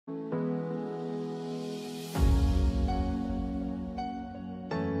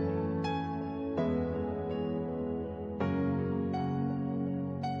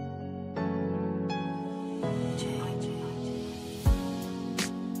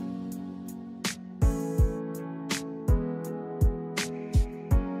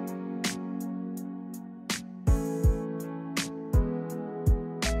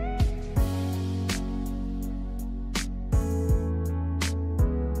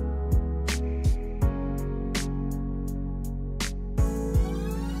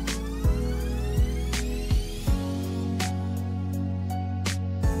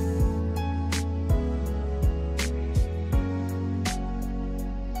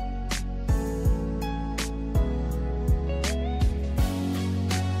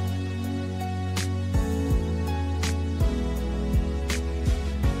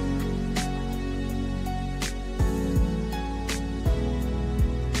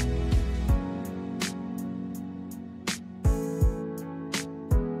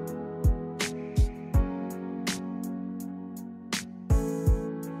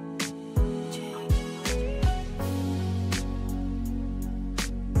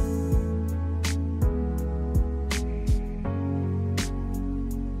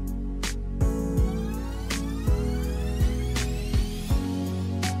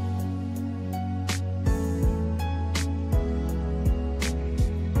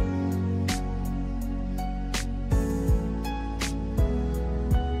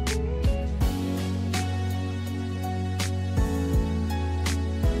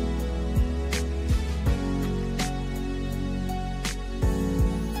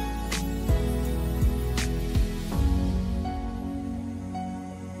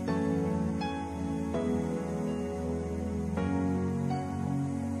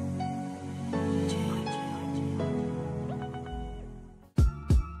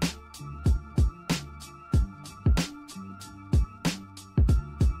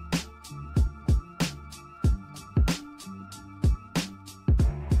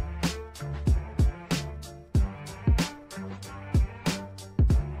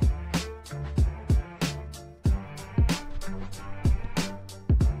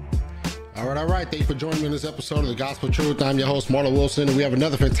All right. Thank you for joining me in this episode of The Gospel Truth. I'm your host, Marlon Wilson, and we have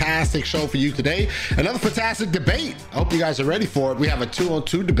another fantastic show for you today. Another fantastic debate. I hope you guys are ready for it. We have a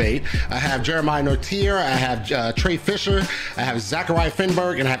 2-on-2 debate. I have Jeremiah Nortier, I have Trey Fisher, I have Zachery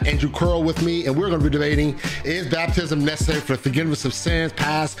Feinberg, and I have Andrew Curle with me, and we're going to be debating, is baptism necessary for the forgiveness of sins,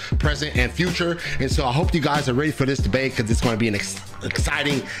 past, present, and future? And so I hope you guys are ready for this debate, because it's going to be an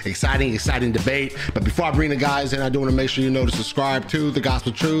exciting debate. But before I bring the guys in, I do want to make sure you know to subscribe to The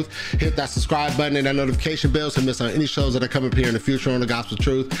Gospel Truth. Hit that subscribe button and that notification bell so you miss on any shows that are coming up here in the future on The Gospel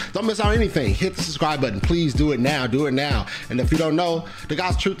Truth. Don't miss out on anything. Hit the subscribe button. Please do it now. Do it now. And if you don't know, The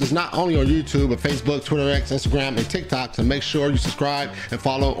Gospel Truth is not only on YouTube, but Facebook, Twitter, X, Instagram, and TikTok. So make sure you subscribe and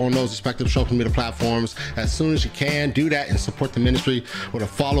follow on those respective social media platforms as soon as you can. Do that and support the ministry with a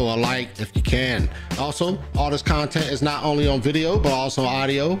follow or like if you can. Also, all this content is not only on video, but also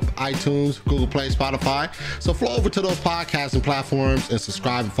audio, iTunes, Google Play, Spotify. So flow over to those podcasting platforms and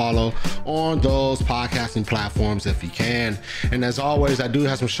subscribe and follow on those podcasting platforms if you can. And as always, I do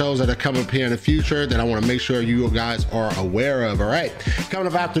have some shows that are coming up here in the future that I want to make sure you guys are aware of. All right. Coming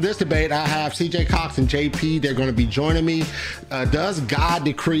up after this debate, I have CJ Cox and JP. They're going to be joining me. Does God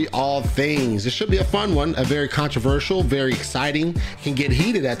decree all things? This should be a fun one, a very controversial, very exciting, can get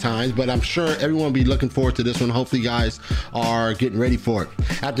heated at times, but I'm sure everyone will be looking forward to this one. Hopefully you guys are getting ready for it.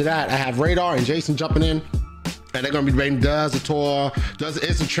 After that, I have Radar and Jason jumping in. And they're going to be debating, does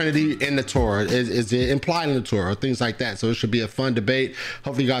the Trinity in the Torah? Is it implied in the Torah? Things like that. So it should be a fun debate.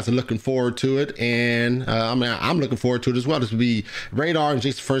 Hopefully you guys are looking forward to it. And I'm looking forward to it as well. This will be Radar and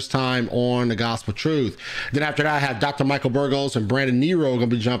Jason's first time on The Gospel Truth. Then after that, I have Dr. Michael Burgos and Brandon Nero going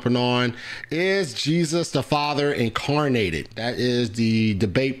to be jumping on. Is Jesus the Father incarnated? That is the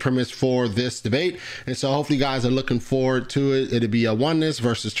debate premise for this debate. And so hopefully you guys are looking forward to it. It'll be a oneness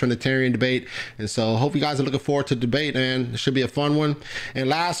versus Trinitarian debate. And so hope you guys are looking forward to debate, and it should be a fun one. And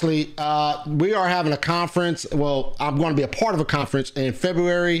lastly, we are having a conference. Well, I'm going to be a part of a conference in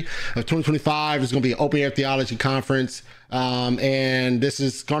February of 2025. It's going to be an open air theology conference. And this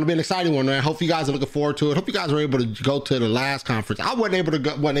is going to be an exciting one, man. I hope you guys are looking forward to it. Hope you guys were able to go to the last conference. I wasn't able to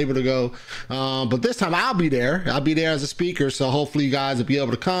go, but this time I'll be there. I'll be there as a speaker, so hopefully you guys will be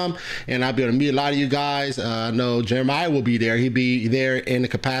able to come, and I'll be able to meet a lot of you guys. I know Jeremiah will be there. He'll be there in the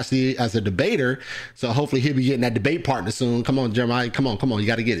capacity as a debater, so hopefully he'll be getting that debate partner soon. Come on, Jeremiah. Come on. You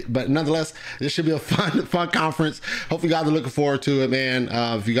got to get it. But nonetheless, this should be a fun conference. Hope you guys are looking forward to it, man.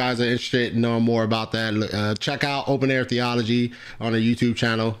 If you guys are interested in knowing more about that, check out Open Air Theology on a YouTube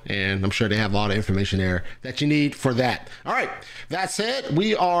channel, and I'm sure they have all the information there that you need for that. All right, that said,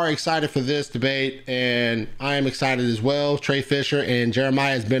 we are excited for this debate, and I am excited as well. Trey Fisher and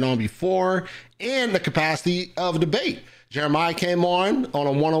Jeremiah has been on before in the capacity of debate. Jeremiah came on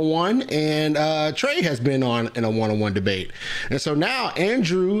a one-on-one, and Trey has been on in a one-on-one debate. And so now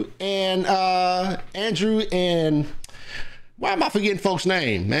Andrew and why am I forgetting folks'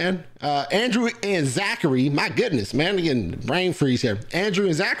 name, man? Andrew and Zachery, my goodness, man, I'm getting brain freeze here. Andrew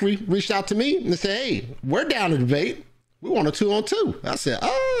and Zachery reached out to me and said, hey, we're down to debate. We want a 2-on-2. I said,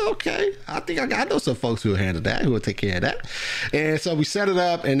 oh, okay. I know some folks who will handle that, who will take care of that. And so we set it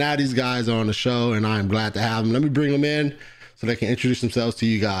up, and now these guys are on the show, and I'm glad to have them. Let me bring them in so they can introduce themselves to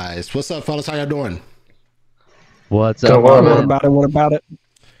you guys. What's up, fellas? How y'all doing? What's up? What about it?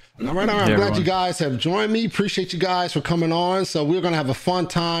 All right. I'm glad you guys have joined me. Appreciate you guys for coming on. So we're going to have a fun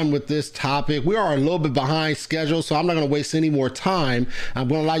time with this topic. We are a little bit behind schedule, so I'm not going to waste any more time. I'm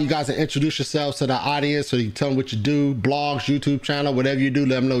going to allow you guys to introduce yourselves to the audience so you can tell them what you do, blogs, YouTube channel, whatever you do,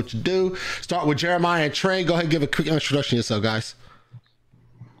 let them know what you do. Start with Jeremiah and Trey. Go ahead and give a quick introduction to yourself, guys.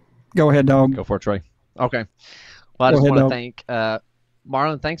 Go ahead, dog. Go for it, Trey. Okay. Well, I just want to thank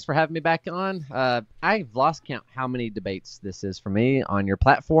Marlon, thanks for having me back on. I've lost count how many debates this is for me on your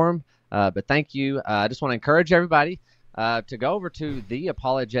platform, but thank you. I just want to encourage everybody to go over to the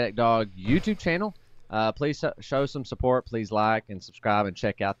Apologetic Dog YouTube channel. Please show some support. Please like and subscribe and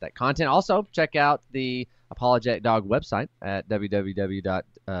check out that content. Also, check out the Apologetic Dog website at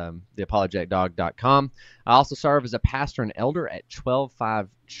www.theapologeticdog.com. I also serve as a pastor and elder at 12-5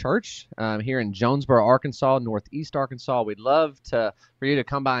 Church here in Jonesboro, Arkansas, Northeast Arkansas. We'd love for you to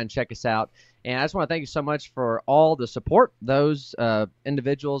come by and check us out. And I just want to thank you so much for all the support, those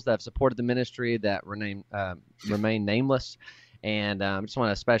individuals that have supported the ministry that remain nameless. And I just want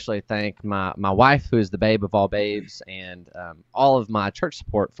to especially thank my wife, who is the babe of all babes, and all of my church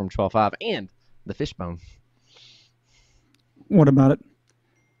support from 12-5 and the Fishbone. What about it?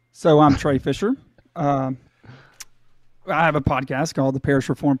 So I'm Trey Fisher. I have a podcast called the Parish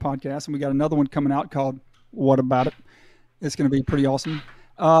Reform Podcast, and we got another one coming out called What About It? It's going to be pretty awesome.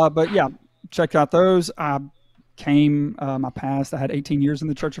 But yeah, check out those. I overcame my past. I had 18 years in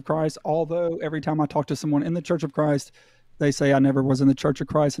the Church of Christ, although every time I talk to someone in the Church of Christ, they say I never was in the Church of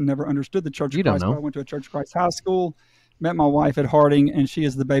Christ and never understood the Church of Christ. But I went to a Church of Christ high school, met my wife at Harding, and she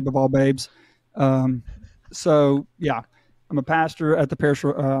is the babe of all babes. So, yeah, I'm a pastor at the Parish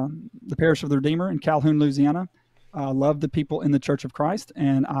of the Redeemer in Calhoun, Louisiana. I love the people in the Church of Christ,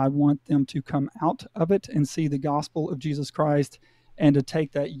 and I want them to come out of it and see the gospel of Jesus Christ and to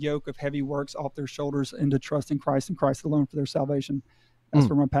take that yoke of heavy works off their shoulders and to trust in Christ and Christ alone for their salvation. That's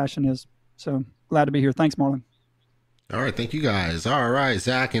where my passion is. So glad to be here. Thanks, Marlon. All right. Thank you, guys. All right.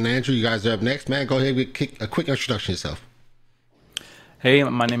 Zach and Andrew, you guys are up next. Man, go ahead and a quick introduction yourself. Hey,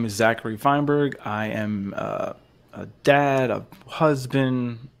 my name is Zachery Feinberg. I am a dad, a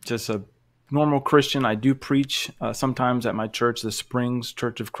husband, just a normal Christian. I do preach sometimes at my church, the Springs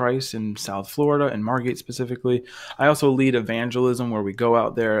Church of Christ in South Florida, in Margate specifically. I also lead evangelism where we go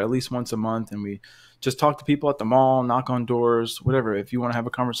out there at least once a month and we just talk to people at the mall, knock on doors, whatever. If you want to have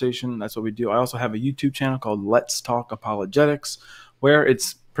a conversation, that's what we do. I also have a YouTube channel called Let's Talk Apologetics, where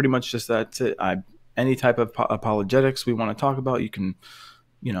it's pretty much just that. Any type of apologetics we want to talk about, you can,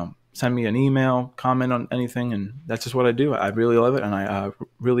 send me an email, comment on anything, and that's just what I do. I really love it, and I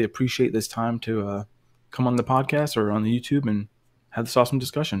really appreciate this time to come on the podcast or on the YouTube and have this awesome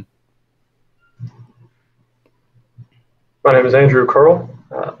discussion. My name is Andrew Curle.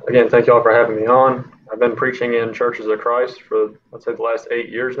 Again, thank you all for having me on. I've been preaching in Churches of Christ for, let's say, the last 8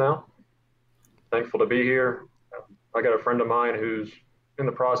 years now. Thankful to be here. I got a friend of mine who's in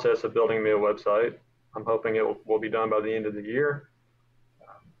the process of building me a website. I'm hoping it will be done by the end of the year.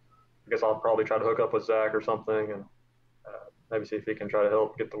 I guess I'll probably try to hook up with Zach or something and maybe see if he can try to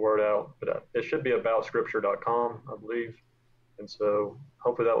help get the word out. But it should be aboutscripture.com, I believe. And so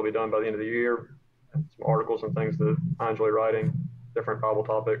hopefully that will be done by the end of the year. And some articles and things that I enjoy writing, different Bible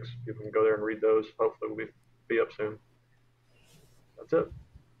topics. People can go there and read those. Hopefully we'll be up soon. That's it.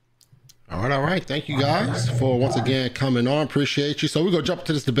 All right. Thank you guys for once again coming on. Appreciate you. So we're going to jump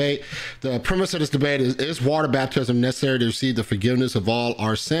into this debate. The premise of this debate is water baptism necessary to receive the forgiveness of all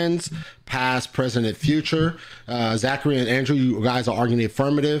our sins, past, present, and future? Zachery and Andrew, you guys are arguing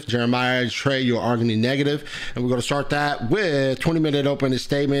affirmative. Jeremiah, Trey, you're arguing negative. And we're going to start that with 20-minute opening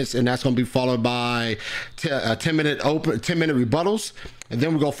statements, and that's going to be followed by 10-minute rebuttals. And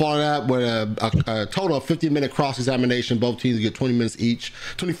then we're going to follow that with a total of 50-minute cross-examination. Both teams get 20 minutes each,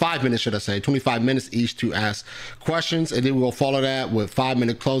 25 minutes, should I say, 25 minutes each to ask questions. And then we'll follow that with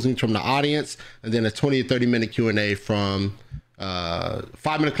 5-minute closings from the audience, and then a 20 to 30-minute Q&A from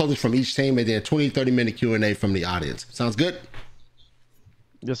 5-minute closings from each team, and then a 20 to 30-minute Q&A from the audience. Sounds good?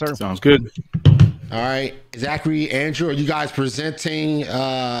 Yes, sir. Sounds good. All right. Zachery, Andrew, are you guys presenting,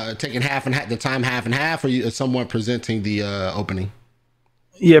 taking half and half, or is someone presenting the opening?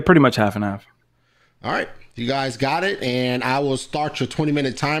 Yeah, pretty much half and half. All right. You guys got it, and I will start your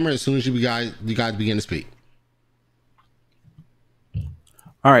 20-minute timer as soon as you guys begin to speak.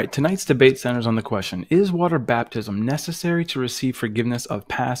 All right, tonight's debate centers on the question, is water baptism necessary to receive forgiveness of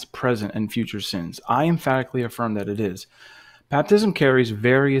past, present, and future sins? I emphatically affirm that it is. Baptism carries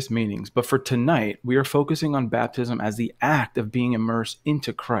various meanings, but for tonight, we are focusing on baptism as the act of being immersed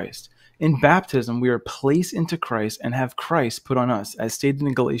into Christ. In baptism, we are placed into Christ and have Christ put on us, as stated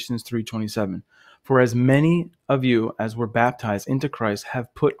in Galatians 3:27. For as many of you as were baptized into Christ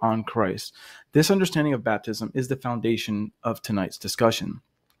have put on Christ. This understanding of baptism is the foundation of tonight's discussion.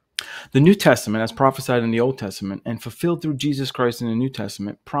 The New Testament, as prophesied in the Old Testament and fulfilled through Jesus Christ in the New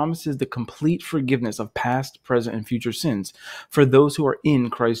Testament, promises the complete forgiveness of past, present, and future sins for those who are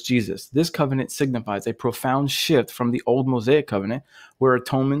in Christ Jesus. This covenant signifies a profound shift from the old Mosaic covenant, where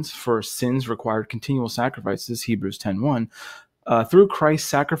atonements for sins required continual sacrifices, Hebrews 10:1. Through Christ's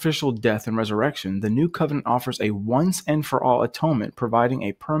sacrificial death and resurrection, the new covenant offers a once and for all atonement, providing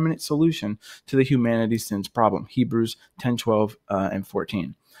a permanent solution to the humanity's sins problem, Hebrews 10:12 and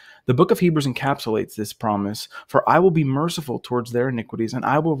 14. The book of Hebrews encapsulates this promise, for I will be merciful towards their iniquities, and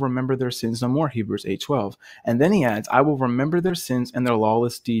I will remember their sins no more, Hebrews 8:12. And then he adds, I will remember their sins and their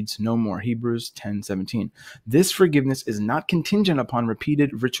lawless deeds no more, Hebrews 10:17. This forgiveness is not contingent upon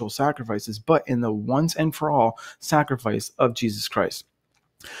repeated ritual sacrifices, but in the once and for all sacrifice of Jesus Christ.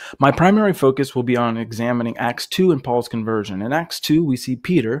 My primary focus will be on examining Acts 2 and Paul's conversion. In Acts 2, we see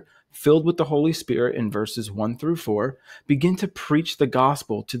Peter, filled with the Holy Spirit in verses 1 through 4, begin to preach the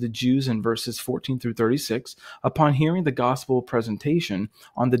gospel to the Jews in verses 14 through 36. Upon hearing the gospel presentation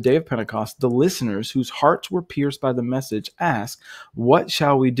on the day of Pentecost, the listeners whose hearts were pierced by the message ask, what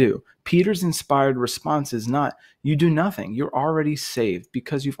shall we do? Peter's inspired response is not, you do nothing. You're already saved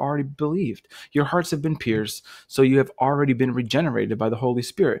because you've already believed. Your hearts have been pierced, so you have already been regenerated by the Holy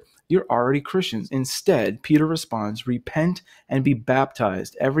Spirit. You're already Christians. Instead, Peter responds, repent and be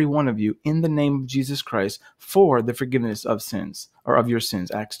baptized, every one of you, in the name of Jesus Christ for the forgiveness of sins, or of your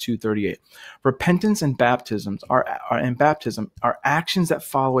sins, Acts 2:38. Repentance and baptism are actions that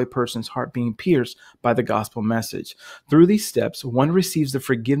follow a person's heart being pierced by the gospel message. Through these steps, one receives the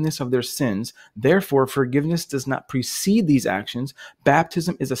forgiveness of their sins. Therefore, forgiveness does not precede these actions.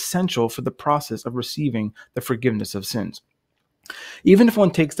 Baptism is essential for the process of receiving the forgiveness of sins. Even if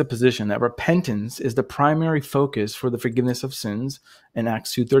one takes the position that repentance is the primary focus for the forgiveness of sins in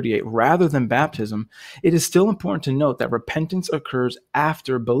Acts 2:38 rather than baptism, it is still important to note that repentance occurs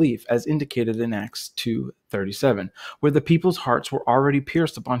after belief, as indicated in Acts 2:37, where the people's hearts were already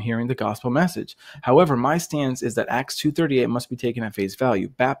pierced upon hearing the gospel message. However, my stance is that Acts 2:38 must be taken at face value.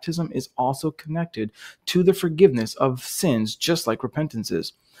 Baptism is also connected to the forgiveness of sins, just like repentance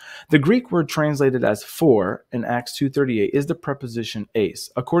is. The Greek word translated as for in Acts 2:38 is the preposition eis.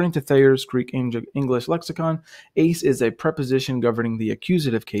 According to Thayer's Greek English lexicon, eis is a preposition governing the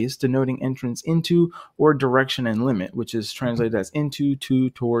accusative case, denoting entrance into or direction and limit, which is translated as into,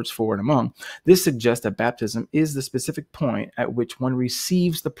 to, towards, for, and among. This suggests that baptism is the specific point at which one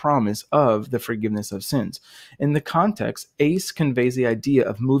receives the promise of the forgiveness of sins. In the context, eis conveys the idea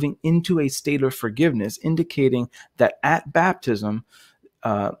of moving into a state of forgiveness, indicating that at baptism,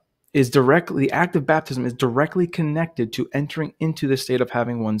 the act of baptism is directly connected to entering into the state of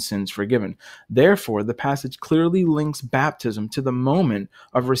having one's sins forgiven. Therefore, the passage clearly links baptism to the moment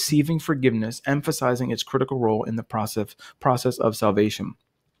of receiving forgiveness, emphasizing its critical role in the process of salvation.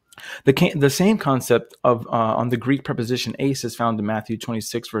 The same concept of on the Greek preposition eis is found in Matthew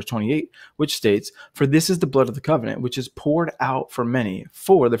 26, verse 28, which states, "For this is the blood of the covenant, which is poured out for many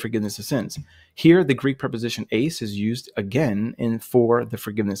for the forgiveness of sins." Here, the Greek preposition eis is used again for the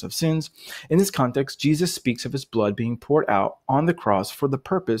forgiveness of sins. In this context, Jesus speaks of his blood being poured out on the cross for the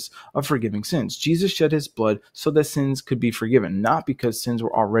purpose of forgiving sins. Jesus shed his blood so that sins could be forgiven, not because sins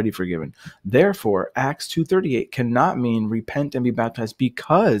were already forgiven. Therefore, Acts 2:38 cannot mean repent and be baptized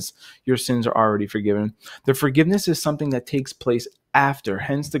because your sins are already forgiven. The forgiveness is something that takes place after,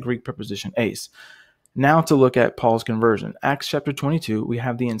 hence the Greek preposition eis. Now to look at Paul's conversion. Acts chapter 22, we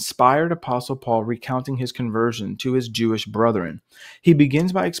have the inspired apostle Paul recounting his conversion to his Jewish brethren. He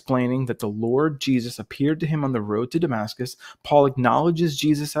begins by explaining that the Lord Jesus appeared to him on the road to Damascus. Paul acknowledges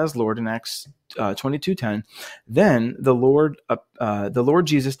Jesus as Lord in Acts 22:10. Then the Lord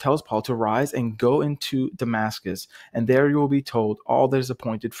Jesus tells Paul to rise and go into Damascus, and there you will be told all that is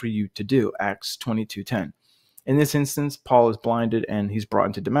appointed for you to do. Acts 22:10. In this instance, Paul is blinded and he's brought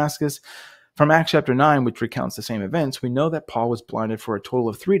into Damascus. From Acts chapter 9, which recounts the same events, we know that Paul was blinded for a total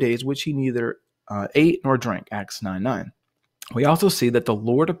of 3 days, which he neither ate nor drank, Acts 9:9. We also see that the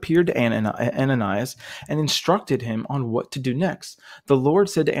Lord appeared to Ananias and instructed him on what to do next. The Lord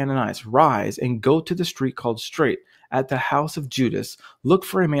said to Ananias, "Rise and go to the street called Straight, at the house of Judas. Look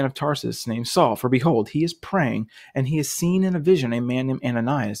for a man of Tarsus named Saul, for behold, he is praying, and he has seen in a vision a man named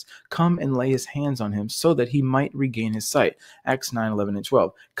Ananias come and lay his hands on him so that he might regain his sight." Acts 9:11 and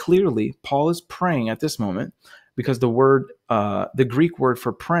 12. Clearly, Paul is praying at this moment, because the Greek word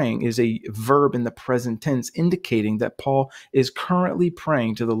for praying is a verb in the present tense, indicating that Paul is currently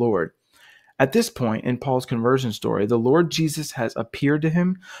praying to the Lord. At this point in Paul's conversion story, the Lord Jesus has appeared to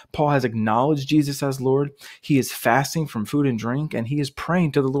him. Paul has acknowledged Jesus as Lord. He is fasting from food and drink, and he is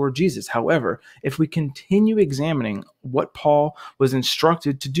praying to the Lord Jesus. However, if we continue examining what Paul was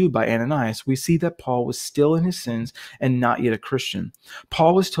instructed to do by Ananias, we see that Paul was still in his sins and not yet a Christian.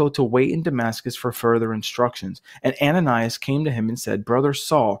 Paul was told to wait in Damascus for further instructions, and Ananias came to him and said, "Brother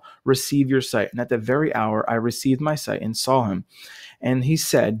Saul, receive your sight." And at that very hour I received my sight and saw him. And he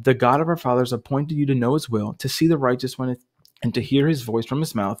said, "The God of our fathers appointed you to know his will, to see the righteous one, and to hear his voice from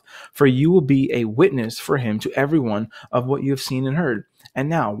his mouth, for you will be a witness for him to everyone of what you have seen and heard. And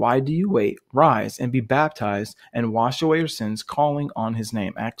now, why do you wait? Rise and be baptized and wash away your sins, calling on his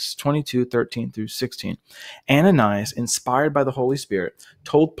name." Acts 22:13 through 16. Ananias, inspired by the Holy Spirit,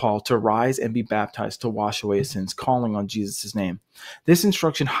 told Paul to rise and be baptized to wash away his sins, calling on Jesus' name. This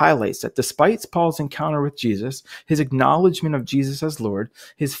instruction highlights that despite Paul's encounter with Jesus, his acknowledgement of Jesus as Lord,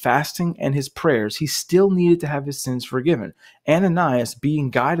 his fasting, and his prayers, he still needed to have his sins forgiven. Ananias, being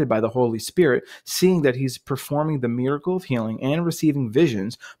guided by the Holy Spirit, seeing that he's performing the miracle of healing and receiving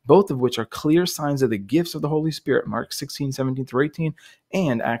visions, both of which are clear signs of the gifts of the Holy Spirit, Mark 16:17-18,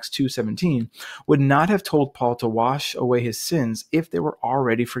 and Acts 2:17, would not have told Paul to wash away his sins if they were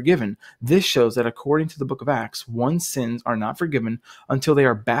already forgiven. This shows that according to the book of Acts, one's sins are not forgiven until they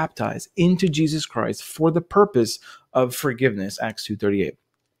are baptized into Jesus Christ for the purpose of forgiveness, Acts 2:38.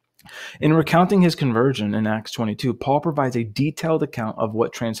 In recounting his conversion in Acts 22, Paul provides a detailed account of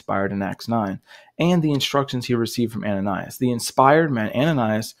what transpired in Acts 9 and the instructions he received from Ananias. The inspired men,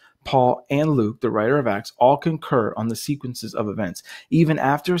 Ananias, Paul, and Luke, the writer of Acts, all concur on the sequences of events. Even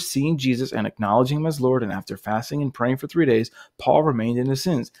after seeing Jesus and acknowledging him as Lord, and after fasting and praying for 3 days, Paul remained in his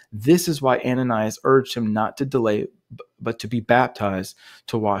sins. This is why Ananias urged him not to delay, but to be baptized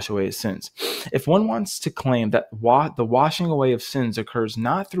to wash away his sins. If one wants to claim that the washing away of sins occurs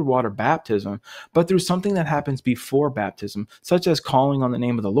not through water baptism, but through something that happens before baptism, such as calling on the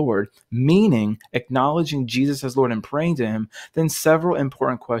name of the Lord, meaning acknowledging Jesus as Lord and praying to him, then several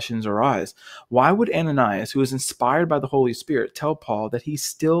important questions arise. Why would Ananias, who is inspired by the Holy Spirit, tell Paul that he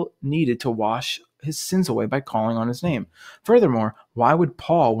still needed to wash his sins away by calling on his name? Furthermore, why would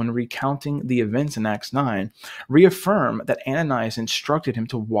Paul, when recounting the events in Acts 9, reaffirm that Ananias instructed him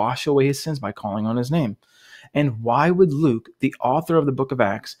to wash away his sins by calling on his name? And why would Luke, the author of the book of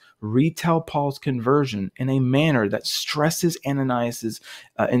Acts, retell Paul's conversion in a manner that stresses Ananias'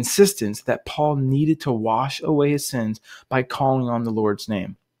 insistence that Paul needed to wash away his sins by calling on the Lord's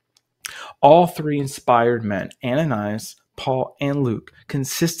name? All three inspired men, Ananias, Paul, and Luke,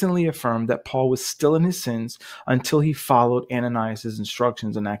 consistently affirmed that Paul was still in his sins until he followed Ananias'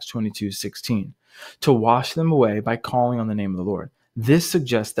 instructions in Acts 22:16 to wash them away by calling on the name of the Lord. This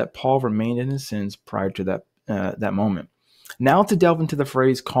suggests that Paul remained in his sins prior to that moment. Now to delve into the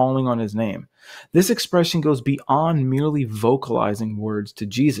phrase calling on his name. This expression goes beyond merely vocalizing words to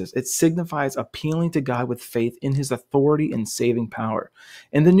Jesus. It signifies appealing to God with faith in his authority and saving power.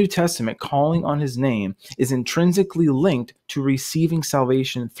 In the New Testament, calling on his name is intrinsically linked to receiving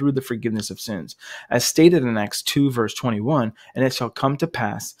salvation through the forgiveness of sins. As stated in Acts 2, verse 21, and it shall come to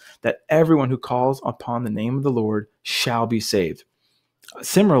pass that everyone who calls upon the name of the Lord shall be saved.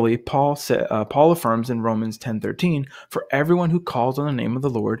 Similarly, Paul affirms in Romans 10:13, for everyone who calls on the name of the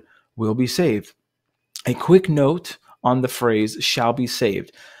Lord will be saved. A quick note on the phrase shall be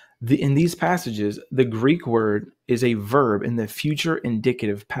saved. In these passages, the Greek word is a verb in the future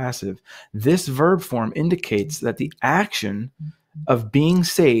indicative passive. This verb form indicates that the action of being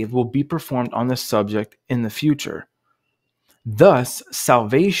saved will be performed on the subject in the future. Thus,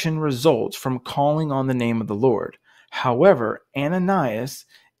 salvation results from calling on the name of the Lord. However, Ananias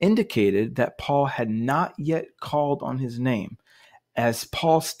indicated that Paul had not yet called on his name, as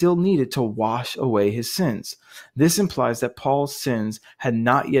Paul still needed to wash away his sins. This implies that Paul's sins had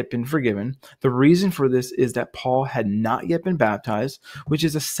not yet been forgiven. The reason for this is that Paul had not yet been baptized, which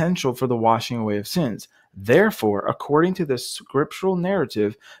is essential for the washing away of sins. Therefore, according to the scriptural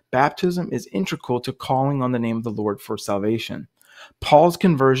narrative, baptism is integral to calling on the name of the Lord for salvation. Paul's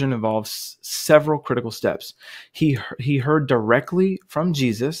conversion involves several critical steps. He heard directly from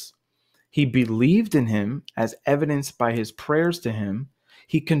Jesus. He believed in him as evidenced by his prayers to him.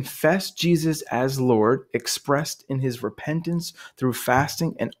 He confessed Jesus as Lord, expressed in his repentance through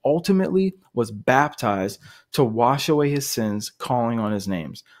fasting, and ultimately was baptized to wash away his sins, calling on his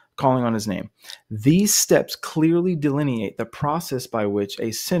name. These steps clearly delineate the process by which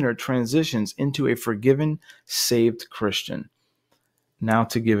a sinner transitions into a forgiven, saved Christian. Now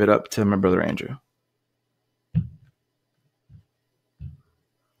to give it up to my brother Andrew.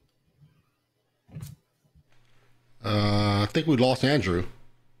 I think we lost Andrew.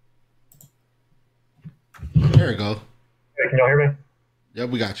 There you go. Hey, can y'all hear me? Yep,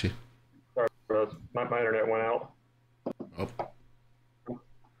 we got you. Sorry, my internet went out. Oh.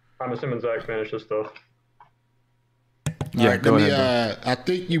 I'm assuming Zach finished this stuff. Yeah, all right, let me, I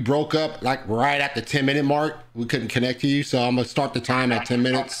think you broke up like right at the 10-minute mark. We couldn't connect to you, so I'm gonna start the time at 10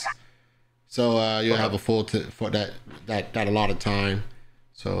 minutes. So you'll have a full for that allotted time.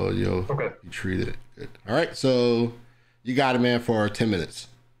 So you'll be treated good. All right, so you got it, man, for 10 minutes.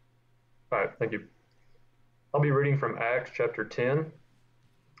 All right, thank you. I'll be reading from Acts chapter 10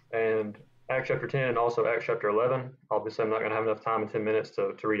 and Acts chapter 10 and also Acts chapter 11. Obviously, I'm not going to have enough time in 10 minutes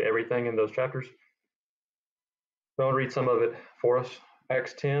to read everything in those chapters. So I'll read some of it for us.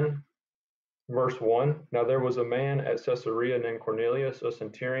 Acts 10, verse 1. Now there was a man at Caesarea named Cornelius, a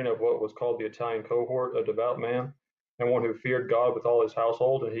centurion of what was called the Italian cohort, a devout man, and one who feared God with all his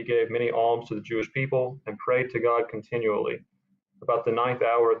household, and he gave many alms to the Jewish people and prayed to God continually. About the 9th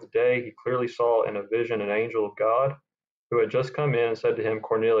hour of the day, he clearly saw in a vision an angel of God, who had just come in, and said to him,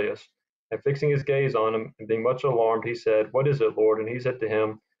 Cornelius. And fixing his gaze on him, and being much alarmed, he said, What is it, Lord? And he said to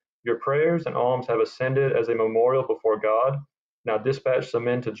him, Your prayers and alms have ascended as a memorial before God. Now dispatch some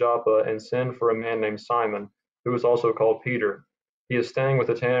men to Joppa, and send for a man named Simon, who is also called Peter. He is staying with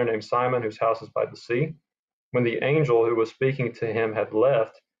a tanner named Simon, whose house is by the sea. When the angel who was speaking to him had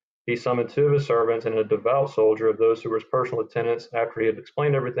left, he summoned 2 of his servants and a devout soldier of those who were his personal attendants. After he had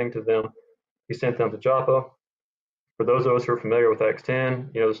explained everything to them, he sent them to Joppa. For those of us who are familiar with Acts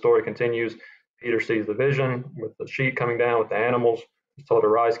 10, the story continues. Peter sees the vision with the sheep coming down with the animals. He's told to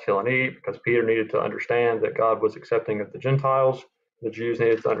rise, kill, and eat, because Peter needed to understand that God was accepting of the Gentiles. The Jews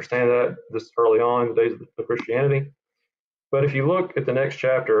needed to understand that this early on in the days of Christianity. But if you look at the next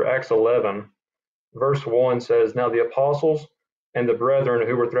chapter, Acts 11, verse 1 says, Now the apostles and the brethren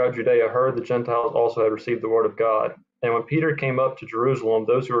who were throughout Judea heard the Gentiles also had received the word of God. And when Peter came up to Jerusalem,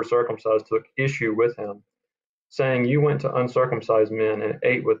 those who were circumcised took issue with him, saying, You went to uncircumcised men and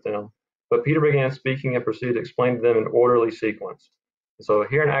ate with them. But Peter began speaking and proceeded to explain to them in orderly sequence. So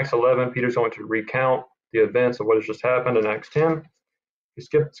here in Acts 11, Peter's going to recount the events of what has just happened in Acts 10. You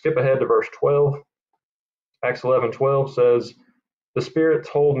skip ahead to verse 12. Acts 11:12 says, The Spirit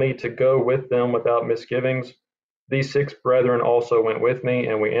told me to go with them without misgivings. These 6 brethren also went with me,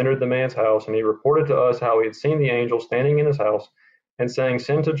 and we entered the man's house, and he reported to us how he had seen the angel standing in his house and saying,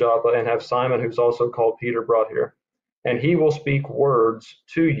 Send to Joppa and have Simon, who's also called Peter, brought here. And he will speak words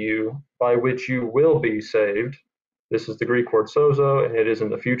to you by which you will be saved. This is the Greek word sozo, and it is in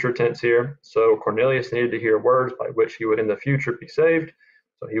the future tense here. So Cornelius needed to hear words by which he would in the future be saved.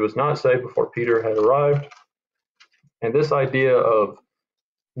 So he was not saved before Peter had arrived. And this idea of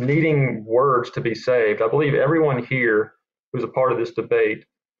needing words to be saved, I believe everyone here who's a part of this debate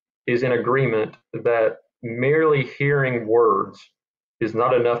is in agreement that merely hearing words is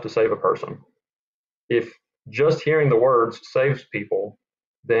not enough to save a person. If just hearing the words saves people,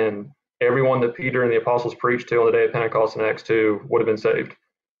 then everyone that Peter and the apostles preached to on the day of Pentecost in Acts 2 would have been saved.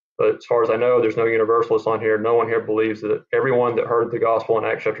 But as far as I know, there's no universalists on here. No one here believes that everyone that heard the gospel in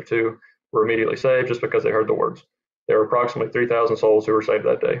Acts chapter 2 were immediately saved just because they heard the words. There were approximately 3,000 souls who were saved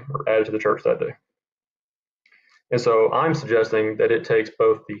that day or added to the church that day. And so I'm suggesting that it takes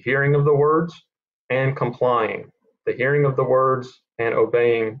both the hearing of the words and complying, the hearing of the words and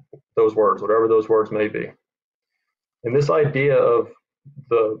obeying those words, whatever those words may be. And this idea of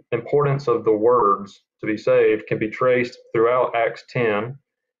the importance of the words to be saved can be traced throughout Acts 10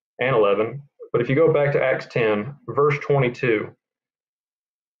 and 11. But if you go back to Acts 10, verse 22,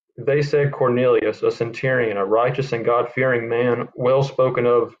 they said Cornelius, a centurion, a righteous and God-fearing man, well spoken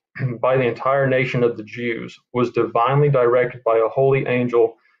of by the entire nation of the Jews, was divinely directed by a holy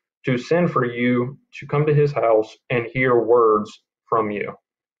angel to send for you to come to his house and hear words from you.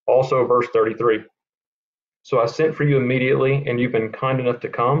 Also, verse 33. So I sent for you immediately, and you've been kind enough to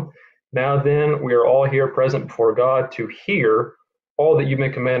come. Now then, we are all here present before God to hear all that you've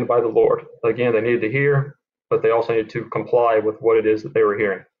been commanded by the Lord. Again, they needed to hear, but they also needed to comply with what it is that they were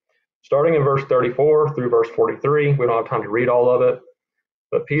hearing. Starting in verse 34 through verse 43, we don't have time to read all of it,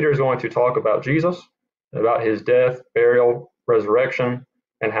 but Peter is going to talk about Jesus, about his death, burial, resurrection,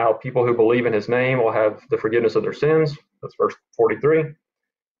 and how people who believe in his name will have the forgiveness of their sins. That's verse 43.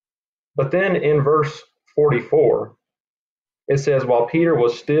 But then in verse 44, it says, While Peter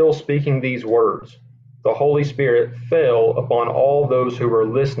was still speaking these words, the Holy Spirit fell upon all those who were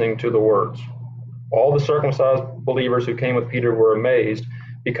listening to the words. All the circumcised believers who came with Peter were amazed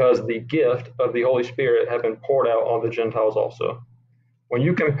because the gift of the Holy Spirit had been poured out on the Gentiles also. When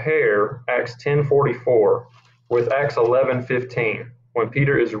you compare Acts 10:44 with Acts 11:15, when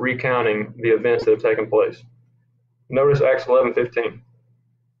Peter is recounting the events that have taken place, notice Acts 11:15.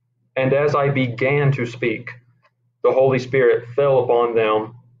 And as I began to speak, the Holy Spirit fell upon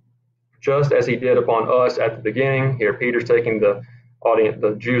them, just as he did upon us at the beginning. Here, Peter's taking the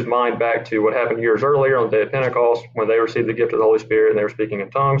Jews' mind back to what happened years earlier on the day of Pentecost when they received the gift of the Holy Spirit and they were speaking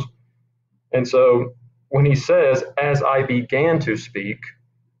in tongues. And so when he says, as I began to speak,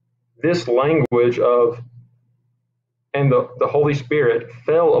 this language of, and the Holy Spirit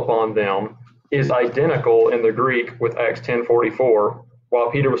fell upon them is identical in the Greek with Acts 10:44. While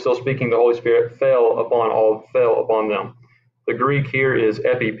Peter was still speaking, the Holy Spirit fell upon them. The Greek here is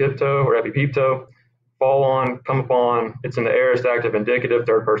epipipto or epipipto. Fall on, come upon. It's in the aorist active indicative,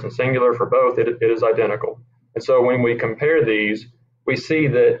 third person singular for both. It is identical. And so when we compare these, we see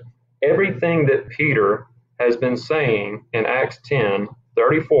that everything that Peter has been saying in Acts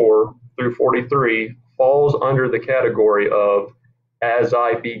 10:34 through 43 falls under the category of as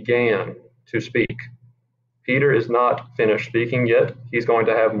I began to speak. Peter is not finished speaking yet. He's going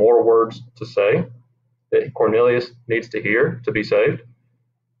to have more words to say. that Cornelius needs to hear to be saved.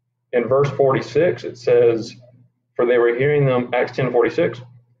 In verse 46, it says, for they were hearing them, Acts 10:46,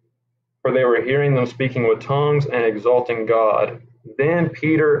 for they were hearing them speaking with tongues and exalting God. Then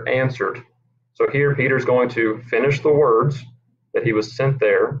Peter answered. So here Peter's going to finish the words that he was sent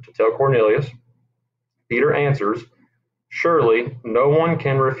there to tell Cornelius. Peter answers, surely no one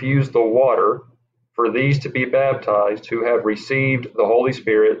can refuse the water for these to be baptized who have received the Holy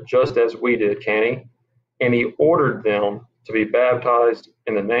Spirit just as we did, can he? And he ordered them to be baptized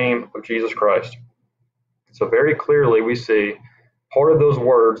in the name of Jesus Christ. So very clearly we see part of those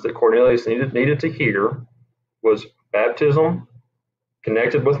words that Cornelius needed to hear was baptism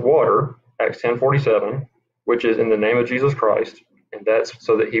connected with water, Acts 10:47, which is in the name of Jesus Christ, and that's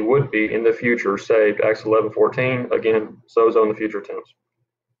so that he would be in the future saved, Acts 11:14, again, sozo in the future tense,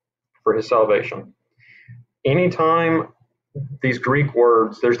 for his salvation. Anytime these Greek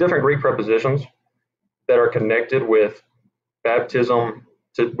words, there's different Greek prepositions that are connected with baptism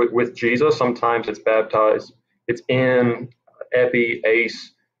with Jesus. Sometimes it's baptized, it's in, epi,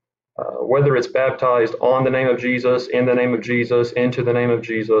 ace, whether it's baptized on the name of Jesus, in the name of Jesus, into the name of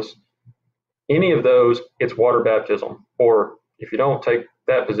Jesus, any of those, it's water baptism. Or if you don't take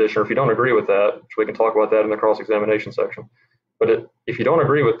that position, or if you don't agree with that, which we can talk about that in the cross-examination section, but if you don't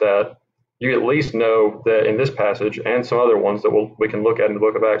agree with that, you at least know that in this passage and some other ones that we can look at in the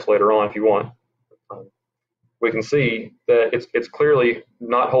book of Acts later on if you want, we can see that it's clearly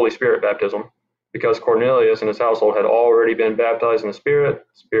not Holy Spirit baptism, because Cornelius and his household had already been baptized in the Spirit.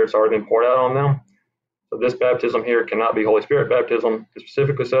 The Spirit's already been poured out on them. So this baptism here cannot be Holy Spirit baptism. It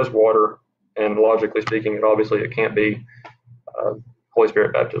specifically says water, and logically speaking, it can't be Holy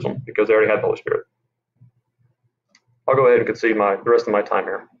Spirit baptism because they already had the Holy Spirit. I'll go ahead and concede the rest of my time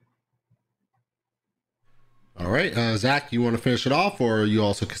here. All right, Zach, you want to finish it off, or are you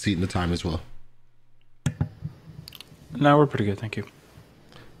also conceding the time as well? No, we're pretty good, thank you.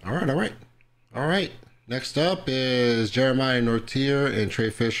 All right. Next up is Jeremiah Nortier and Trey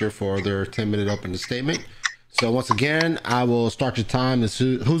Fisher for their 10-minute opening statement. So once again, I will start your time.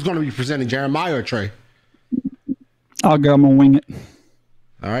 Who's going to be presenting, Jeremiah or Trey? I'll go. I'm going to wing it.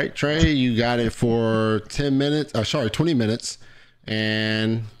 All right, Trey, you got it for 20 minutes.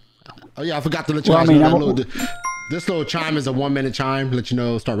 And, oh yeah, I forgot to let you guys know this little chime is a 1-minute chime. Let you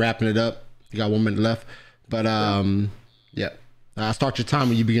know, start wrapping it up. You got 1 minute left. But, yeah. I'll start your time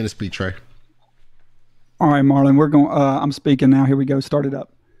when you begin to speak, Trey. All right, Marlon, we're going. I'm speaking now. Here we go. Start it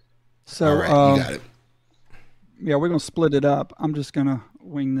up. So, all right, you got it. Yeah, we're going to split it up. I'm just going to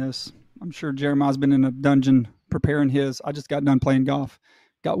wing this. I'm sure Jeremiah's been in a dungeon preparing his. I just got done playing golf.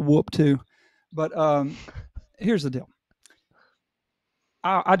 Got whooped too. But here's the deal.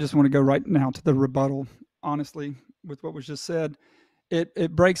 I just want to go right now to the rebuttal, honestly, with what was just said.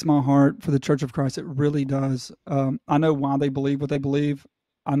 It breaks my heart for the Church of Christ. It really does. I know why they believe what they believe.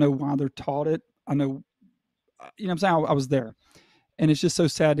 I know why they're taught it. I know, you know what I'm saying? I was there. And it's just so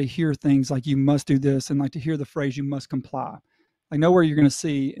sad to hear things like you must do this, and like to hear the phrase you must comply. Like nowhere you're going to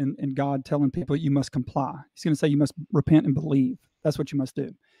see in God telling people you must comply. He's going to say you must repent and believe. That's what you must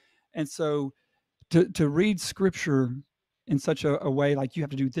do. And so to read scripture in such a way like you have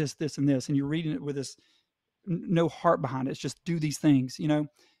to do this, this, and this, and you're reading it with this no heart behind it. It's just do these things, you know,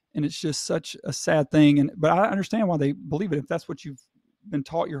 and it's just such a sad thing. But I understand why they believe it. If that's what you've been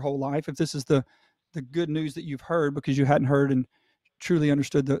taught your whole life, if this is the good news that you've heard because you hadn't heard and truly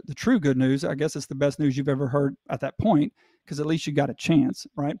understood the true good news, I guess it's the best news you've ever heard at that point, because at least you got a chance,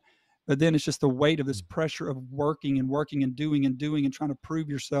 right? But then it's just the weight of this pressure of working and doing and trying to prove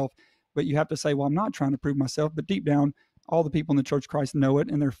yourself. But you have to say, well, I'm not trying to prove myself. But deep down, all the people in the Church of Christ know it,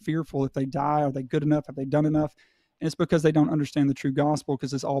 and they're fearful if they die. Are they good enough? Have they done enough? And it's because they don't understand the true gospel,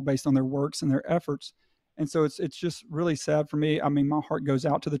 because it's all based on their works and their efforts. And so it's just really sad for me. I mean, my heart goes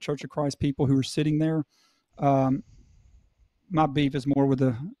out to the Church of Christ people who are sitting there. My beef is more with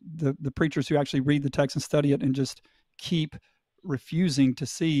the preachers who actually read the text and study it and just keep refusing to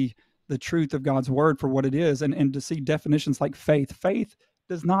see the truth of God's word for what it is, and to see definitions like faith. Faith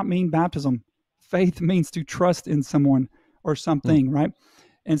does not mean baptism. Faith means to trust in someone or something, right?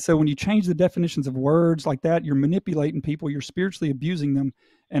 And so when you change the definitions of words like that, you're manipulating people, you're spiritually abusing them.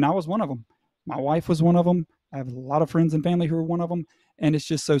 And I was one of them. My wife was one of them. I have a lot of friends and family who are one of them. And it's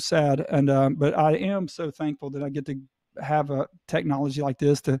just so sad. And but I am so thankful that I get to have a technology like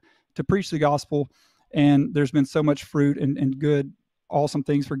this to preach the gospel. And there's been so much fruit and good, awesome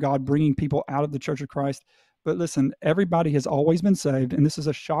things for God bringing people out of the Church of Christ. But listen, everybody has always been saved. And this is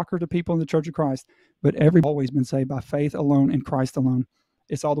a shocker to people in the Church of Christ, but everybody's always been saved by faith alone in Christ alone.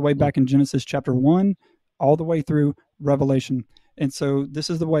 It's all the way back in Genesis chapter 1, all the way through Revelation. And so this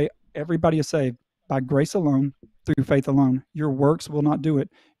is the way everybody is saved, by grace alone, through faith alone. Your works will not do it.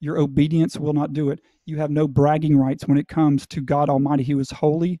 Your obedience will not do it. You have no bragging rights when it comes to God Almighty, who is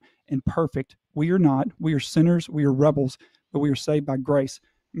holy and perfect. We are not. We are sinners. We are rebels, but we are saved by grace.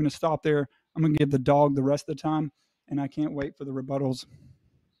 I'm going to stop there. I'm going to give the dog the rest of the time, and I can't wait for the rebuttals.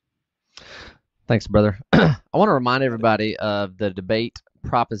 Thanks, brother. I want to remind everybody of the debate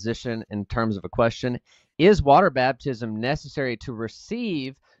proposition in terms of a question. Is water baptism necessary to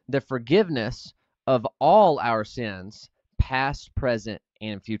receive the forgiveness of all our sins, past, present,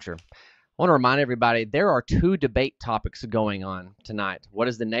 and future? I want to remind everybody there are two debate topics going on tonight. What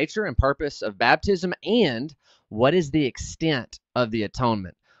is the nature and purpose of baptism, and what is the extent of the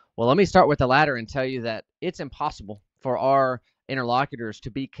atonement? Well, let me start with the latter and tell you that it's impossible for our interlocutors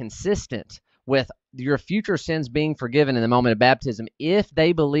to be consistent with your future sins being forgiven in the moment of baptism if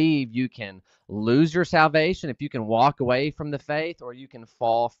they believe you can lose your salvation, if you can walk away from the faith, or you can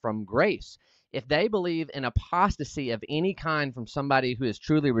fall from grace. If they believe in apostasy of any kind from somebody who is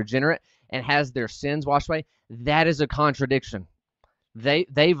truly regenerate and has their sins washed away, that is a contradiction.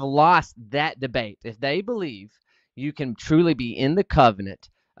 They've lost that debate. If they believe you can truly be in the covenant,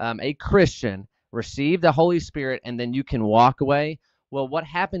 a Christian, receive the Holy Spirit, and then you can walk away, well, what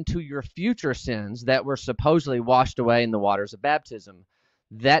happened to your future sins that were supposedly washed away in the waters of baptism?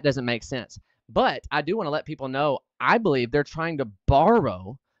 That doesn't make sense. But I do want to let people know, I believe they're trying to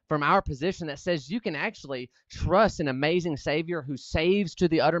borrow from our position that says you can actually trust an amazing Savior who saves to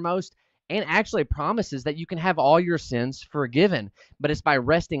the uttermost and actually promises that you can have all your sins forgiven. But it's by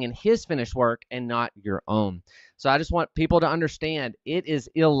resting in his finished work and not your own. So I just want people to understand it is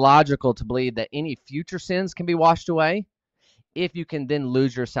illogical to believe that any future sins can be washed away if you can then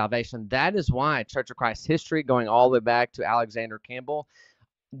lose your salvation. That is why Church of Christ history, going all the way back to Alexander Campbell,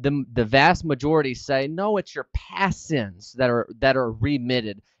 the vast majority say, no, it's your past sins that are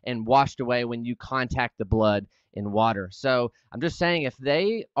remitted and washed away when you contact the blood in water. So I'm just saying, if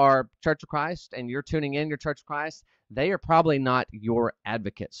they are Church of Christ and you're tuning in your Church of Christ, they are probably not your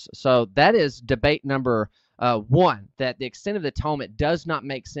advocates. So that is debate number one, that the extent of the atonement does not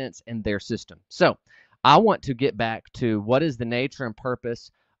make sense in their system. So I want to get back to what is the nature and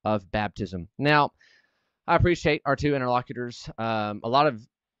purpose of baptism. Now, I appreciate our two interlocutors. A lot of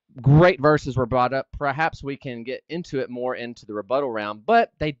great verses were brought up. Perhaps we can get into it more into the rebuttal round, but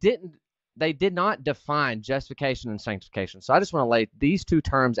they did not define justification and sanctification. So I just want to lay these two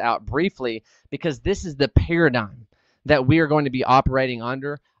terms out briefly, because this is the paradigm that we are going to be operating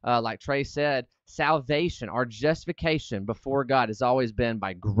under. Like Trey said, salvation, our justification before God has always been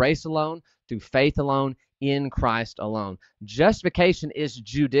by grace alone, through faith alone, in Christ alone. Justification is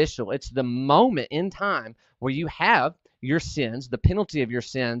judicial. It's the moment in time where you have your sins, the penalty of your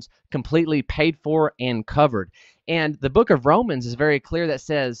sins, completely paid for and covered. And the book of Romans is very clear that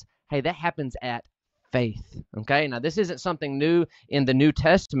says, hey, that happens at faith. Okay, now this isn't something new in the New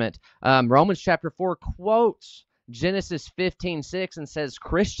Testament. Romans chapter 4 quotes Genesis 15:6 and says,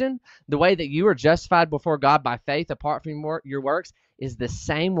 Christian, the way that you are justified before God by faith apart from your works is the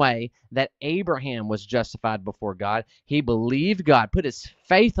same way that Abraham was justified before God. He believed God, put his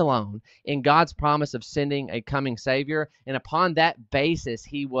faith alone in God's promise of sending a coming Savior, and upon that basis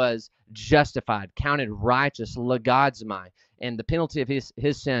he was justified, counted righteous, logazomai, and the penalty of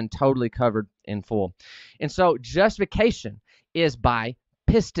his sin totally covered in full. And so justification is by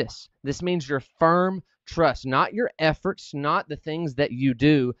pistis. This means your firm trust, not your efforts, not the things that you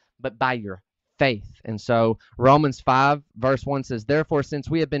do, but by your faith. And so Romans 5 verse 1 says, therefore, since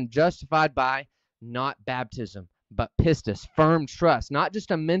we have been justified by not baptism, but pistis, firm trust, not just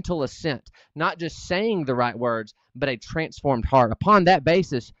a mental assent, not just saying the right words, but a transformed heart. Upon that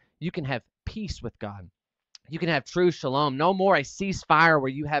basis, you can have peace with God. You can have true shalom. No more a ceasefire where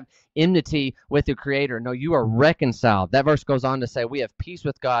you have enmity with the Creator. No, you are reconciled. That verse goes on to say we have peace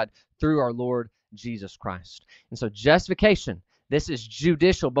with God through our Lord Jesus Christ. And so justification, this is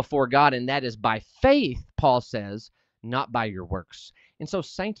judicial before God, and that is by faith, Paul says, not by your works. And so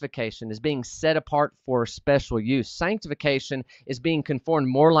sanctification is being set apart for special use. Sanctification is being conformed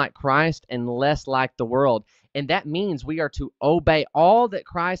more like Christ and less like the world. And that means we are to obey all that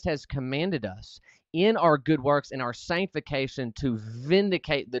Christ has commanded us in our good works and our sanctification to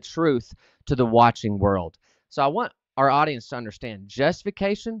vindicate the truth to the watching world. So I want our audience to understand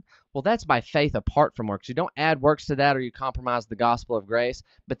justification, well, that's by faith apart from works. You don't add works to that or you compromise the gospel of grace.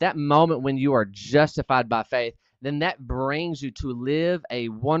 But that moment when you are justified by faith, then that brings you to live a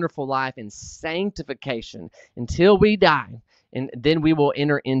wonderful life in sanctification until we die. And then we will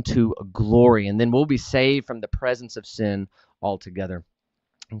enter into glory, and then we'll be saved from the presence of sin altogether.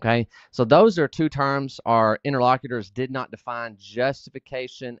 Okay, so those are two terms our interlocutors did not define: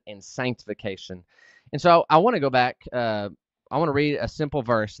 justification and sanctification. And so I want to go back. I want to read a simple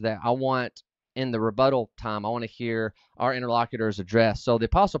verse that I want in the rebuttal time. I want to hear our interlocutors address. So the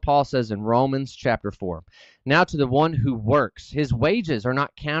Apostle Paul says in Romans chapter 4, "Now to the one who works, his wages are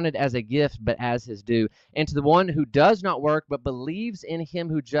not counted as a gift, but as his due. And to the one who does not work, but believes in him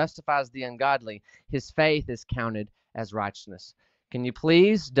who justifies the ungodly, his faith is counted as righteousness." Can you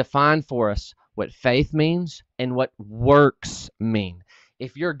please define for us what faith means and what works mean?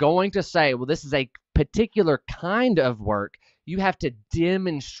 If you're going to say, well, this is a particular kind of work, you have to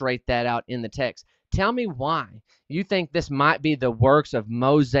demonstrate that out in the text. Tell me why you think this might be the works of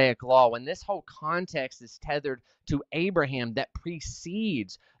Mosaic law when this whole context is tethered to Abraham that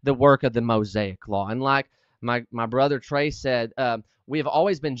precedes the work of the Mosaic law. And like my brother Trey said, we have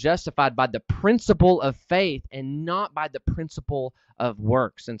always been justified by the principle of faith and not by the principle of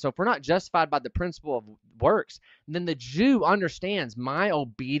works. And so if we're not justified by the principle of works, then the Jew understands my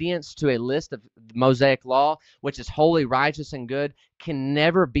obedience to a list of Mosaic law, which is holy, righteous, and good, can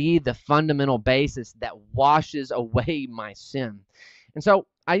never be the fundamental basis that washes away my sin. And so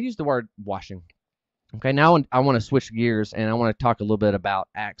I use the word washing. Okay, now I want to switch gears and I want to talk a little bit about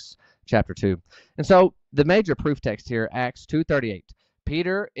Acts chapter 2. And so the major proof text here, Acts 2:38.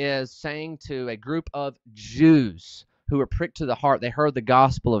 Peter is saying to a group of Jews who were pricked to the heart. They heard the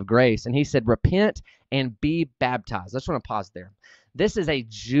gospel of grace, and he said, repent and be baptized. I just want to pause there. This is a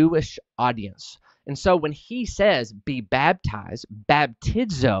Jewish audience. And so when he says be baptized,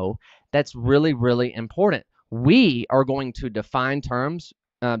 baptizo, that's really, really important. We are going to define terms,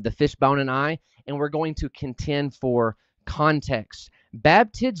 the fishbone and I, and we're going to contend for context.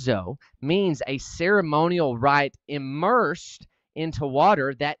 Baptizo means a ceremonial rite immersed into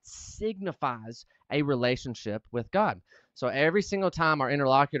water that signifies a relationship with God. So every single time our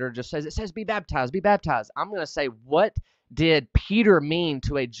interlocutor just says, it says be baptized, I'm going to say, what did Peter mean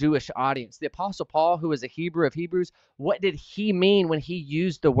to a Jewish audience? The Apostle Paul, who is a Hebrew of Hebrews, what did he mean when he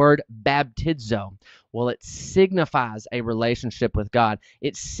used the word baptizo? Well, it signifies a relationship with God.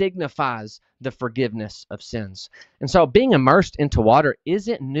 It signifies the forgiveness of sins. And so being immersed into water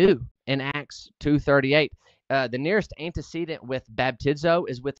isn't new in Acts 2:38. The nearest antecedent with baptizo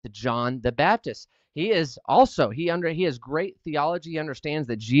is with John the Baptist. He has great theology. He understands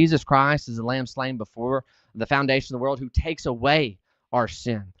that Jesus Christ is the Lamb slain before the foundation of the world who takes away our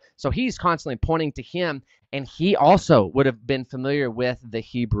sin. So he's constantly pointing to him, and he also would have been familiar with the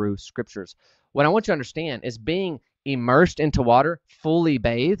Hebrew scriptures. What I want you to understand is being immersed into water, fully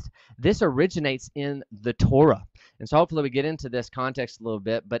bathed, this originates in the Torah. And so hopefully we get into this context a little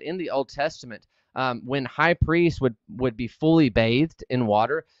bit, but in the Old Testament, when high priests would be fully bathed in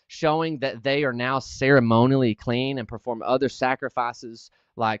water, showing that they are now ceremonially clean and perform other sacrifices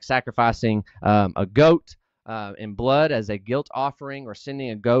like sacrificing a goat in blood as a guilt offering or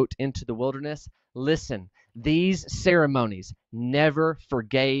sending a goat into the wilderness. Listen, these ceremonies never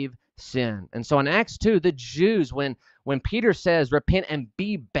forgave sin. And so in Acts 2, the Jews, when Peter says repent and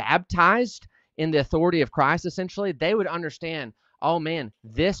be baptized in the authority of Christ, essentially, they would understand, oh man,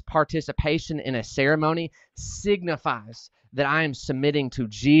 this participation in a ceremony signifies that I am submitting to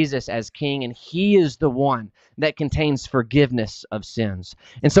Jesus as King, and he is the one that contains forgiveness of sins.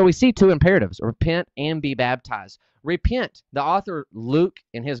 And so we see two imperatives: repent and be baptized. Repent, the author Luke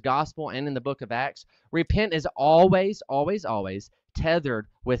in his gospel and in the book of Acts, repent is always, always, always tethered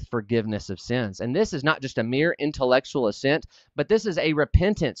with forgiveness of sins. And this is not just a mere intellectual assent, but this is a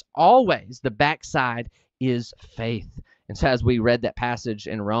repentance. Always the backside is faith. And so as we read that passage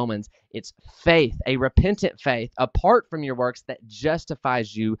in Romans, it's faith, a repentant faith apart from your works that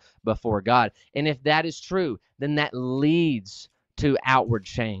justifies you before God. And if that is true, then that leads to outward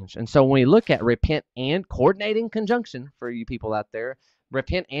change. And so when we look at repent and coordinating conjunction for you people out there,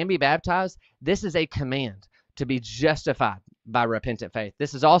 repent and be baptized, this is a command to be justified by repentant faith.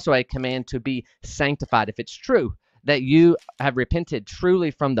 This is also a command to be sanctified. If it's true that you have repented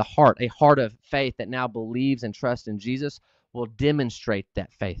truly from the heart, a heart of faith that now believes and trusts in Jesus, will demonstrate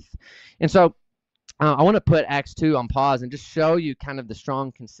that faith. And so I want to put Acts 2 on pause and just show you kind of the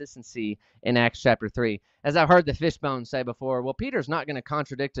strong consistency in Acts chapter 3. As I've heard the fishbone say before, well, Peter's not going to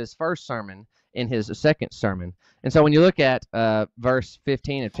contradict his first sermon in his second sermon. And so when you look at verse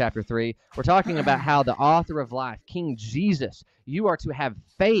 15 of chapter 3, we're talking about how the author of life, King Jesus, you are to have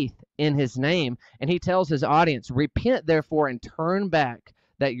faith in his name. And he tells his audience, repent therefore and turn back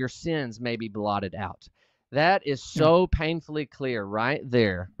that your sins may be blotted out. That is so painfully clear right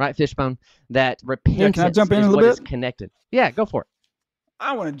there, right, Fishbone? That repentance can I jump in is a what little is bit? Connected. Yeah, go for it.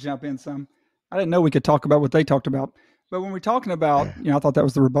 I want to jump in some. I didn't know we could talk about what they talked about. But when we're talking about, I thought that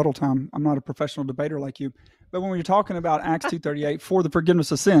was the rebuttal time. I'm not a professional debater like you. But when we're talking about Acts 2:38 for the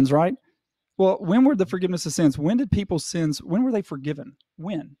forgiveness of sins, right? Well, when were the forgiveness of sins? When did people's sins, when were they forgiven?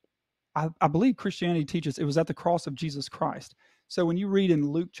 When? I believe Christianity teaches it was at the cross of Jesus Christ. So when you read in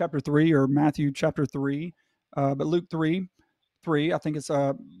Luke chapter 3 or Matthew chapter 3, but Luke 3, I think it's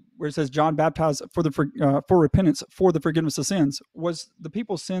where it says John baptized for repentance for the forgiveness of sins. Was the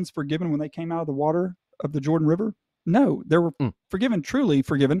people's sins forgiven when they came out of the water of the Jordan River? No, they were truly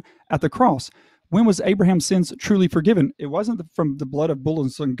forgiven at the cross. When was Abraham's sins truly forgiven? It wasn't from the blood of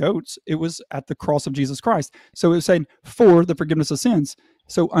bulls and goats. It was at the cross of Jesus Christ. So it was saying for the forgiveness of sins.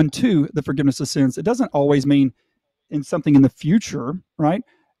 So unto the forgiveness of sins. It doesn't always mean in something in the future, right?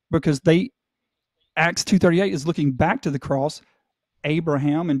 Because Acts 2:38 is looking back to the cross.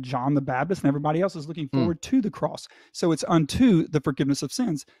 Abraham and John the Baptist and everybody else is looking forward to the cross. So it's unto the forgiveness of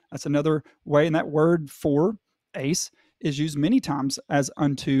sins. That's another way. And that word for, ace, is used many times as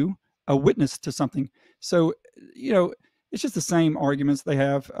unto a witness to something. So, it's just the same arguments they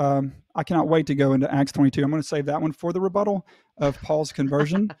have. I cannot wait to go into Acts 22. I'm going to save that one for the rebuttal of Paul's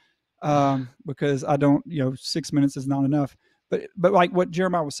conversion because I don't, 6 minutes is not enough. But like what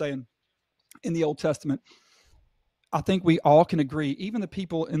Jeremiah was saying in the Old Testament, I think we all can agree, even the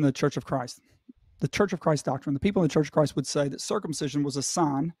people in the Church of Christ, the Church of Christ doctrine, the people in the Church of Christ would say that circumcision was a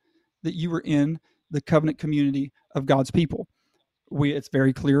sign that you were in the covenant community of God's people. It's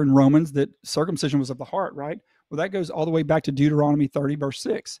very clear in Romans that circumcision was of the heart, right? Well, that goes all the way back to Deuteronomy 30, verse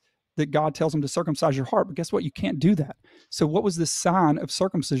 6, that God tells them to circumcise your heart. But guess what? You can't do that. So what was this sign of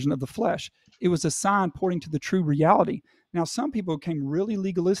circumcision of the flesh? It was a sign pointing to the true reality. Now, some people became really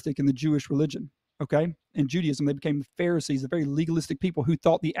legalistic in the Jewish religion, okay? In Judaism, they became the Pharisees, the very legalistic people who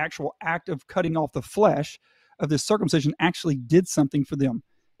thought the actual act of cutting off the flesh of this circumcision actually did something for them.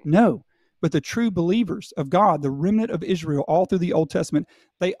 No. But the true believers of God, the remnant of Israel, all through the Old Testament,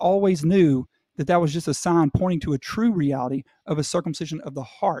 they always knew that was just a sign pointing to a true reality of a circumcision of the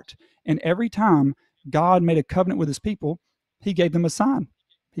heart. And every time God made a covenant with his people, he gave them a sign.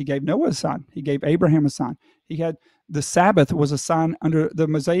 He gave Noah a sign. He gave Abraham a sign. He had the Sabbath was a sign under the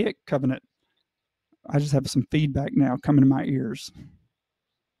Mosaic covenant. I just have some feedback now coming to my ears.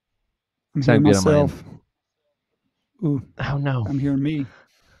 I'm hearing myself. Ooh, oh no! I'm hearing me.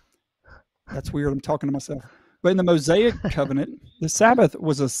 That's weird. I'm talking to myself. But in the Mosaic covenant, the Sabbath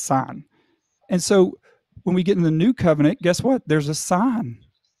was a sign. And so when we get in the new covenant, guess what? There's a sign,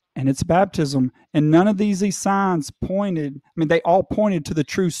 and it's baptism. And none of these signs they all pointed to the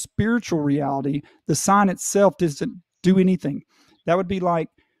true spiritual reality. The sign itself doesn't do anything. That would be like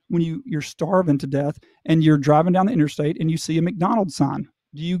when you're starving to death and you're driving down the interstate and you see a McDonald's sign.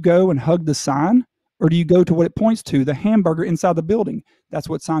 Do you go and hug the sign? Or do you go to what it points to, the hamburger inside the building? That's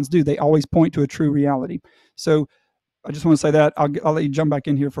what signs do. They always point to a true reality. So I just want to say that. I'll let you jump back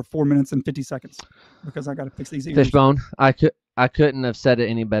in here for 4 minutes and 50 seconds because I got to fix these ears. Fishbone, I couldn't have said it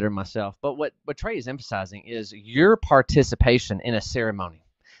any better myself. But what Trey is emphasizing is your participation in a ceremony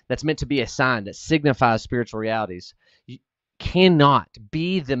that's meant to be a sign that signifies spiritual realities cannot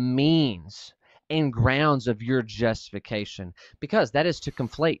be the means and grounds of your justification, because that is to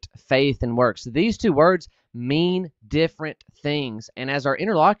conflate faith and works. These two words mean different things. And as our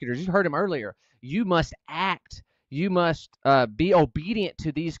interlocutors, you heard him earlier, you must act. You must be obedient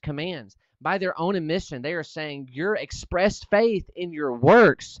to these commands. By their own admission, they are saying your expressed faith in your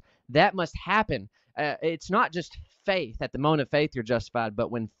works, that must happen. It's not just faith. At the moment of faith, you're justified. But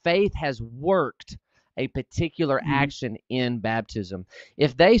when faith has worked a particular action in baptism.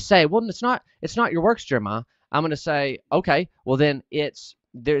 If they say, well, it's not your works, Jeremiah, I'm going to say, okay, well then it's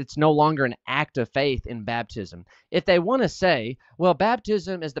no longer an act of faith in baptism. If they want to say, well,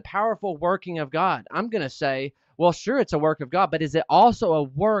 baptism is the powerful working of God, I'm going to say, well, sure, it's a work of God, but is it also a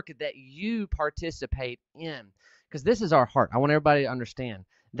work that you participate in? Because this is our heart. I want everybody to understand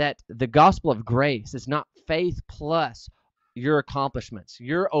that the gospel of grace is not faith plus your accomplishments,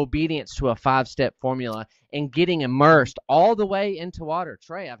 your obedience to a 5-step formula, and getting immersed all the way into water.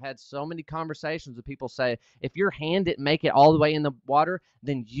 Trey, I've had so many conversations with people say, if your hand didn't make it all the way in the water,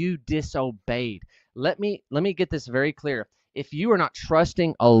 then you disobeyed. Let me get this very clear. If you are not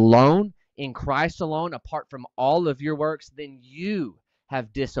trusting alone in Christ alone, apart from all of your works, then you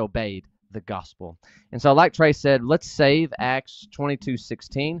have disobeyed the gospel. And so like Trey said, let's save Acts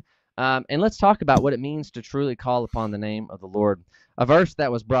 22:16. And let's talk about what it means to truly call upon the name of the Lord. A verse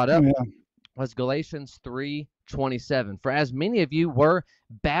that was brought up was Galatians 3:27. For as many of you were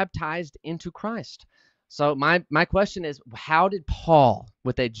baptized into Christ. So my question is, how did Paul,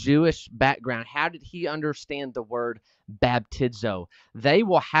 with a Jewish background, how did he understand the word baptizo? They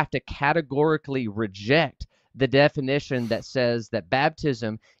will have to categorically reject the definition that says that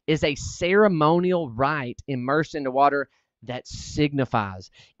baptism is a ceremonial rite immersed into water that signifies.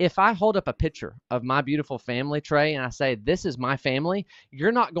 If I hold up a picture of my beautiful family, Trey, and I say, this is my family,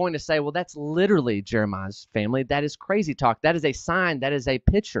 you're not going to say, well, that's literally Jeremiah's family. That is crazy talk. That is a sign. That is a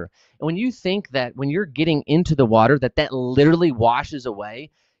picture. And when you think that when you're getting into the water, that literally washes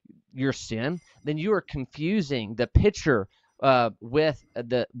away your sin, then you are confusing the picture with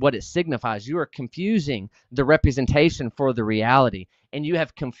what it signifies. You are confusing the representation for the reality, and you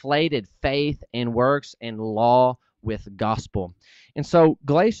have conflated faith and works and law with gospel. And so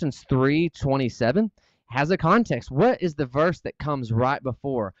Galatians 3:27 has a context. What is the verse that comes right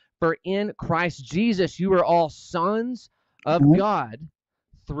before? For in Christ Jesus you are all sons of God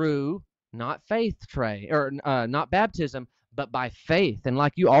through not faith, Trey, or not baptism, but by faith. And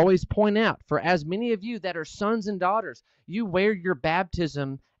like you always point out, for as many of you that are sons and daughters, you wear your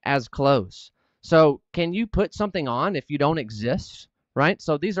baptism as clothes. So can you put something on if you don't exist? Right?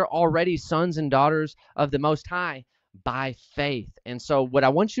 So these are already sons and daughters of the Most High by faith. And so what I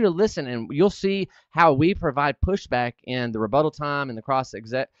want you to listen, and you'll see how we provide pushback in the rebuttal time and the cross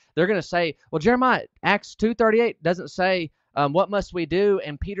exec. They're going to say, well, Jeremiah, Acts 2:38 doesn't say, what must we do?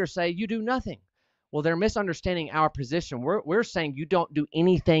 And Peter say, you do nothing. Well, they're misunderstanding our position. We're saying you don't do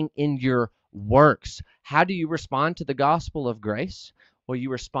anything in your works. How do you respond to the gospel of grace? Well, you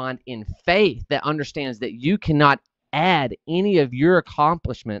respond in faith that understands that you cannot add any of your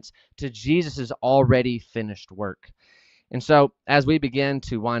accomplishments to Jesus's already finished work. And so as we begin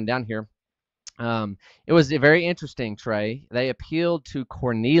to wind down here, it was very interesting, Trey. They appealed to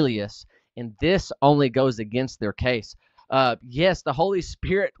Cornelius, and this only goes against their case. Yes, the Holy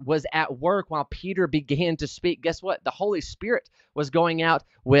Spirit was at work while Peter began to speak. Guess what? The Holy Spirit was going out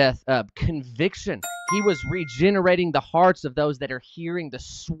with conviction. He was regenerating the hearts of those that are hearing the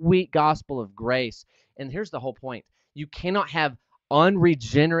sweet gospel of grace. And here's the whole point. You cannot have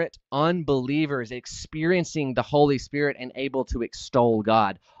unregenerate unbelievers experiencing the Holy Spirit and able to extol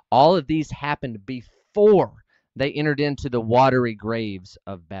God. All of these happened before they entered into the watery graves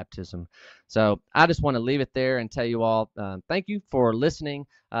of baptism. So I just want to leave it there and tell you all, thank you for listening.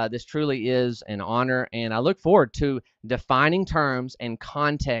 This truly is an honor, and I look forward to defining terms, and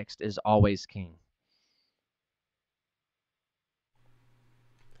context is always king.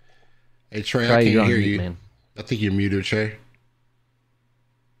 Hey, Trey, I can't hear you. Man. I think you're muted, Trey.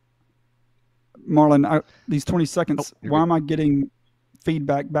 Marlon, these 20 seconds, why am I getting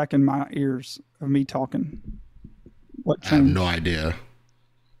feedback back in my ears of me talking? What changed? I have no idea.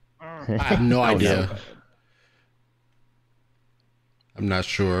 I have no idea. I'm not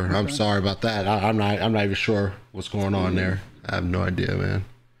sure. Okay. I'm sorry about that. I'm not even sure what's going on there. I have no idea, man.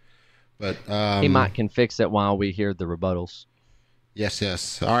 But he can fix it while we hear the rebuttals.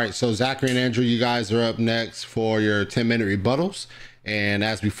 Yes. All right. So Zachery and Andrew, you guys are up next for your 10-minute rebuttals. And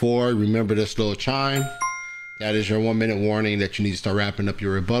as before, remember this little chime. That is your 1-minute warning that you need to start wrapping up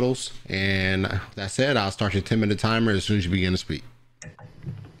your rebuttals. And that said, I'll start your 10-minute timer as soon as you begin to speak.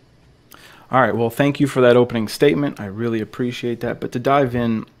 All right. Well, thank you for that opening statement. I really appreciate that. But to dive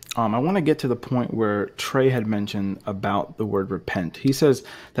in, I want to get to the point where Trey had mentioned about the word repent. He says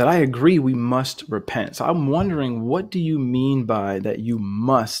that I agree we must repent. So I'm wondering, what do you mean by that you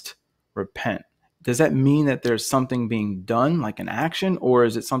must repent? Does that mean that there's something being done, like an action, or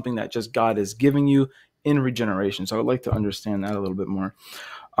is it something that just God is giving you in regeneration? So I would like to understand that a little bit more.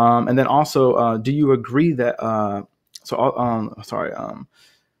 And then also, do you agree that,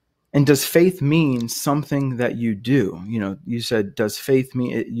 and does faith mean something that you do? You know, you said, does faith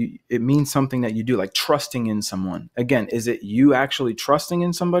mean it means something that you do, like trusting in someone? Again, is it you actually trusting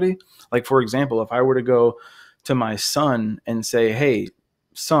in somebody? Like, for example, if I were to go to my son and say, hey,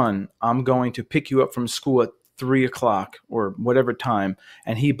 son, I'm going to pick you up from school at 3 o'clock or whatever time,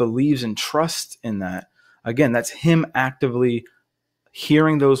 and he believes and trusts in that, again, that's him actively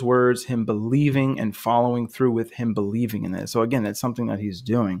hearing those words, him believing and following through with him believing in it. So again, that's something that he's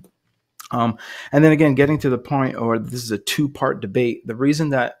doing. And then again, getting to the point, or this is a two-part debate. The reason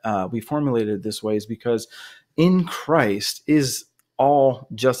that we formulated it this way is because in Christ is all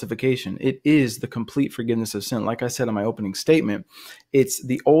justification. It is the complete forgiveness of sin. Like I said in my opening statement, it's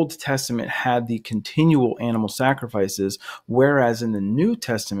the Old Testament had the continual animal sacrifices, whereas in the New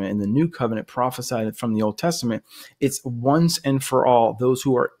Testament, in the New Covenant prophesied from the Old Testament, it's once and for all, those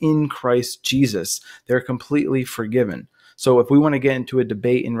who are in Christ Jesus, they're completely forgiven. So if we want to get into a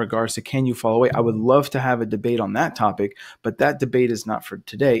debate in regards to can you fall away, I would love to have a debate on that topic, but that debate is not for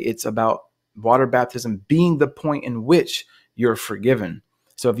today. It's about water baptism being the point in which you're forgiven.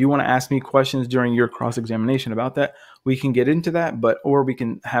 So if you want to ask me questions during your cross-examination about that, we can get into that, or we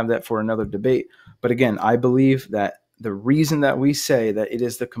can have that for another debate. But again, I believe that the reason that we say that it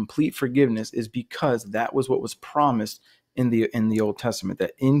is the complete forgiveness is because that was what was promised in the Old Testament,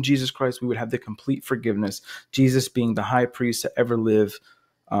 that in Jesus Christ we would have the complete forgiveness, Jesus being the high priest to ever live,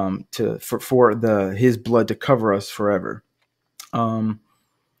 for his blood to cover us forever. And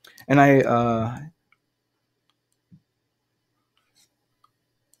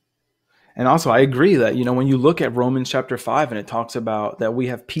also, I agree that, when you look at Romans chapter 5 and it talks about that we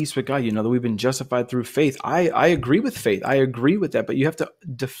have peace with God, that we've been justified through faith. I agree with faith. I agree with that. But you have to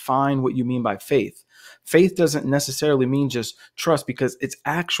define what you mean by faith. Faith doesn't necessarily mean just trust, because it's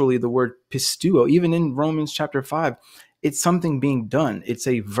actually the word pisteuo. Even in Romans chapter 5, it's something being done. It's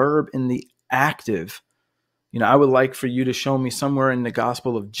a verb in the active. I would like for you to show me somewhere in the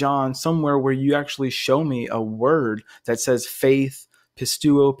Gospel of John, somewhere where you actually show me a word that says faith,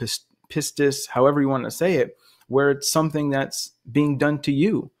 pisteuo, pistis, however you want to say it, where it's something that's being done to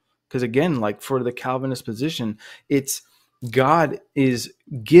you. Because again, like for the Calvinist position, it's God is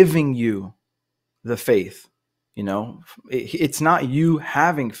giving you the faith. It's not you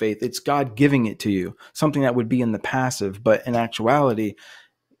having faith, it's God giving it to you, something that would be in the passive, but in actuality,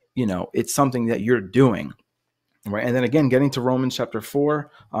 it's something that you're doing. Right. And then again, getting to Romans chapter 4,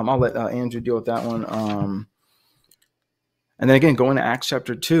 I'll let Andrew deal with that one. And then again, going to Acts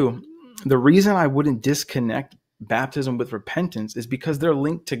chapter 2, the reason I wouldn't disconnect baptism with repentance is because they're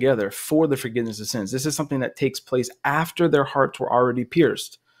linked together for the forgiveness of sins. This is something that takes place after their hearts were already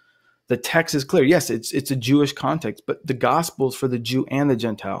pierced. The text is clear. Yes, it's a Jewish context, but the gospel is for the Jew and the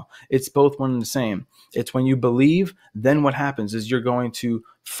Gentile. It's both one and the same. It's when you believe, then what happens is you're going to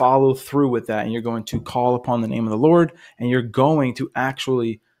follow through with that, and you're going to call upon the name of the Lord, and you're going to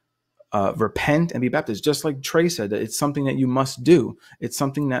actually repent and be baptized. Just like Trey said, that it's something that you must do. It's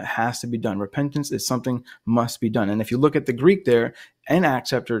something that has to be done. Repentance is something must be done. And if you look at the Greek there in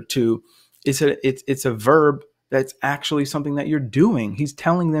Acts chapter 2, it's a verb that's actually something that you're doing. He's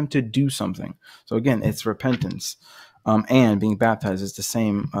telling them to do something. So again, it's repentance, and being baptized is the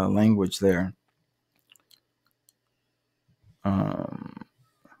same language there.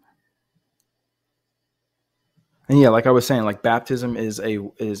 And yeah, like I was saying, like baptism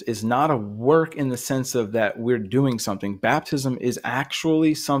is not a work in the sense of that we're doing something. Baptism is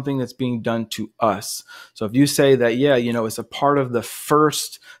actually something that's being done to us. So if you say that, yeah, it's a part of the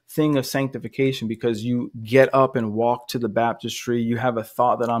first thing of sanctification because you get up and walk to the baptistry, you have a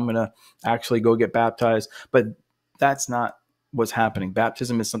thought that I'm going to actually go get baptized, but that's not what's happening.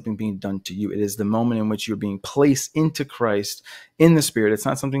 Baptism is something being done to you. It is the moment in which you're being placed into Christ in the Spirit. It's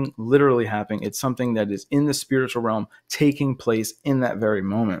not something literally happening. It's something that is in the spiritual realm taking place in that very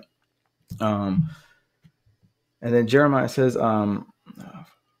moment. And then Jeremiah says,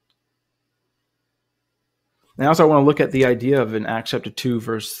 and also I want to look at the idea of in Acts chapter 2,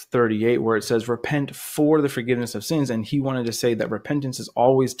 verse 38, where it says, repent for the forgiveness of sins. And he wanted to say that repentance is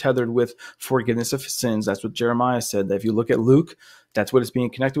always tethered with forgiveness of sins. That's what Jeremiah said. That if you look at Luke, that's what it's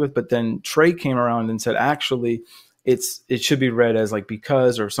being connected with. But then Trey came around and said, actually, it should be read as like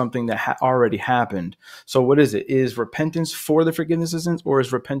because or something that already happened. So what is it? Is repentance for the forgiveness of sins, or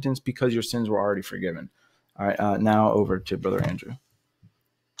is repentance because your sins were already forgiven? All right, now over to Brother Andrew.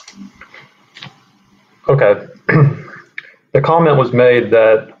 Okay. The comment was made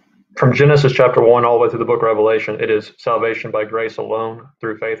that from Genesis chapter 1 all the way through the book of Revelation, it is salvation by grace alone,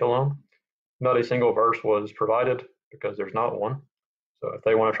 through faith alone. Not a single verse was provided because there's not one. So if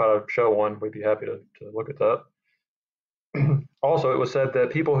they want to try to show one, we'd be happy to look at that. Also, it was said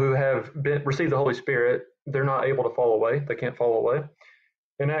that people who have received the Holy Spirit, they're not able to fall away. They can't fall away.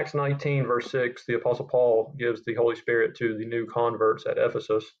 In Acts 19, verse 6, the Apostle Paul gives the Holy Spirit to the new converts at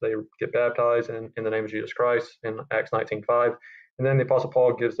Ephesus. They get baptized in the name of Jesus Christ in Acts 19:5. And then the Apostle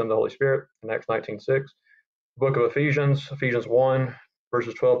Paul gives them the Holy Spirit in Acts 19:6. The book of Ephesians 1,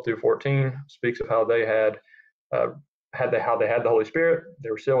 verses 12 through 14, speaks of how they had the Holy Spirit.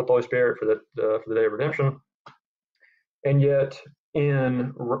 They were sealed with the Holy Spirit for the day of redemption. And yet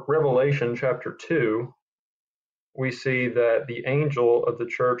in Revelation chapter 2, we see that the angel of the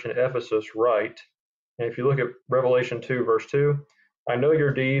church in Ephesus write, and if you look at Revelation 2, verse 2, I know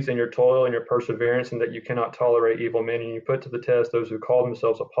your deeds and your toil and your perseverance, and that you cannot tolerate evil men, and you put to the test those who call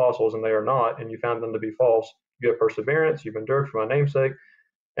themselves apostles, and they are not, and you found them to be false. You have perseverance, you've endured for my name's sake,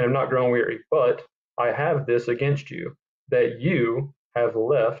 and have not grown weary. But I have this against you, that you have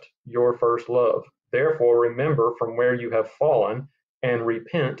left your first love. Therefore, remember from where you have fallen, and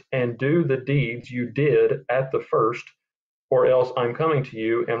repent and do the deeds you did at the first, or else I'm coming to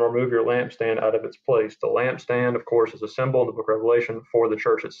you and remove your lampstand out of its place. The lampstand, of course, is a symbol in the book of Revelation for the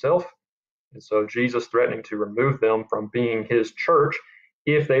church itself. And so Jesus threatening to remove them from being his church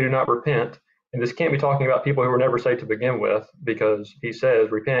if they do not repent And this can't be talking about people who were never saved to begin with, because he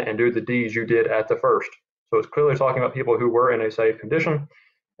says, repent and do the deeds you did at the first. So it's clearly talking about people who were in a saved condition,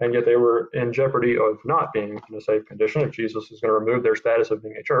 and yet they were in jeopardy of not being in a saved condition if Jesus is going to remove their status of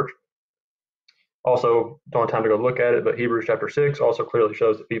being a church. Also, don't have time to go look at it, but Hebrews chapter 6 also clearly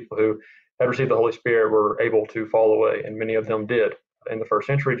shows that people who had received the Holy Spirit were able to fall away, and many of them did in the first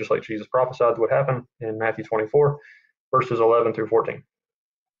century, just like Jesus prophesied would happen in Matthew 24, verses 11 through 14.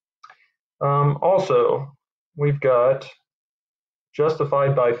 Also, we've got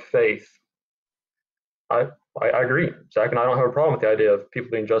justified by faith. I agree. Zach and I don't have a problem with the idea of people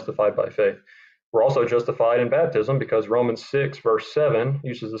being justified by faith. We're also justified in baptism because Romans 6, verse 7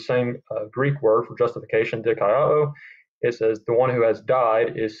 uses the same Greek word for justification, dikaiao. It says, the one who has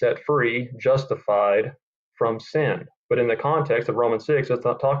died is set free, justified from sin. But in the context of Romans 6, it's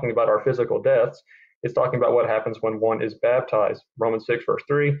not talking about our physical deaths. It's talking about what happens when one is baptized. Romans 6, verse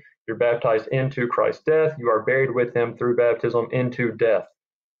 3, you're baptized into Christ's death. You are buried with him through baptism into death.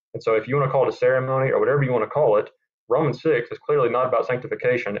 And so if you want to call it a ceremony or whatever you want to call it, Romans 6 is clearly not about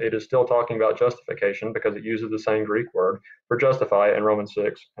sanctification. It is still talking about justification because it uses the same Greek word for justify in Romans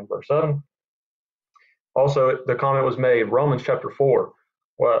 6 and verse 7. Also, the comment was made, Romans chapter 4.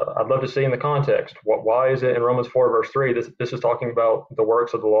 Well, I'd love to see in the context. Why is it in Romans 4, verse 3, this is talking about the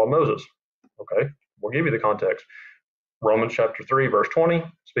works of the law of Moses? Okay, we'll give you the context. Romans chapter 3, verse 20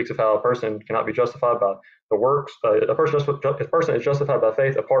 speaks of how a person cannot be justified by the works. A person is justified by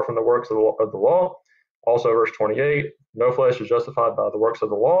faith apart from the works of the law. Also, verse 28, no flesh is justified by the works of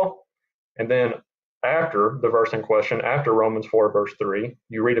the law. And then after the verse in question, after Romans 4, verse 3,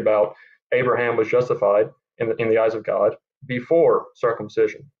 you read about Abraham was justified in the eyes of God before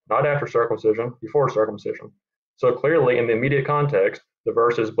circumcision, not after circumcision, before circumcision. So clearly, in the immediate context, the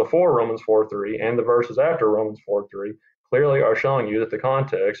verses before Romans 4:3 and the verses after Romans 4:3 clearly are showing you that the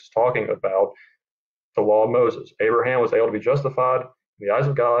context is talking about the law of Moses. Abraham was able to be justified in the eyes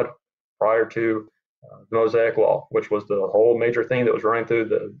of God prior to the Mosaic law, which was the whole major thing that was running through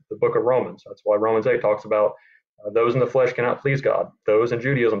the book of Romans. That's why Romans 8 talks about those in the flesh cannot please God. Those in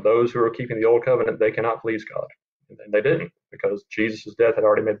Judaism, those who are keeping the old covenant, they cannot please God. And they didn't, because Jesus' death had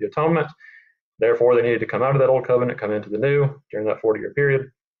already made the atonement. Therefore, they needed to come out of that old covenant, come into the new during that 40-year period.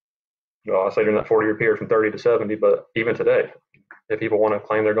 Well, I say during that 40-year period from 30 to 70, but even today, if people want to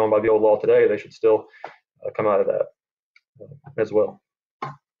claim they're going by the old law today, they should still come out of that as well.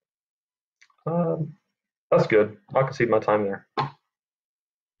 That's good. I'll concede my time there. All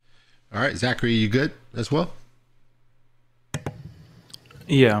right, Zachery, you good as well?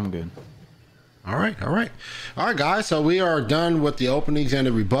 Yeah, I'm good. All right, guys. So we are done with the openings and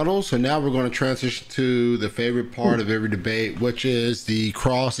the rebuttals. So now we're going to transition to the favorite part of every debate, which is the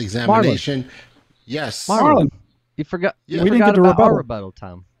cross-examination. Yes, Marlon, you forgot. Yeah. We didn't get to our rebuttal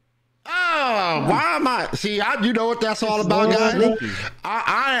time. Oh, why am I? See, you know what that's all about, guys.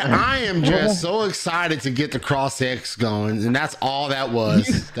 I am just so excited to get the cross X going, and that's all that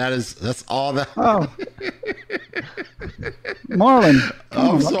was. That's all that. Oh, Marlon,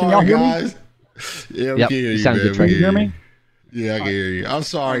 I'm sorry, guys. Yeah, yep. Can hear you, Can you hear me? Yeah, I can hear you. I'm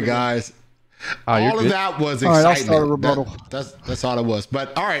sorry, guys. All of that was excitement. I'll start a rebuttal. That's all it was.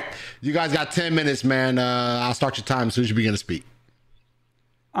 But all right, you guys got 10 minutes, man. I'll start your time as soon as you begin to speak.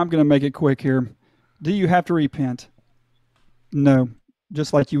 I'm going to make it quick here. Do you have to repent? No.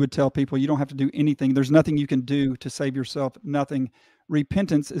 Just like you would tell people, you don't have to do anything. There's nothing you can do to save yourself. Nothing.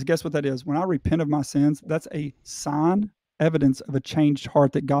 Repentance is, guess what that is? When I repent of my sins, that's a sign, evidence of a changed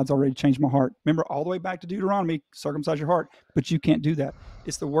heart, that God's already changed my heart. Remember, all the way back to Deuteronomy, circumcise your heart, but you can't do that.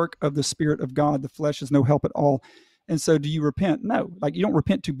 It's the work of the Spirit of God. The flesh is no help at all. And so do you repent? No. Like, you don't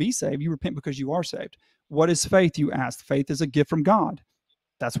repent to be saved. You repent because you are saved. What is faith, you asked? Faith is a gift from God.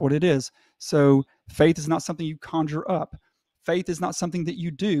 That's what it is. So faith is not something you conjure up. Faith is not something that you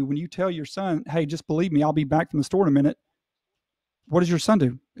do. When you tell your son, hey, just believe me, I'll be back from the store in a minute. What does your son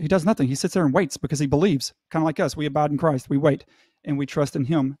do? He does nothing. He sits there and waits because he believes. Kind of like us. We abide in Christ. We wait and we trust in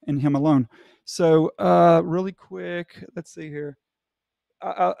him and him alone. So really quick, let's see here.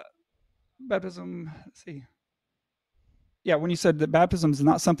 Baptism, let's see. Yeah, when you said that baptism is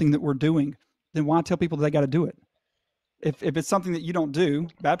not something that we're doing, then why tell people that they got to do it? If it's something that you don't do,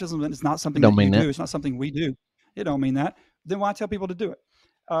 baptism is not something that you do. It's not something we do. It don't mean that. Then why tell people to do it?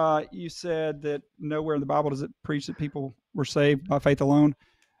 You said that nowhere in the Bible does it preach that people were saved by faith alone.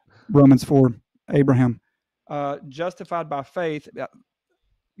 Romans 4, Abraham. Justified by faith.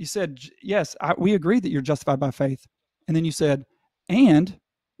 You said, yes, we agree that you're justified by faith. And then you said, and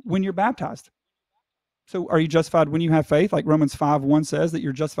when you're baptized. So are you justified when you have faith? Like Romans 5:1 says that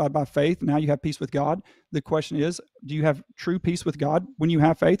you're justified by faith. Now you have peace with God. The question is, do you have true peace with God when you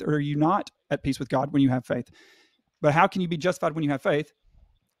have faith, or are you not at peace with God when you have faith? But how can you be justified when you have faith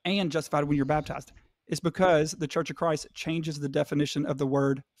and justified when you're baptized? It's because the Church of Christ changes the definition of the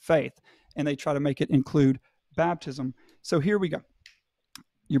word faith, and they try to make it include baptism. So here we go.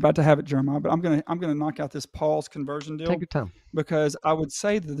 You're about to have it, Jeremiah, but I'm gonna knock out this Paul's conversion deal. Take your time. Because I would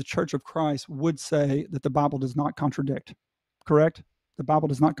say that the Church of Christ would say that the Bible does not contradict. Correct? The Bible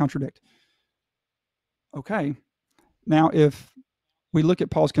does not contradict. Okay. Now, if we look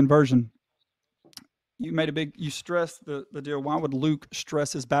at Paul's conversion, you stressed the deal. Why would Luke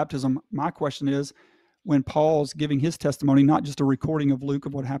stress his baptism? My question is, when Paul's giving his testimony, not just a recording of Luke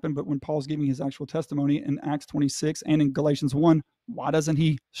of what happened, but when Paul's giving his actual testimony in Acts 26 and in Galatians 1, why doesn't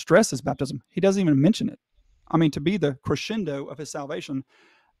he stress his baptism? He doesn't even mention it. I mean, to be the crescendo of his salvation,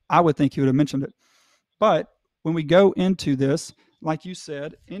 I would think he would have mentioned it. But when we go into this, like you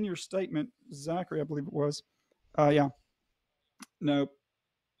said in your statement, Zachery, I believe it was, no,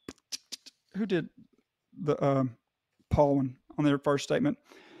 who did the Paul one on their first statement?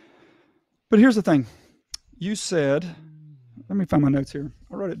 But here's the thing. You said, let me find my notes here.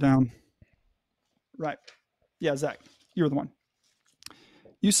 I wrote it down. Right. Yeah, Zach, you were the one.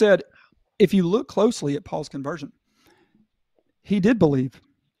 You said, if you look closely at Paul's conversion, he did believe,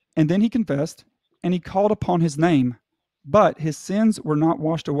 and then he confessed, and he called upon his name, but his sins were not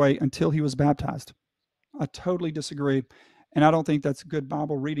washed away until he was baptized. I totally disagree, and I don't think that's good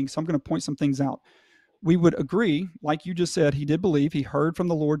Bible reading, so I'm going to point some things out. We would agree, like you just said, he did believe. He heard from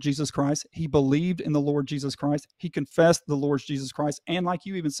the Lord Jesus Christ. He believed in the Lord Jesus Christ. He confessed the Lord Jesus Christ. And like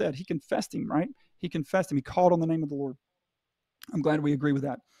you even said, he confessed him, right? He confessed him. He called on the name of the Lord. I'm glad we agree with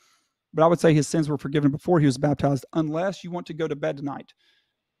that. But I would say his sins were forgiven before he was baptized, unless you want to go to bed tonight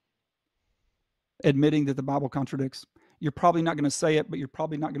admitting that the Bible contradicts. You're probably not going to say it, but you're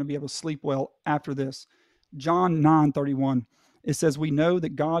probably not going to be able to sleep well after this. John 9:31. It says, we know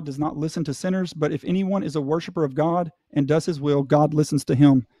that God does not listen to sinners, but if anyone is a worshiper of God and does his will, God listens to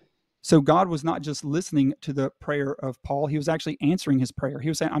him. So God was not just listening to the prayer of Paul. He was actually answering his prayer. He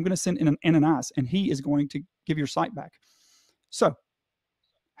was saying, I'm going to send in Ananias, and he is going to give your sight back. So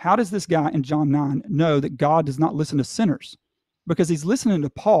how does this guy in John 9 know that God does not listen to sinners? Because he's listening to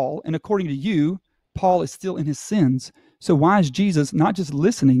Paul, and according to you, Paul is still in his sins. So why is Jesus not just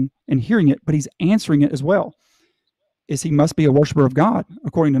listening and hearing it, but he's answering it as well? Is he must be a worshiper of God,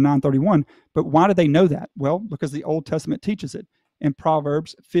 according to 9:31. But why do they know that? Well, because the Old Testament teaches it. In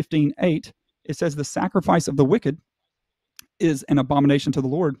Proverbs 15:8, it says, the sacrifice of the wicked is an abomination to the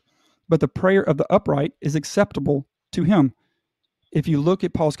Lord, but the prayer of the upright is acceptable to him. If you look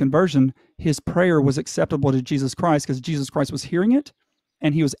at Paul's conversion, his prayer was acceptable to Jesus Christ because Jesus Christ was hearing it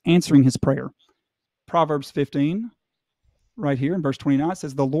and he was answering his prayer. Proverbs 15, right here in verse 29,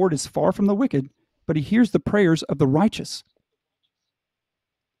 says, the Lord is far from the wicked, but he hears the prayers of the righteous.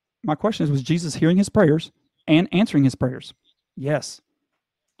 My question is, was Jesus hearing his prayers and answering his prayers? Yes.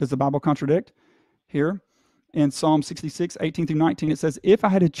 Does the Bible contradict? Here in Psalm 66, 18 through 19, it says, if I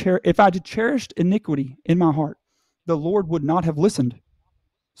had cherished iniquity in my heart, the Lord would not have listened.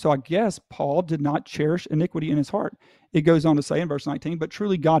 So I guess Paul did not cherish iniquity in his heart. It goes on to say in verse 19, but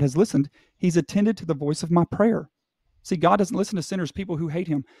truly God has listened. He's attended to the voice of my prayer. See, God doesn't listen to sinners, people who hate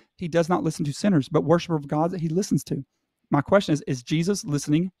him. He does not listen to sinners, but worshiper of God that he listens to. My question is Jesus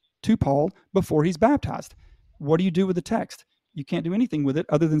listening to Paul before he's baptized? What do you do with the text? You can't do anything with it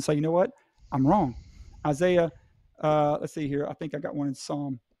other than say, you know what? I'm wrong. Isaiah, let's see here. I think I got one in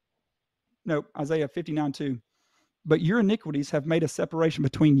Isaiah 59:2. But your iniquities have made a separation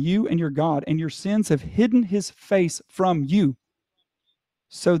between you and your God, and your sins have hidden his face from you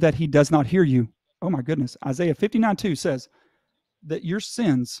so that he does not hear you. Oh my goodness. Isaiah 59:2 says that your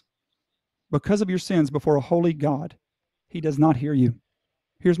sins, because of your sins before a holy God, he does not hear you.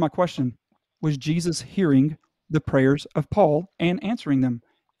 Here's my question. Was Jesus hearing the prayers of Paul and answering them?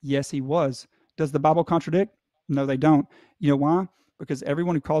 Yes, he was. Does the Bible contradict? No, they don't. You know why? Because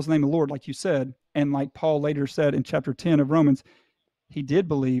everyone who calls the name of the Lord, like you said, and like Paul later said in chapter 10 of Romans, he did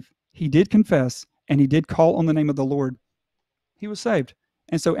believe, he did confess, and he did call on the name of the Lord. He was saved.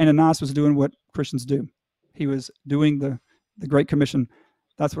 And so Ananias was doing what Christians do. He was doing the Great Commission.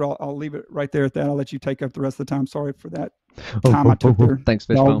 That's what I'll leave it right there at that. I'll let you take up the rest of the time. Sorry for that time I took there. Thanks,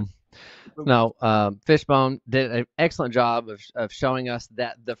 Fishbone. No, Fishbone did an excellent job of showing us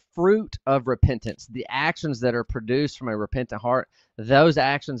that the fruit of repentance, the actions that are produced from a repentant heart, those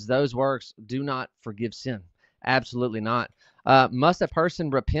actions, those works do not forgive sin. Absolutely not. Must a person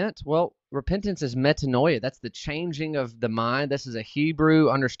repent? Well, repentance is metanoia. That's the changing of the mind. This is a Hebrew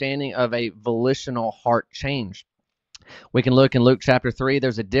understanding of a volitional heart change. We can look in Luke chapter 3.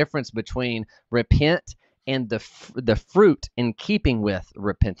 There's a difference between repent and the fruit in keeping with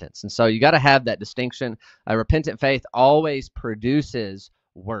repentance. And so you got to have that distinction. A repentant faith always produces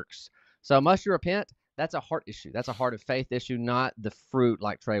works. So must you repent? That's a heart issue. That's a heart of faith issue, not the fruit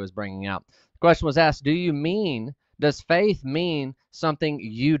like Trey was bringing out. The question was asked, does faith mean something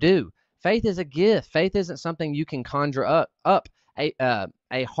you do? Faith is a gift. Faith isn't something you can conjure up.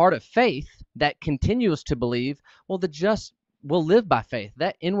 A heart of faith that continues to believe, well, the just will live by faith.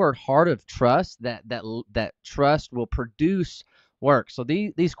 That inward heart of trust, that trust will produce work. So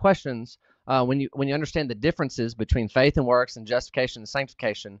these questions, when you understand the differences between faith and works and justification and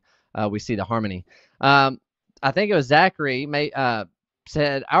sanctification, we see the harmony. I think it was Zachery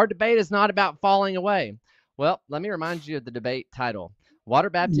said, our debate is not about falling away. Well, let me remind you of the debate title. Water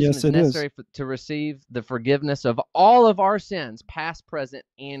baptism is necessary to receive the forgiveness of all of our sins, past, present,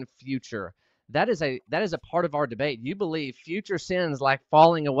 and future. That is a part of our debate. You believe future sins like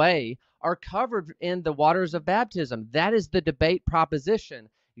falling away are covered in the waters of baptism. That is the debate proposition.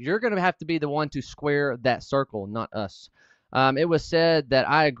 You're going to have to be the one to square that circle, not us. It was said that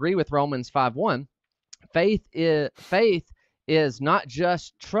I agree with Romans 5:1. Faith is not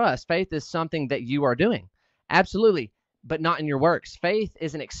just trust. Faith is something that you are doing. Absolutely. But not in your works. Faith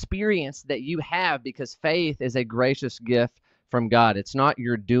is an experience that you have because faith is a gracious gift from God. It's not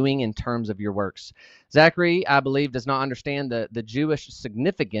your doing in terms of your works. Zachery, I believe, does not understand the Jewish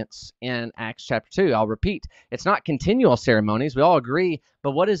significance in Acts chapter 2. I'll repeat. It's not continual ceremonies. We all agree.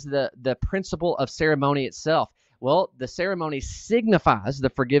 But what is the principle of ceremony itself? Well, the ceremony signifies the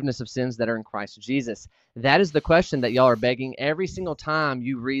forgiveness of sins that are in Christ Jesus. That is the question that y'all are begging every single time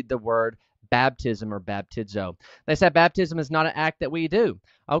you read the word baptism or baptizo. They said baptism is not an act that we do.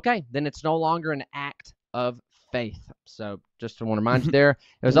 Okay, then it's no longer an act of faith. So just want to remind you there.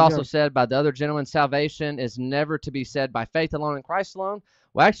 It was also said by the other gentleman, salvation is never to be said by faith alone in Christ alone.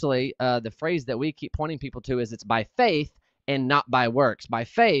 Well, actually, the phrase that we keep pointing people to is it's by faith and not by works. By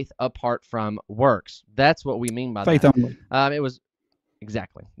faith apart from works. That's what we mean by faith that. Only. It was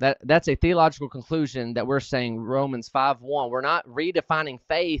exactly. That's a theological conclusion that we're saying Romans 5:1. We're not redefining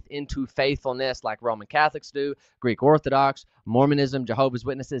faith into faithfulness like Roman Catholics do, Greek Orthodox, Mormonism, Jehovah's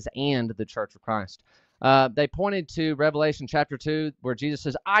Witnesses, and the Church of Christ. They pointed to Revelation chapter 2 where Jesus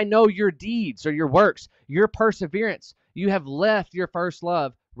says, I know your deeds or your works, your perseverance. You have left your first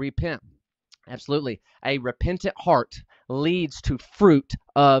love. Repent. Absolutely. A repentant heart leads to fruit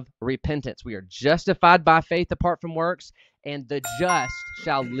of repentance. We are justified by faith apart from works, and the just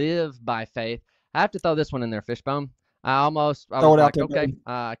shall live by faith. I have to throw this one in there, Fishbone. I was like, okay,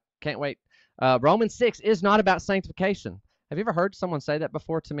 can't wait. Romans 6 is not about sanctification. Have you ever heard someone say that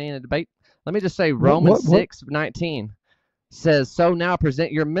before to me in a debate? Let me just say Romans 6:19 says, so now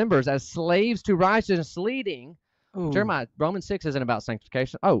present your members as slaves to righteousness leading. Ooh. Jeremiah, Romans 6 isn't about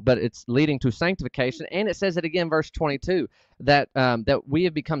sanctification. Oh, but it's leading to sanctification. And it says it again, verse 22, that we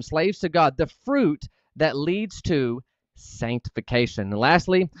have become slaves to God, the fruit that leads to sanctification. And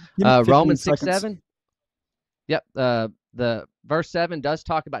lastly, Romans 6:7. Yep, the verse 7 does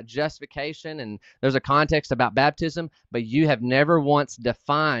talk about justification, and there's a context about baptism, but you have never once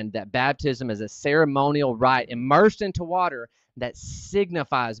defined that baptism is a ceremonial rite immersed into water that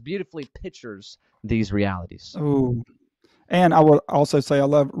signifies, beautifully pictures these realities. Oh, and I will also say I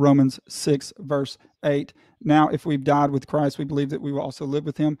love Romans 6, verse 8. Now, if we've died with Christ, we believe that we will also live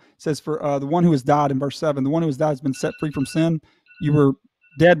with him. It says, for the one who has died, in verse 7, the one who has died has been set free from sin. You were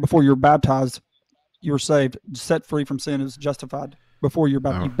dead before you were baptized. You were saved. Set free from sin is justified before you're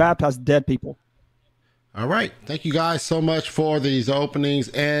baptized. You baptized dead people. All right. Thank you guys so much for these openings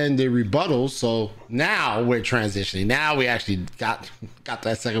and the rebuttals. So now we're transitioning. Now we actually got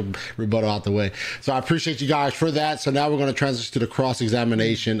that second rebuttal out the way. So I appreciate you guys for that. So now we're going to transition to the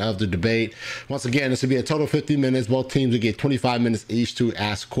cross-examination of the debate. Once again, this will be a total of 50 minutes. Both teams will get 25 minutes each to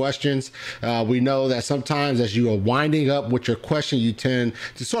ask questions. We know that sometimes as you are winding up with your question, you tend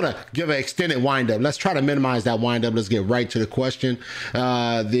to sort of give an extended wind up. Let's try to minimize that wind up. Let's get right to the question.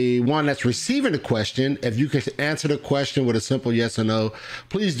 The one that's receiving the question, if you can answer the question with a simple yes or no,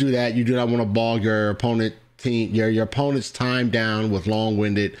 please do that. You do not want to bog your opponent's time down with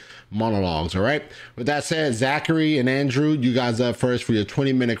long-winded monologues. All right. With that said, Zachery and Andrew, you guys up first for your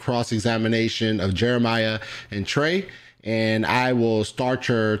 20-minute cross-examination of Jeremiah and Trey. And I will start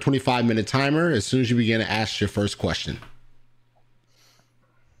your 25-minute timer as soon as you begin to ask your first question.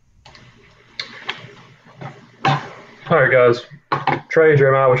 All right, guys. Trey,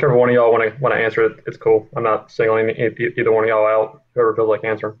 Jeremiah, whichever one of y'all want to answer it, it's cool. I'm not singling either one of y'all out. Whoever feels like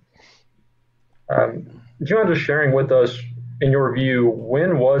answering. Do you mind just sharing with us, in your view,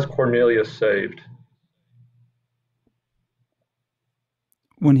 when was Cornelius saved?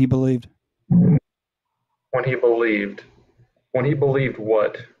 When he believed. When he believed. When he believed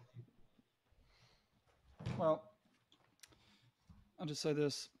what? Well, I'll just say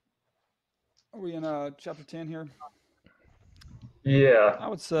this. Are we in chapter 10 here? Yeah. I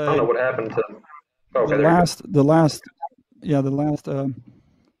would say. I don't know what happened to. Okay,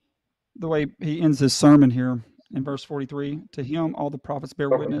 the way he ends his sermon here in verse 43, to him all the prophets bear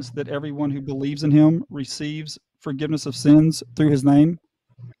witness that everyone who believes in him receives forgiveness of sins through his name.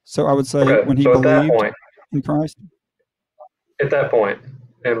 So I would say when he believed in Christ. At that point,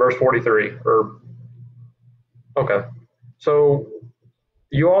 in verse 43, so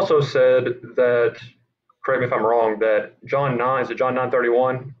you also said that, correct me if I'm wrong, that John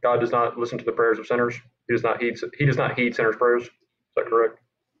 9:31, God does not listen to the prayers of sinners. He does not heed sinners' prayers. Is that correct?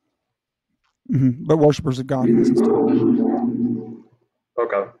 Mm-hmm. But worshipers of God he listens to.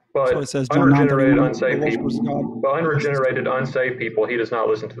 Okay. But that's what it says, John unregenerated, 9:31, unsaved people. But unregenerated, unsaved people, he does not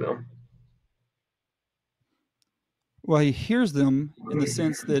listen to them. Well, he hears them in the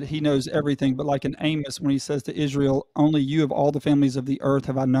sense that he knows everything, but like in Amos, when he says to Israel, only you of all the families of the earth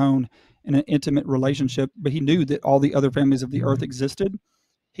have I known in an intimate relationship, but he knew that all the other families of the earth existed.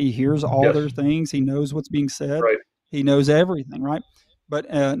 He hears all their things. He knows what's being said. Right. He knows everything, right? But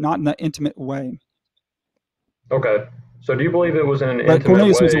not in an intimate way. Okay. So do you believe it was in an intimate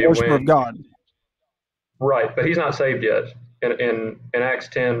Cornelius way? Was a worshiper of God. Right, but he's not saved yet. In Acts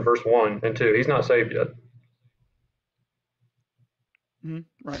 10, verse 1 and 2, he's not saved yet.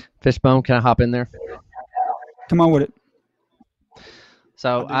 Right. Fishbone, can I hop in there? Come on with it.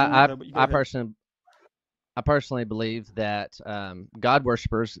 So I personally believe that God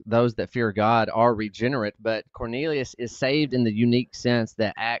worshipers, those that fear God, are regenerate, but Cornelius is saved in the unique sense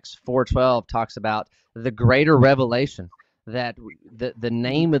that Acts 4:12 talks about the greater revelation, that the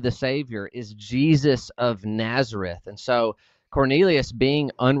name of the Savior is Jesus of Nazareth. And so Cornelius, being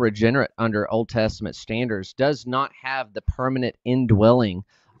unregenerate under Old Testament standards, does not have the permanent indwelling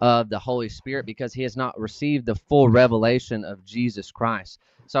of the Holy Spirit because he has not received the full revelation of Jesus Christ.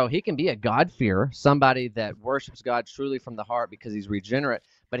 So he can be a God-fearer, somebody that worships God truly from the heart because he's regenerate,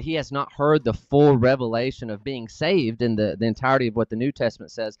 but he has not heard the full revelation of being saved in the entirety of what the New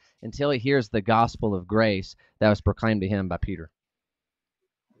Testament says until he hears the gospel of grace that was proclaimed to him by Peter.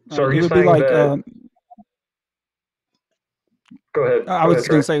 So he would be like go ahead. I was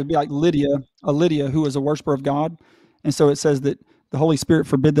going to say it would be like Lydia who was a worshiper of God. And so it says that the Holy Spirit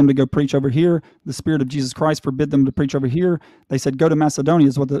forbid them to go preach over here. The Spirit of Jesus Christ forbid them to preach over here. They said, go to Macedonia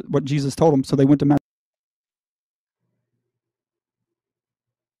is what Jesus told them. So they went to Macedonia.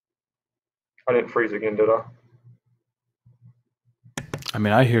 I didn't freeze again, did I? I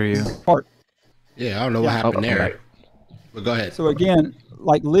mean, I hear you. Yeah, I don't know what happened there. But go ahead. So again,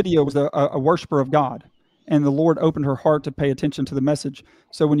 like Lydia was a worshiper of God, and the Lord opened her heart to pay attention to the message.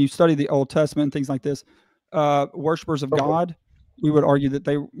 So when you study the Old Testament and things like this, worshipers of God, we would argue that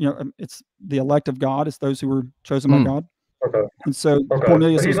it's the elect of God. It's those who were chosen by God. Okay. And so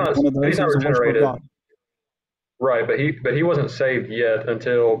Cornelius was one of those who was a worshiper of God. Right, but he wasn't saved yet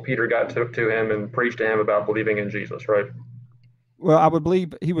until Peter got to him and preached to him about believing in Jesus, right? Well, I would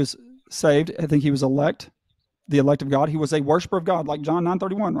believe he was saved. I think he was the elect of God. He was a worshiper of God, like John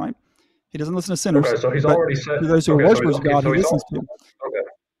 9:31, right? He doesn't listen to sinners. Okay, so he's already saved. To those who are worshipers of God, he listens to.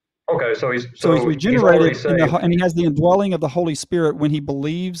 Okay, so he's regenerated, and he has the indwelling of the Holy Spirit when he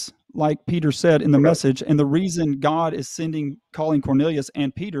believes, like Peter said in the message. And the reason God is calling Cornelius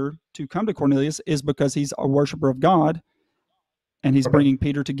and Peter to come to Cornelius is because he's a worshiper of God, and he's bringing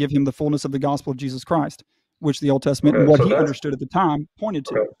Peter to give him the fullness of the gospel of Jesus Christ, which the Old Testament and what he understood at the time pointed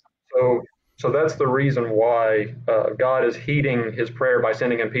to. So that's the reason why God is heeding his prayer by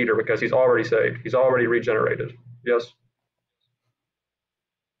sending in Peter, because he's already saved. He's already regenerated. Yes?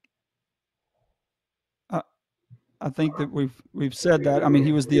 I think that we've said that. I mean,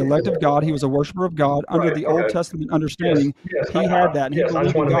 he was the elect of God. He was a worshiper of God under the Old Testament understanding. He had that, and he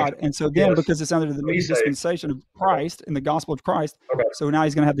believed in God. And so then, because it's under the new dispensation of Christ in the gospel of Christ, so now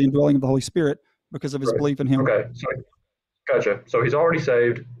he's going to have the indwelling of the Holy Spirit because of his belief in him. Okay, so, gotcha. So he's already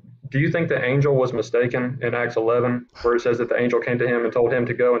saved. Do you think the angel was mistaken in Acts 11, where it says that the angel came to him and told him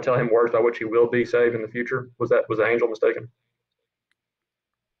to go and tell him words by which he will be saved in the future? Was the angel mistaken?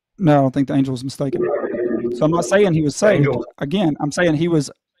 No, I don't think the angel was mistaken. So I'm not saying he was saved. Again, I'm saying he was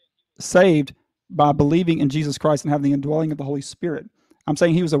saved by believing in Jesus Christ and having the indwelling of the Holy Spirit. I'm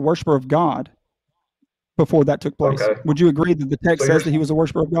saying he was a worshiper of God. before that took place. Okay. Would you agree that the text says that he was a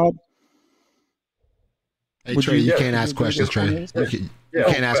worshiper of God? Hey, Trey, you can't ask questions, Trey. You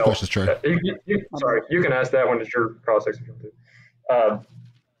can't ask questions, Trey. Sorry, you can ask that one. It's your cross-section.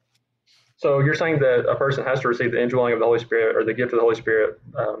 So you're saying that a person has to receive the indwelling of the Holy Spirit or the gift of the Holy Spirit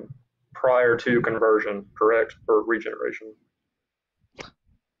prior to conversion, correct, or regeneration?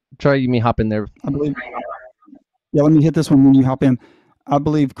 Trey, you mean hop in there? I believe. Yeah, let me hit this one when you hop in. I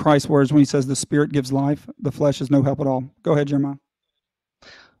believe Christ's words when he says the Spirit gives life, the flesh is no help at all. Go ahead, Jeremiah.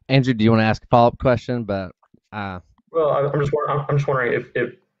 Andrew, do you want to ask a follow-up question? But well, I'm just wondering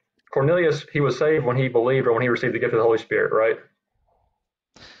if Cornelius, he was saved when he believed or when he received the gift of the Holy Spirit, right?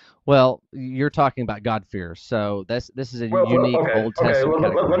 Well, you're talking about God-fear, so this is a unique Old Testament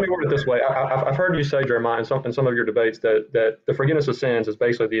category. Let me word it this way. I've heard you say, Jeremiah, in some of your debates that the forgiveness of sins is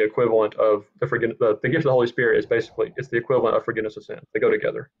basically the equivalent of the gift of the Holy Spirit is basically it's the equivalent of forgiveness of sins. They go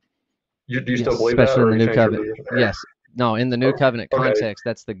together. Do you still believe especially that? In the New Covenant. Yes. No, in the New Covenant context,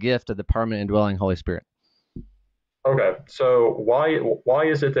 that's the gift of the permanent indwelling Holy Spirit. Okay, so why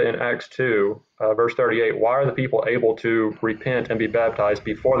is it that in Acts 2, verse 38, why are the people able to repent and be baptized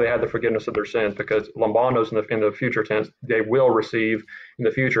before they have the forgiveness of their sins? Because Lambanos in the future tense, they will receive in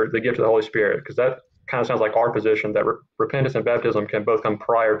the future the gift of the Holy Spirit, because that kind of sounds like our position that repentance and baptism can both come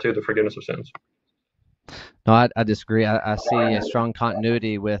prior to the forgiveness of sins. No, I disagree. I see a strong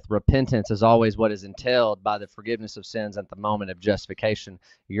continuity with repentance as always what is entailed by the forgiveness of sins at the moment of justification.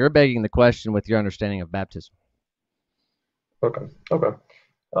 You're begging the question with your understanding of baptism. Okay.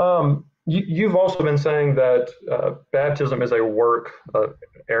 You've also been saying that baptism is a work,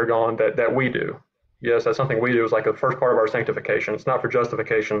 ergon, that we do. Yes, that's something we do. It's like the first part of our sanctification. It's not for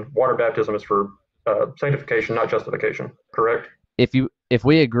justification. Water baptism is for sanctification, not justification. Correct? If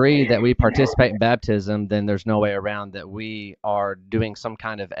we agree that we participate in baptism, then there's no way around that we are doing some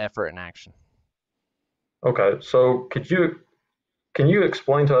kind of effort and action. Okay. So can you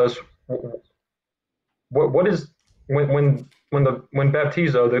explain to us what is when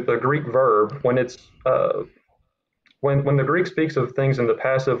baptizo, the Greek verb, when it's when the Greek speaks of things in the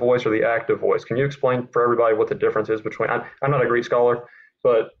passive voice or the active voice, can you explain for everybody what the difference is between? I'm not a Greek scholar,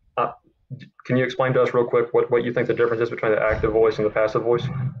 but can you explain to us real quick what you think the difference is between the active voice and the passive voice?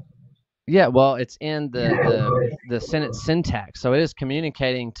 Yeah, well, it's in the sentence syntax, so it is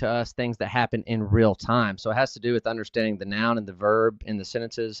communicating to us things that happen in real time. So it has to do with understanding the noun and the verb in the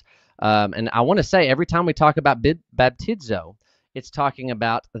sentences. And I want to say every time we talk about baptizo, it's talking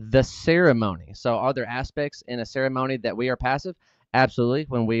about the ceremony. So are there aspects in a ceremony that we are passive? Absolutely,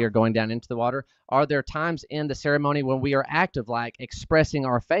 when we are going down into the water. Are there times in the ceremony when we are active, like expressing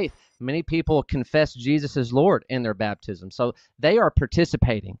our faith? Many people confess Jesus as Lord in their baptism. So they are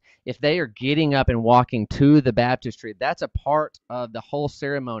participating. If they are getting up and walking to the baptistry, that's a part of the whole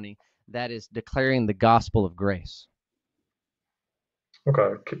ceremony that is declaring the gospel of grace.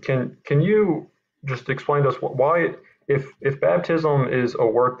 Okay. Can you just explain to us why, if baptism is a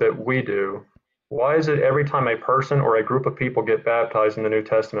work that we do, why is it every time a person or a group of people get baptized in the New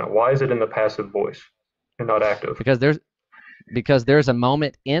Testament, why is it in the passive voice and not active? Because there's a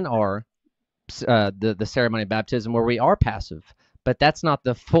moment in our the ceremony of baptism where we are passive, but that's not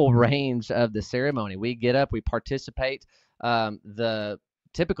the full range of the ceremony. We get up, we participate.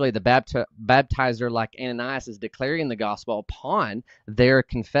 Typically the baptizer, like Ananias, is declaring the gospel upon their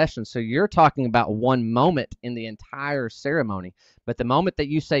confession. So you're talking about one moment in the entire ceremony. But the moment that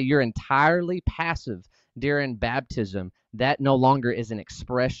you say you're entirely passive during baptism, that no longer is an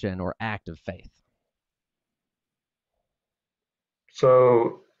expression or act of faith.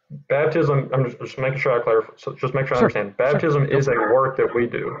 So baptism, I'm just making sure I clarify. So just make sure I understand. Baptism is a work that we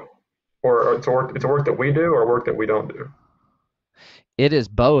do, or it's a work that we do, or a work that we don't do. It is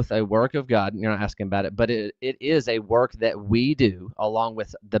both a work of God, you're not asking about it, but it is a work that we do along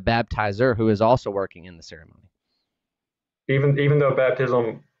with the baptizer who is also working in the ceremony. Even though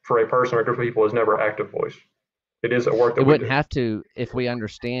baptism for a person or group of people is never active voice, it is a work that we do. It wouldn't have to if we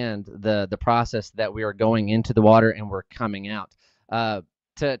understand the process that we are going into the water and we're coming out.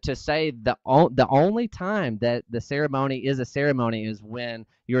 To say the only time that the ceremony is a ceremony is when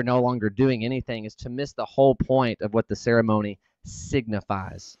you're no longer doing anything is to miss the whole point of what the ceremony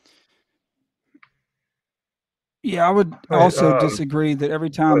signifies. Yeah, I would also disagree that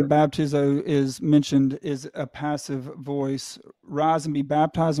every time baptizo is mentioned is a passive voice. Rise and be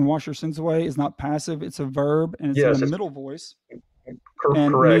baptized and wash your sins away is not passive. It's a verb, and it's in the middle voice.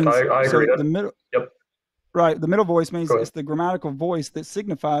 Correct. I agree. So the middle, right, the middle voice means it's the grammatical voice that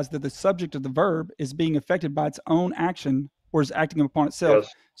signifies that the subject of the verb is being affected by its own action or is acting upon itself.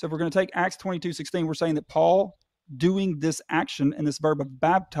 Yes. So if we're going to take Acts 22:16, we're saying that Paul doing this action and this verb of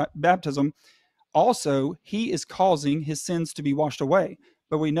baptism also he is causing his sins to be washed away.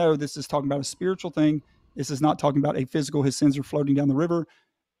 But we know this is talking about a spiritual thing. This is not talking about a physical, his sins are floating down the river.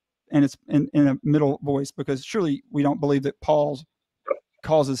 And it's in a middle voice, because surely we don't believe that Paul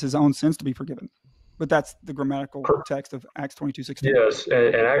causes his own sins to be forgiven. But that's the grammatical text of Acts 22:16. Yes,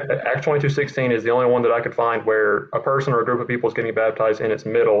 and Acts 22:16 is the only one that I could find where a person or a group of people is getting baptized and it's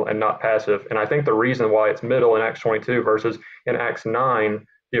middle and not passive. And I think the reason why it's middle in Acts 22 versus in Acts 9,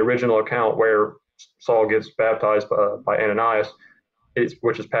 the original account where Saul gets baptized by Ananias,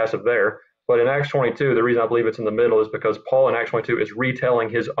 which is passive there. But in Acts 22, the reason I believe it's in the middle is because Paul in Acts 22 is retelling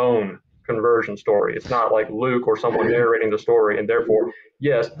his own conversion story. It's not like Luke or someone narrating the story, and therefore,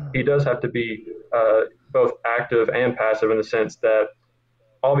 yes, he does have to be both active and passive in the sense that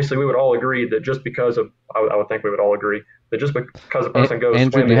obviously we would all agree that just because of, I would think we would all agree that just because a person goes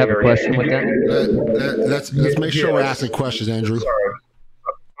Andrew, swimming, do you have a question with that? Let's make sure we're asking questions, Andrew. Sorry.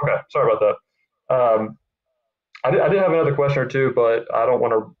 Okay, sorry about that. I did have another question or two, but I don't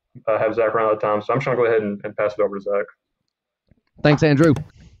want to have Zach run out of time, so I'm just going to go ahead and pass it over to Zach. Thanks, Andrew.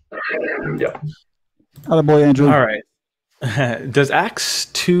 Yeah. Attaboy, Andrew. All right. Does Acts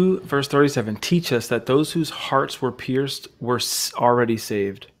 2, verse 37 teach us that those whose hearts were pierced were already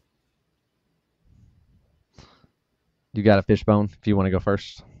saved? You got a fishbone if you want to go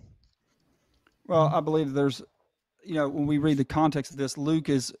first. Well, I believe there's, when we read the context of this, Luke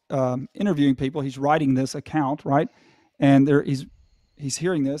is interviewing people. He's writing this account, right? And he's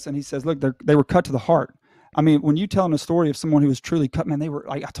hearing this, and he says, look, they were cut to the heart. I mean, when you tell them a story of someone who was truly cut, man, they were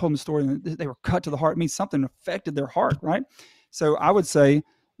like, I told them the story and they were cut to the heart. It means something affected their heart, right? So I would say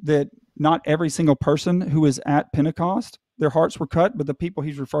that not every single person who was at Pentecost, their hearts were cut, but the people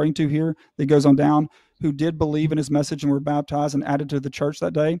he's referring to here, that goes on down, who did believe in his message and were baptized and added to the church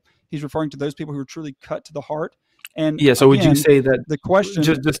that day, he's referring to those people who were truly cut to the heart. And yeah, so again, would you say that the question,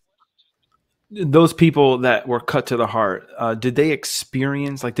 just those people that were cut to the heart, did they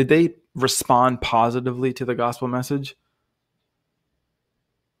experience, did they respond positively to the gospel message?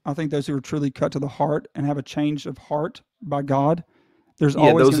 I think those who are truly cut to the heart and have a change of heart by God, there's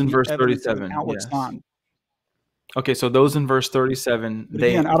always those in verse 37 outward sign. Okay, so those in verse 37, but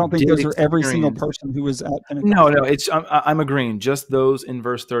again, I don't think those are every single person who was at Pentecost. No, I'm agreeing. Just those in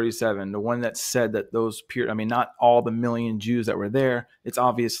verse 37, the one that said that those not all the million Jews that were there. It's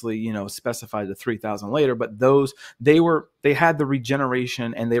obviously, specified the 3,000 later, but those they had the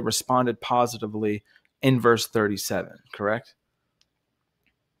regeneration and they responded positively in verse 37, correct?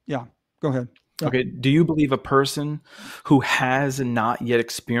 Yeah, go ahead. Yeah. Okay, do you believe a person who has not yet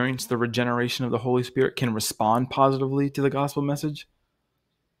experienced the regeneration of the Holy Spirit can respond positively to the gospel message?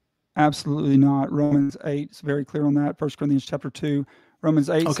 Absolutely not. Romans 8 is very clear on that. 1 Corinthians chapter 2. Romans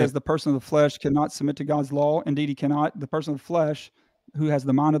 8 says the person of the flesh cannot submit to God's law. Indeed, he cannot. The person of the flesh who has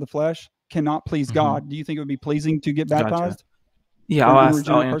the mind of the flesh cannot please God. Do you think it would be pleasing to get baptized? Gotcha. Yeah,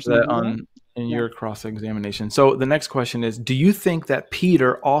 I'll answer that in your cross-examination. So the next question is, do you think that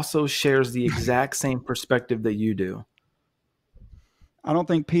Peter also shares the exact same perspective that you do? I don't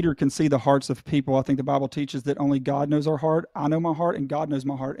think Peter can see the hearts of people. I think the Bible teaches that only God knows our heart. I know my heart and God knows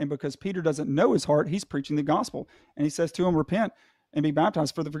my heart. And because Peter doesn't know his heart, he's preaching the gospel. And he says to him, repent and be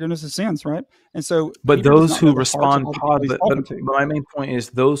baptized for the forgiveness of sins, right? And so, but Peter those who respond positively, but my main point is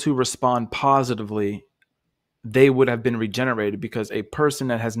those who respond positively, they would have been regenerated, because a person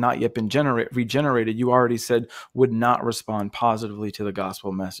that has not yet been regenerated, you already said, would not respond positively to the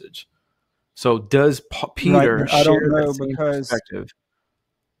gospel message. So does Peter share that same perspective?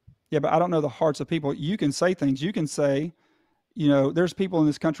 Yeah, but I don't know the hearts of people. You can say things. You can say, there's people in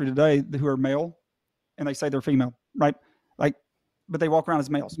this country today who are male and they say they're female, right? But they walk around as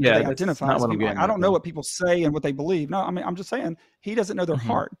males. Yeah, they identify as people. I don't know what people say and what they believe. No, I mean, I'm just saying he doesn't know their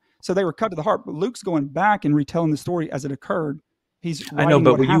heart. So they were cut to the heart. But Luke's going back and retelling the story as it occurred. He's I know,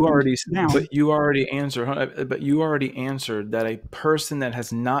 but you already answered that a person that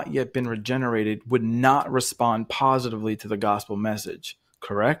has not yet been regenerated would not respond positively to the gospel message.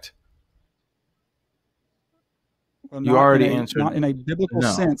 Correct? Well, you already answered. Not in a biblical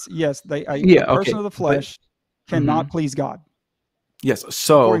sense. Yes, a person of the flesh cannot please God. Yes.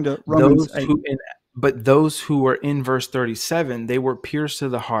 So those who were in verse 37, they were pierced to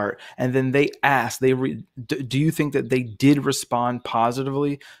the heart, and then they asked. Do you think that they did respond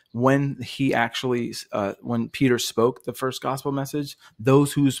positively when when Peter spoke the first gospel message?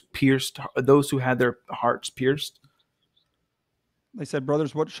 Those who had their hearts pierced. They said,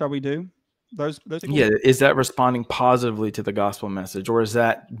 "Brothers, what shall we do?" Those people? Yeah, is that responding positively to the gospel message, or is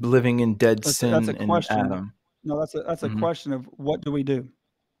that living in dead sin in Adam? No, that's a question of what do we do?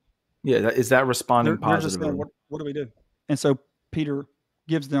 Yeah, is that responding positively? Saying, what do we do? And so Peter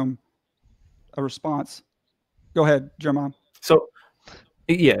gives them a response. Go ahead, Jeremiah. So,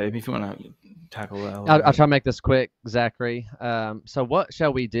 yeah, if you want to tackle that. I'll try to make this quick, Zachery. So what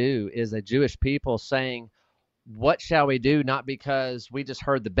shall we do is a Jewish people saying, what shall we do? Not because we just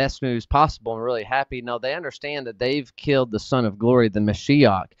heard the best news possible and we're really happy. No, they understand that they've killed the Son of Glory, the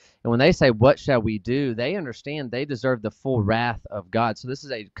Mashiach. And when they say, what shall we do? They understand they deserve the full wrath of God. So this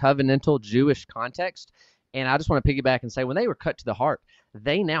is a covenantal Jewish context. And I just want to piggyback and say, when they were cut to the heart,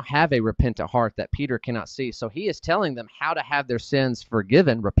 they now have a repentant heart that Peter cannot see. So he is telling them how to have their sins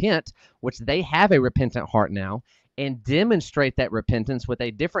forgiven, repent, which they have a repentant heart now, and demonstrate that repentance with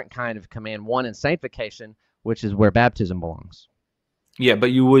a different kind of command, one in sanctification, which is where baptism belongs. Yeah,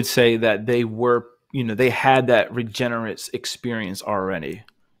 but you would say that they were, they had that regenerate experience already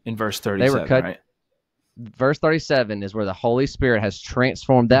in verse 37, they were cut, right? Verse 37 is where the Holy Spirit has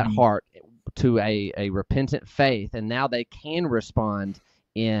transformed that heart to a repentant faith, and now they can respond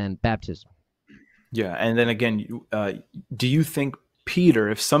in baptism. Yeah, and then again, do you think Peter,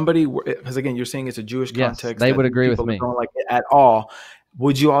 if somebody were, because again, you're saying it's a Jewish context, yes, they would agree with me. Don't like it at all.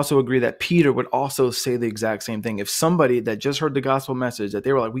 Would you also agree that Peter would also say the exact same thing? If somebody that just heard the gospel message, that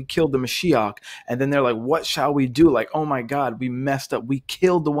they were like, we killed the Mashiach, and then they're like, what shall we do? Like, oh my God, we messed up. We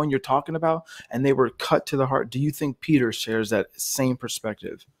killed the one you're talking about, and they were cut to the heart. Do you think Peter shares that same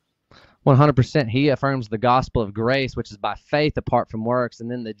perspective? 100%. He affirms the gospel of grace, which is by faith apart from works, and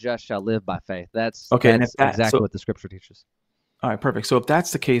then the just shall live by faith. That's exactly what the scripture teaches. All right, perfect. So if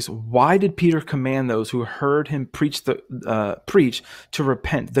that's the case, why did Peter command those who heard him preach to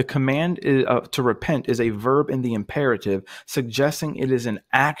repent? The command to repent is a verb in the imperative, suggesting it is an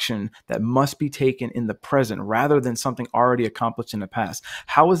action that must be taken in the present rather than something already accomplished in the past.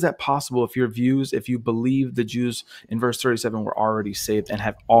 How is that possible if you believe the Jews in verse 37 were already saved and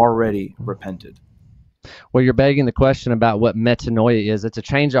have already repented? Well, you're begging the question about what metanoia is. It's a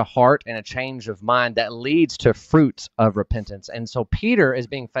change of heart and a change of mind that leads to fruits of repentance. And so Peter is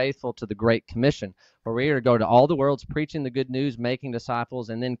being faithful to the Great Commission, where we are to go to all the worlds, preaching the good news, making disciples,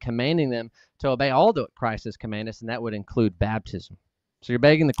 and then commanding them to obey all that Christ has commanded us, and that would include baptism. So you're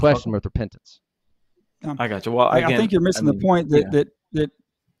begging the question with repentance. I got you. Well, again, I think you're missing the point that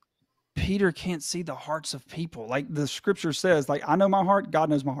Peter can't see the hearts of people. Like the scripture says, like, I know my heart,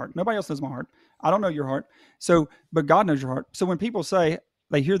 God knows my heart. Nobody else knows my heart. I don't know your heart. So, but God knows your heart. So when people say,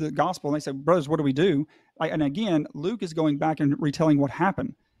 they hear the gospel and they say, brothers, what do we do? Like, and again, Luke is going back and retelling what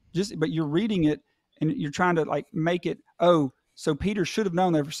happened. But you're reading it and you're trying to like make it, so Peter should have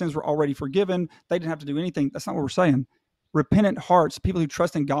known that their sins were already forgiven. They didn't have to do anything. That's not what we're saying. Repentant hearts, people who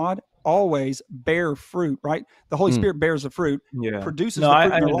trust in God, always bear fruit, right? The Holy Spirit bears the fruit, produces the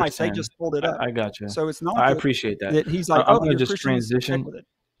fruit in their life. They just pulled it up. I got you. So it's not. I appreciate that. He's like, I'm going to just transition.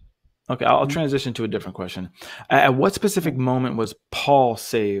 Okay, I'll transition to a different question. At what specific moment was Paul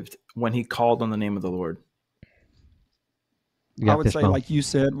saved when he called on the name of the Lord? I would say, like you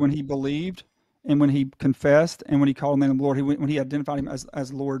said, when he believed and when he confessed and when he called on the name of the Lord, when he identified him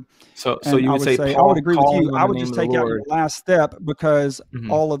as Lord. So you would say Paul, I would agree with you. I would just take out your last step because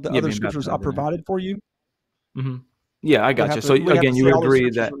all of the other scriptures I provided for you. Mm-hmm. Yeah, I got you. So again, you would agree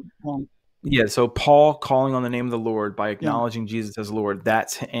that. Yeah, so Paul calling on the name of the Lord by acknowledging Jesus as Lord,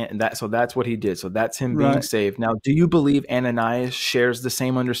 so that's what he did. So that's him being saved. Now, do you believe Ananias shares the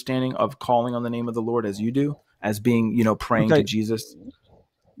same understanding of calling on the name of the Lord as you do, as being, praying to Jesus?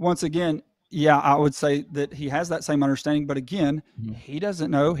 Once again, yeah, I would say that he has that same understanding, but again, he doesn't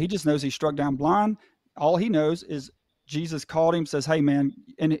know. He just knows he's struck down blind. All he knows is Jesus called him, says, hey, man,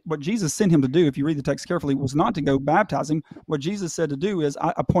 and what Jesus sent him to do, if you read the text carefully, was not to go baptize him. What Jesus said to do is,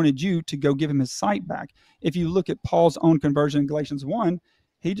 I appointed you to go give him his sight back. If you look at Paul's own conversion in Galatians 1,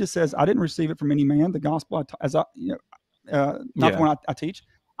 he just says, I didn't receive it from any man. The gospel, not the one I teach.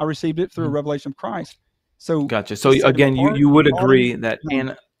 I received it through a revelation of Christ. So, gotcha. So again, you would agree that,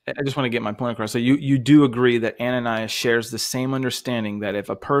 I just want to get my point across. So you do agree that Ananias shares the same understanding that if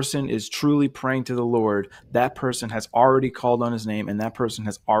a person is truly praying to the Lord, that person has already called on his name and that person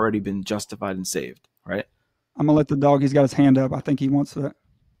has already been justified and saved, right? I'm gonna let the dog. He's got his hand up. I think he wants to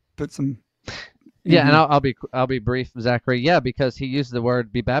put some. Yeah, and I'll be brief, Zachery. Yeah, because he used the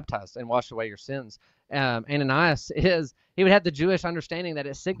word "be baptized" and wash away your sins. Ananias he would have the Jewish understanding that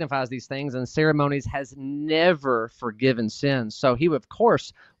it signifies these things, and ceremonies has never forgiven sins. So he, of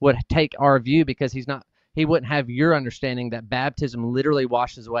course, would take our view because he wouldn't have your understanding that baptism literally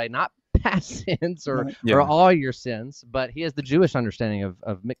washes away not past sins or all your sins, but he has the Jewish understanding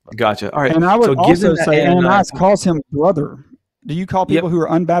of mikvah. Gotcha. All right. And I would also say Ananias calls him brother. Do you call people who are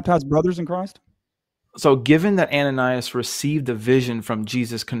unbaptized brothers in Christ? So given that Ananias received a vision from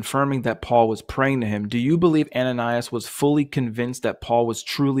Jesus confirming that Paul was praying to him, do you believe Ananias was fully convinced that Paul was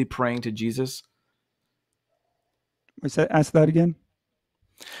truly praying to Jesus? Ask that again.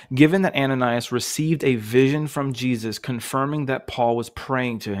 Given that Ananias received a vision from Jesus confirming that Paul was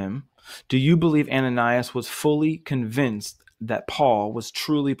praying to him, do you believe Ananias was fully convinced that Paul was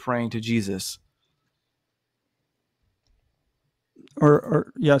truly praying to Jesus?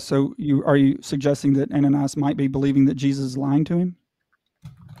 Or yeah, so are you suggesting that Ananias might be believing that Jesus is lying to him?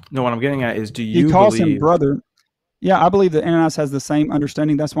 No, what I'm getting at is, do you He calls believe... him brother. Yeah, I believe that Ananias has the same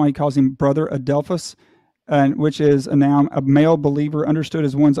understanding. That's why he calls him brother Adelphus, which is a noun, a male believer understood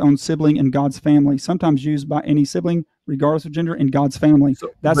as one's own sibling in God's family, sometimes used by any sibling, regardless of gender, in God's family.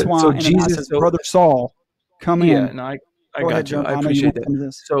 That's why Ananias says, brother Saul, come in. Yeah, no, I Go got ahead, you. John. I I know you appreciate want to that. come to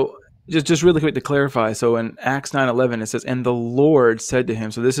this. So just really quick to clarify. So in Acts 9:11, it says, and the Lord said to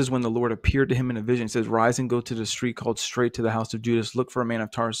him, so this is when the Lord appeared to him in a vision. It says, rise and go to the street called Straight to the house of Judas. Look for a man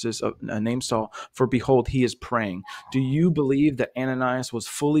of Tarsus named Saul, for behold, he is praying. Do you believe that Ananias was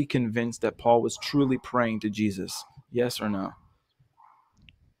fully convinced that Paul was truly praying to Jesus? Yes or no?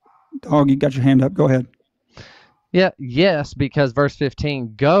 Dog, you got your hand up. Go ahead. Yeah, yes, because verse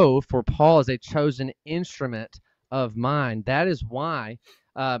 15, go, for Paul is a chosen instrument of mine. That is why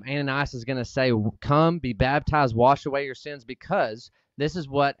Ananias is going to say, come, be baptized, wash away your sins, because this is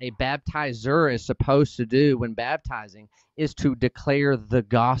what a baptizer is supposed to do when baptizing, is to declare the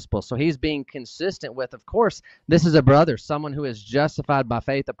gospel. So he's being consistent with, of course, this is a brother, someone who is justified by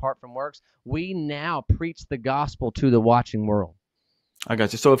faith apart from works. We now preach the gospel to the watching world. I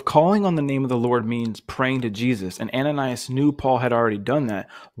got you. So if calling on the name of the Lord means praying to Jesus, and Ananias knew Paul had already done that,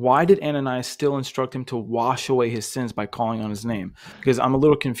 why did Ananias still instruct him to wash away his sins by calling on his name? Because I'm a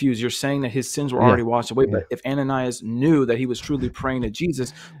little confused. You're saying that his sins were already washed away, but if Ananias knew that he was truly praying to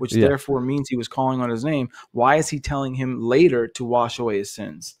Jesus, which therefore means he was calling on his name, why is he telling him later to wash away his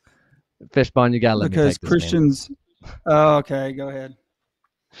sins? Fishbone, you got to let me take this. Because Christians... Oh, okay, go ahead.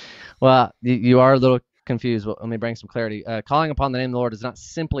 Well, you are a little confused. Well, let me bring some clarity. Calling upon the name of the Lord is not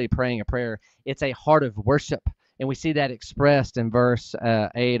simply praying a prayer. It's a heart of worship. And we see that expressed in verse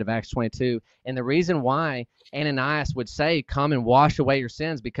 8 of Acts 22. And the reason why Ananias would say, come and wash away your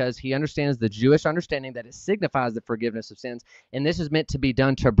sins, because he understands the Jewish understanding that it signifies the forgiveness of sins. And this is meant to be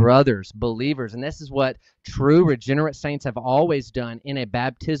done to brothers, believers. And this is what true regenerate saints have always done in a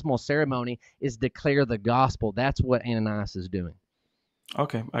baptismal ceremony, is declare the gospel. That's what Ananias is doing.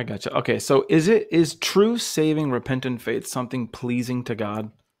 Okay, I got you. Okay, so is true saving repentant faith something pleasing to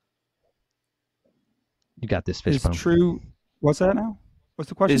God? You got this, Fishbone. Is true... What's that now? What's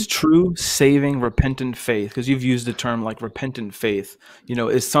the question? Is true saving repentant faith, because you've used the term like repentant faith,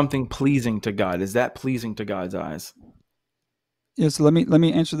 is something pleasing to God? Is that pleasing to God's eyes? Yes, let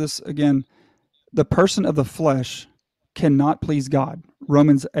me answer this again. The person of the flesh cannot please God.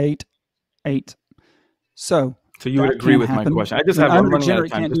 Romans 8:8. So you would agree with my question. I just have I'm running out of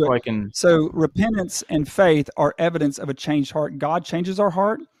time just so I can... So repentance and faith are evidence of a changed heart. God changes our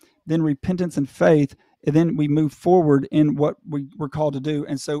heart, then repentance and faith, and then we move forward in what we're called to do.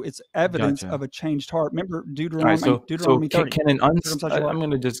 And so it's evidence of a changed heart. Remember Deuteronomy 30. I'm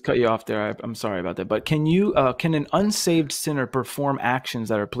going to just cut you off there. I'm sorry about that. But can an unsaved sinner perform actions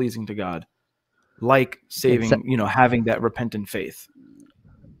that are pleasing to God, like saving, having that repentant faith?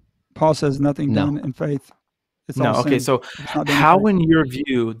 Paul says nothing done in faith. No. Okay. So how, in your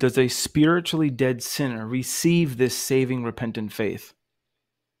view, does a spiritually dead sinner receive this saving repentant faith?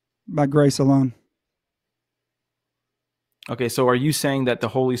 By grace alone. Okay. So are you saying that the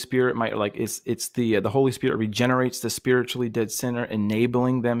Holy Spirit might it's the Holy Spirit regenerates the spiritually dead sinner,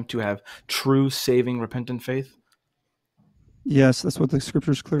 enabling them to have true saving repentant faith? Yes, that's what the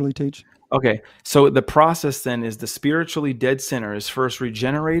scriptures clearly teach. Okay, so the process then is the spiritually dead sinner is first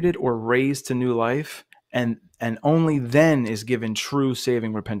regenerated or raised to new life, and only then is given true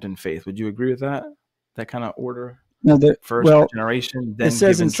saving repentant faith. Would you agree with that? That kind of order? No, first regeneration, then it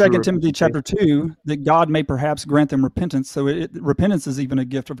says in 2 Timothy faith. chapter 2 that God may perhaps grant them repentance. So repentance is even a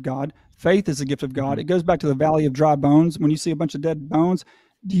gift of God. Faith is a gift of God. It goes back to the valley of dry bones. When you see a bunch of dead bones,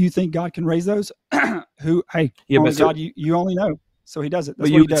 do you think God can raise those? God, you only know. So he does it.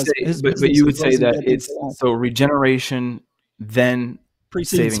 That's what he does. But you would say that it's so regeneration, then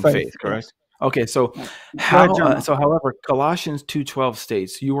precedes saving faith, correct? Okay, so however, Colossians 2:12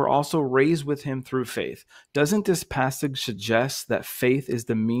 states, "You were also raised with him through faith." Doesn't this passage suggest that faith is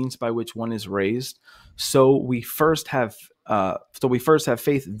the means by which one is raised? So we first have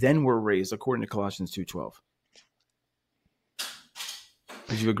faith, then we're raised, according to Colossians 2:12.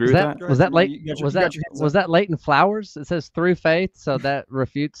 Would you agree with that? Was that late? Was that Leighton Flowers? It says through faith, so that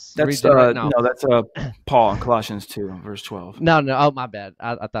refutes. That's no, that's Paul in Colossians 2, verse 12. No. Oh, my bad.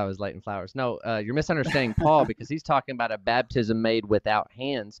 I thought it was Leighton Flowers. No, you're misunderstanding Paul because he's talking about a baptism made without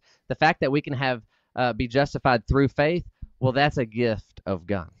hands. The fact that we can be justified through faith, well, that's a gift of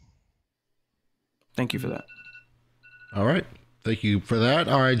God. Thank you for that. All right. Thank you for that.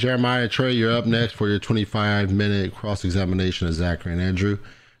 All right, Jeremiah, Trey, you're up next for your 25-minute cross-examination of Zachery and Andrew.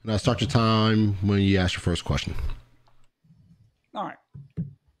 And I'll start your time when you ask your first question. All right.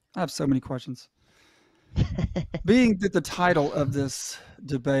 I have so many questions. Being that the title of this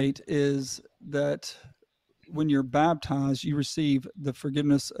debate is that when you're baptized, you receive the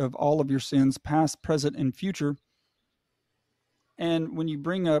forgiveness of all of your sins, past, present, and future. And when you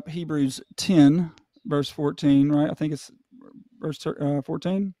bring up Hebrews 10, verse 14, right? I think it's verse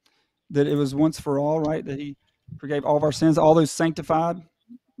 14, that it was once for all, right? That he forgave all of our sins, all those sanctified.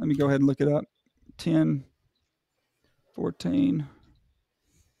 Let me go ahead and look it up. 10, 14.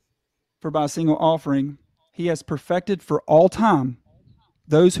 For by a single offering, he has perfected for all time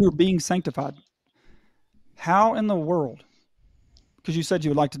those who are being sanctified. How in the world, because you said you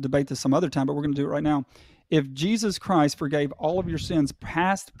would like to debate this some other time, but we're going to do it right now. If Jesus Christ forgave all of your sins,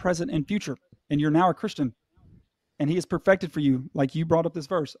 past, present, and future, and you're now a Christian, and he is perfected for you, like you brought up this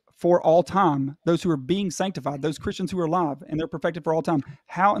verse, for all time, those who are being sanctified, those Christians who are alive, and they're perfected for all time.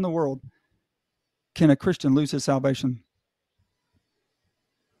 How in the world can a Christian lose his salvation?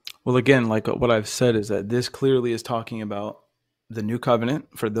 Well, again, like what I've said is that this clearly is talking about the new covenant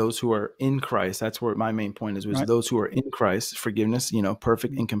for those who are in Christ. That's where my main point is, right. Those who are in Christ, forgiveness,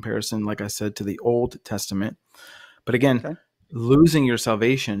 perfect in comparison, like I said, to the Old Testament. But again, okay. Losing your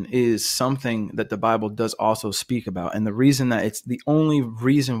salvation is something that the Bible does also speak about. And the reason that it's the only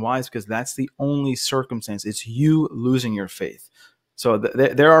reason why is because that's the only circumstance. It's you losing your faith. So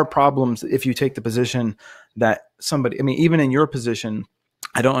there are problems if you take the position that somebody, even in your position,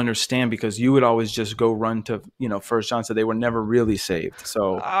 I don't understand because you would always just go run to, 1 John said they were never really saved.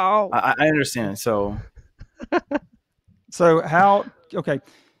 So I understand. So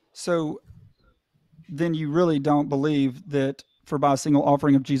then you really don't believe that for by a single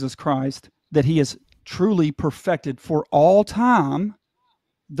offering of Jesus Christ, that he has truly perfected for all time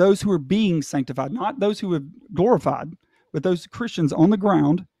those who are being sanctified, not those who have glorified, but those Christians on the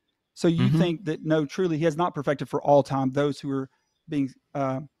ground. So you think that, no, truly he has not perfected for all time those who are being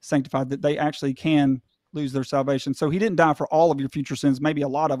sanctified, that they actually can lose their salvation. So he didn't die for all of your future sins, maybe a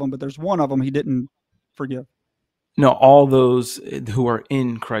lot of them, but there's one of them he didn't forgive. No, all those who are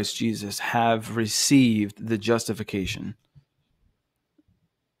in Christ Jesus have received the justification.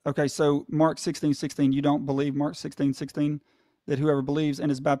 Okay, so Mark 16:16, you don't believe Mark 16:16, that whoever believes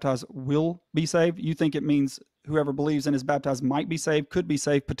and is baptized will be saved? You think it means whoever believes and is baptized might be saved, could be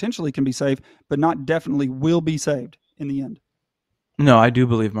saved, potentially can be saved, but not definitely will be saved in the end? No, I do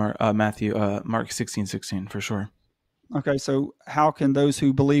believe Mark 16:16 for sure. Okay, so how can those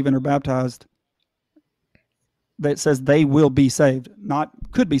who believe and are baptized, that says they will be saved, not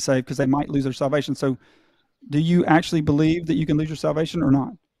could be saved because they might lose their salvation. So do you actually believe that you can lose your salvation or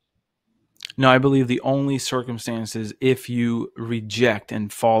not? No, I believe the only circumstance is if you reject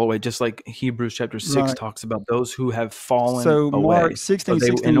and fall away, just like Hebrews chapter 6 talks about those who have fallen away. So Mark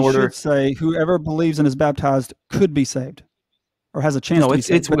 16:16 should say whoever believes and is baptized could be saved. Or has a chance to be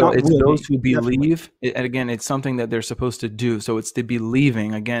saved. It's those who believe. And again, it's something that they're supposed to do. So it's the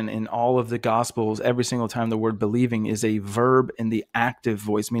believing. Again, in all of the Gospels, every single time the word believing is a verb in the active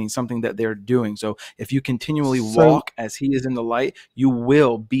voice, meaning something that they're doing. So if you continually walk as he is in the light, you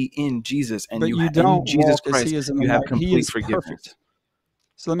will be in Jesus. And you don't in Jesus Christ, you have complete forgiveness. Perfect.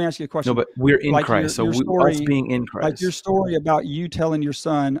 So let me ask you a question. No, but we're in Christ. So us being in Christ. Like your story about you telling your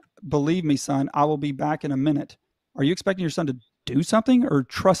son, believe me, son, I will be back in a minute. Are you expecting your son to do something or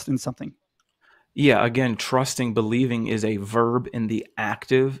trust in something? Yeah, again, trusting, believing is a verb in the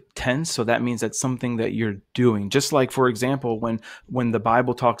active tense. So that means that's something that you're doing. Just like, for example, when the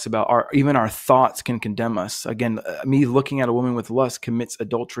Bible talks about even our thoughts can condemn us. Again, me looking at a woman with lust commits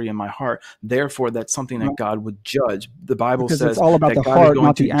adultery in my heart. Therefore, that's something that God would judge. The Bible says it's all about that the God heart, is going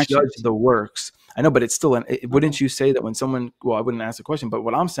not to the actions. judge the works. I know, but it's still, wouldn't you say that when someone, well, I wouldn't ask the question, but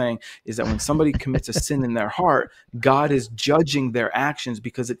what I'm saying is that when somebody commits a sin in their heart, God is judging their actions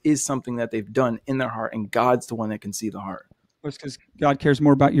because it is something that they've done in their heart, and God's the one that can see the heart. It's because God cares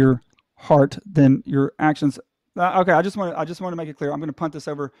more about your heart than your actions. Okay, I just want to make it clear. I'm going to punt this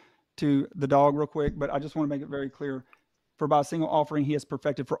over to the dog real quick, but I just want to make it very clear. For by a single offering, he has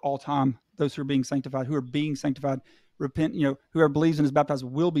perfected for all time those who are being sanctified, repent, whoever believes and is baptized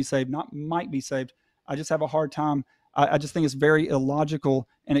will be saved, not might be saved. I just have a hard time I just think it's very illogical,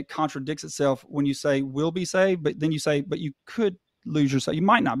 and it contradicts itself when you say will be saved, but then you say, but you could lose yourself. You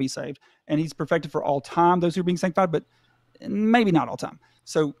might not be saved. And he's perfected for all time, those who are being sanctified, but maybe not all time.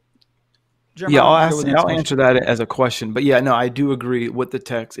 So Jeremiah, I'll answer that as a question. But no, I do agree with the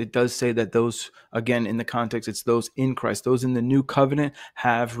text. It does say that those, again, in the context, it's those in Christ, those in the new covenant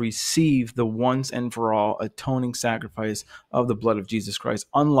have received the once and for all atoning sacrifice of the blood of Jesus Christ,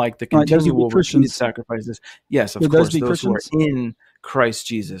 unlike the continual repeated sacrifices. Yes, of course, those who are in Christ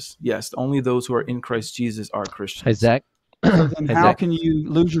Jesus. Yes, only those who are in Christ Jesus are Christians. Hey, Zach. So then how can you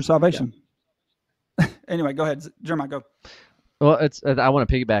lose your salvation? Yeah. Anyway, go ahead, Jeremiah, go. Well, I want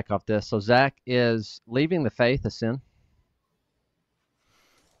to piggyback off this. So, Zach, is leaving the faith a sin?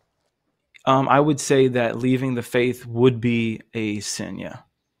 I would say that leaving the faith would be a sin, yeah.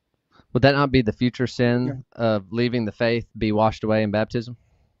 Would that not be the future sin of leaving the faith be washed away in baptism?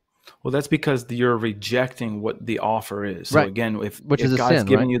 Well, that's because you're rejecting what the offer is. So again, if God's sin,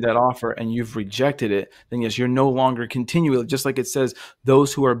 given you that offer and you've rejected it, then yes, you're no longer continually, just like it says,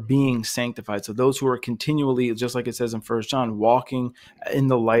 those who are being sanctified. So those who are continually, just like it says in 1 John, walking in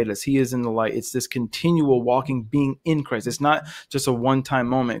the light as he is in the light. It's this continual walking, being in Christ. It's not just a one-time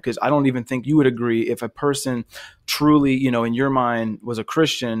moment, because I don't even think you would agree if a person truly, in your mind was a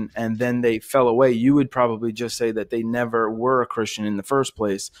Christian and then they fell away, you would probably just say that they never were a Christian in the first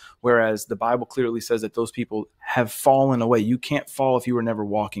place. Whereas the Bible clearly says that those people have fallen away. You can't fall if you were never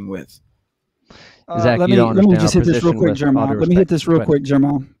walking with. Zach, let me just hit this real quick, Jeremiah. Let me hit this real quick,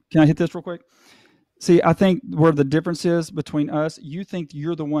 Jeremiah. Can I hit this real quick? See, I think where the difference is between us, you think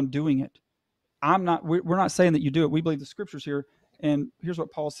you're the one doing it. I'm not. We're not saying that you do it. We believe the scriptures here. And here's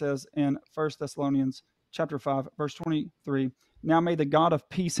what Paul says in 1 Thessalonians chapter 5, verse 23. Now may the God of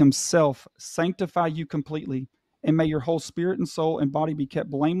peace himself sanctify you completely, and may your whole spirit and soul and body be kept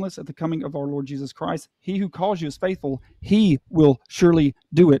blameless at the coming of our Lord Jesus Christ. He who calls you is faithful. He will surely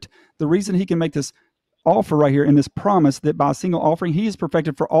do it. The reason he can make this offer right here in this promise that by a single offering, he is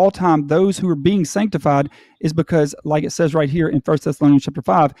perfected for all time those who are being sanctified is because, like it says right here in 1 Thessalonians chapter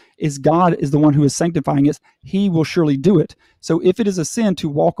 5, is God is the one who is sanctifying us. He will surely do it. So if it is a sin to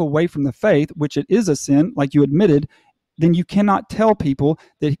walk away from the faith, which it is a sin, like you admitted, then you cannot tell people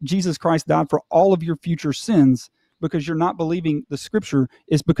that Jesus Christ died for all of your future sins because you're not believing the scripture.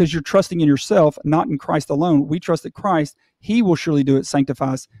 Is because you're trusting in yourself, not in Christ alone. We trust that Christ, he will surely do it,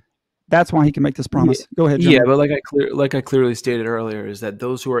 sanctifies. That's why he can make this promise. Go ahead, John. Yeah, but like I clearly stated earlier, is that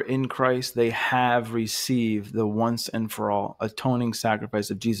those who are in Christ, they have received the once and for all atoning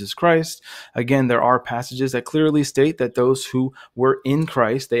sacrifice of Jesus Christ. Again, there are passages that clearly state that those who were in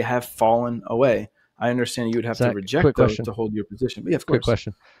Christ, they have fallen away. I understand you would have to reject those to hold your position. But yeah, of course. Quick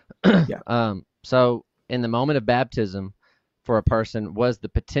question. Yeah. So in the moment of baptism for a person, was the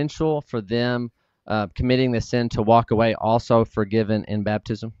potential for them committing the sin to walk away also forgiven in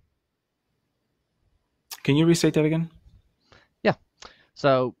baptism? Can you restate that again? Yeah.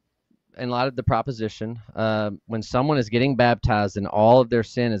 So in light of the proposition, when someone is getting baptized and all of their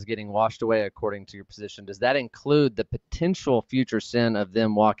sin is getting washed away according to your position, does that include the potential future sin of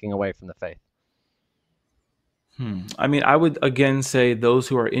them walking away from the faith? I mean, I would again say those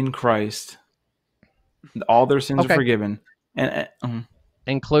who are in Christ, all their sins are forgiven. And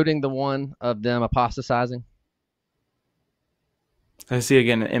including the one of them apostatizing? I see,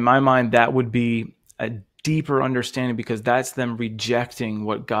 again, in my mind, that would be a deeper understanding because that's them rejecting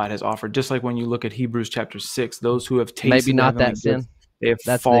what God has offered. Just like when you look at Hebrews chapter 6, those who have tasted maybe not that sin.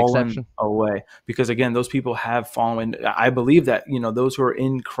 That's fallen away because, again, those people have fallen. I believe that, those who are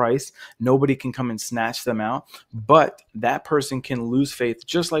in Christ, nobody can come and snatch them out, but that person can lose faith,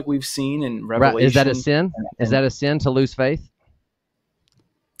 just like we've seen in Revelation. Right. Is that a sin? Is that a sin to lose faith?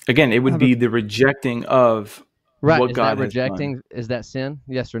 Again, it would be the rejecting of what God has done. Is that sin?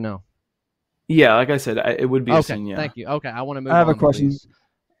 Yes or no? Yeah, like I said, it would be a sin. Yeah. Thank you. Okay, I want to move on. I have a question.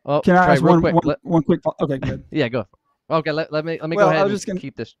 Oh, can I Trey, ask one quick? Okay, good. Yeah, go. Okay, let me go ahead and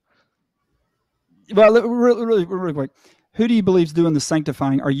keep this. Well, really quick. Who do you believe is doing the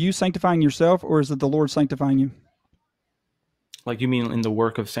sanctifying? Are you sanctifying yourself, or is it the Lord sanctifying you? Like you mean in the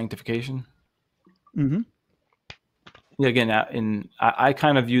work of sanctification? Mm-hmm. Yeah, again, I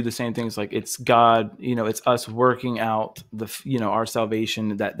kind of view the same things like it's God, it's us working out our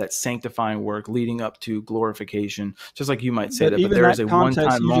salvation, that sanctifying work leading up to glorification, just like you might say that, but there is a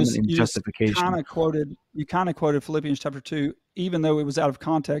one-time moment in justification. You kind of quoted Philippians chapter 2, even though it was out of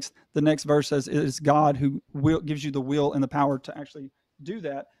context. The next verse says it is God who gives you the will and the power to actually do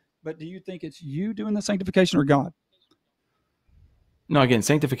that. But do you think it's you doing the sanctification or God? No, again,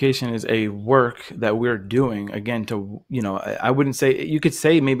 sanctification is a work that we're doing, again, to, I wouldn't say, you could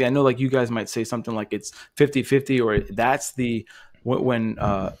say, maybe, I know like you guys might say something like it's 50-50, or that's when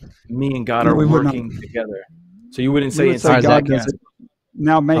me and God are working together. So you wouldn't say it's God does it.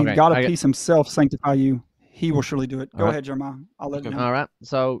 Now may God of peace himself sanctify you. He will surely do it. Go ahead, Jeremiah. I'll let you know. All right.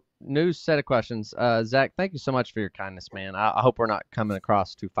 So new set of questions. Zach, thank you so much for your kindness, man. I hope we're not coming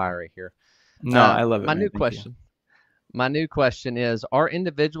across too fiery here. No, I love it. My new question is, are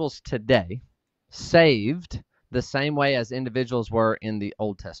individuals today saved the same way as individuals were in the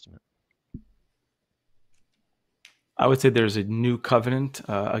Old Testament? I would say there's a new covenant.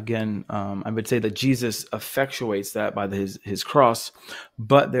 I would say that Jesus effectuates that by his cross,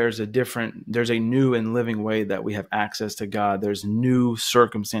 but there's a new and living way that we have access to God. There's new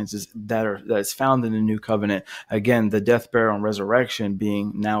circumstances that's found in the new covenant. Again, the death, burial, and resurrection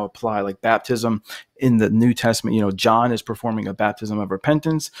being now applied, like baptism in the New Testament. John is performing a baptism of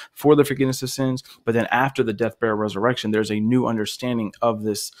repentance for the forgiveness of sins, but then after the death, burial, resurrection, there's a new understanding of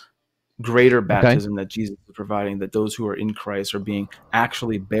this greater baptism that Jesus is providing, that those who are in Christ are being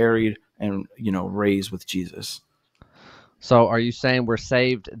actually buried and raised with Jesus. So are you saying we're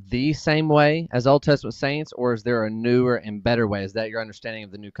saved the same way as Old Testament saints, or is there a newer and better way? Is that your understanding of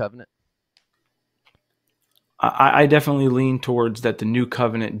the new covenant? I definitely lean towards that the new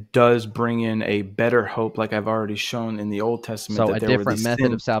covenant does bring in a better hope, like I've already shown in the Old Testament. So a different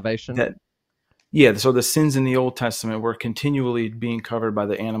method of salvation? So the sins in the Old Testament were continually being covered by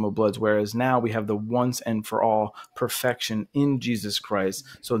the animal bloods, whereas now we have the once and for all perfection in Jesus Christ.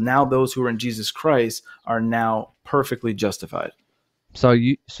 So now those who are in Jesus Christ are now perfectly justified. So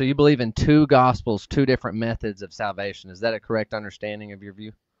you believe in two gospels, two different methods of salvation. Is that a correct understanding of your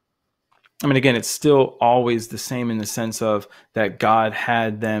view? I mean, again, it's still always the same in the sense of that God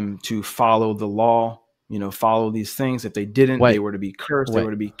had them to follow the law, follow these things. If they didn't, they were to be cursed. They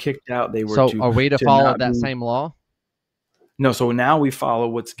were to be kicked out. They were are we to follow that same law? No. So now we follow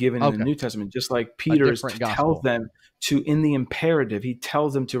what's given in the New Testament, just like Peter tells them to, in the imperative, he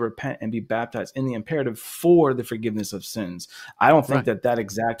tells them to repent and be baptized in the imperative for the forgiveness of sins. I don't think that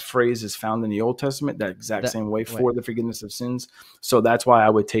exact phrase is found in the Old Testament, that exact same way for the forgiveness of sins. So that's why I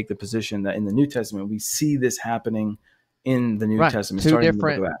would take the position that in the New Testament, we see this happening in the New Testament.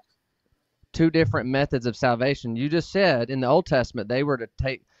 Two different methods of salvation. You just said in the Old Testament they were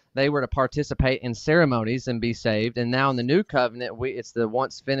to participate in ceremonies and be saved, and now in the New Covenant it's the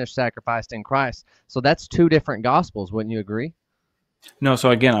once finished sacrificed in Christ. So that's two different gospels, wouldn't you agree? No.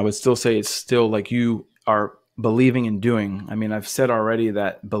 So again, I would still say it's still like you are believing and doing. I mean, I've said already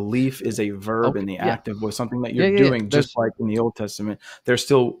that belief is a verb in the active voice, something that you're doing, just like in the Old Testament. They're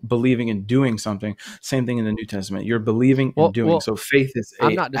still believing and doing something. Same thing in the New Testament. You're believing and doing. So faith is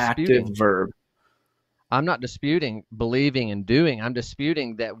an active verb. I'm not disputing believing and doing. I'm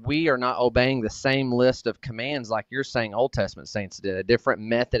disputing that we are not obeying the same list of commands like you're saying Old Testament saints did, a different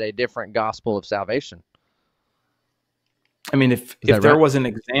method, a different gospel of salvation. I mean, if there was an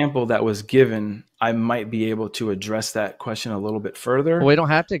example that was given, I might be able to address that question a little bit further. Well, we don't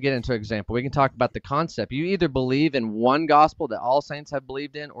have to get into an example. We can talk about the concept. You either believe in one gospel that all saints have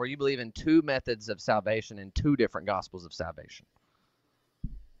believed in, or you believe in two methods of salvation and two different gospels of salvation.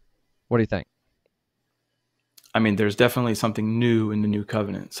 What do you think? I mean, there's definitely something new in the new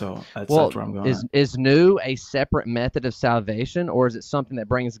covenant, so that's where I'm going. Is new a separate method of salvation, or is it something that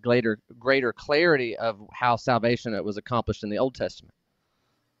brings greater clarity of how salvation was accomplished in the Old Testament?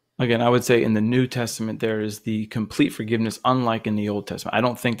 Again, I would say in the New Testament there is the complete forgiveness, unlike in the Old Testament. I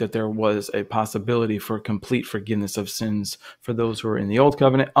don't think that there was a possibility for complete forgiveness of sins for those who are in the Old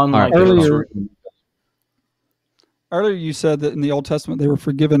Covenant, unlike earlier you said that in the Old Testament they were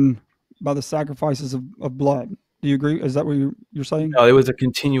forgiven by the sacrifices of blood. Do you agree? Is that what you're saying? No, it was a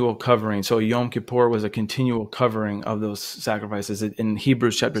continual covering. So Yom Kippur was a continual covering of those sacrifices. In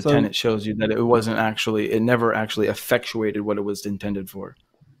Hebrews chapter 10, it shows you that it never actually effectuated what it was intended for.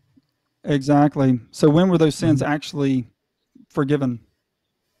 Exactly. So when were those sins actually forgiven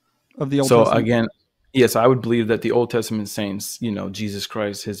of the Old Testament? So again, yes, I would believe that the Old Testament saints, Jesus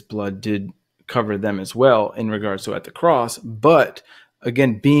Christ, his blood did cover them as well in regards to at the cross, but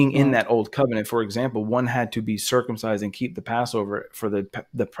again, being in that old covenant, for example, one had to be circumcised and keep the Passover for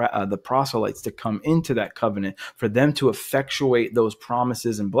the proselytes to come into that covenant, for them to effectuate those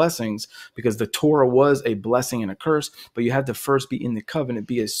promises and blessings, because the Torah was a blessing and a curse, but you had to first be in the covenant,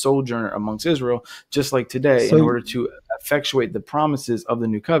 be a sojourner amongst Israel, just like today. In order to effectuate the promises of the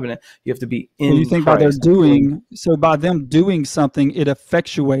new covenant, you have to be in you think Christ. By them doing something, it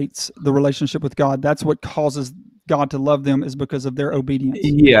effectuates the relationship with God. That's what causes God to love them is because of their obedience.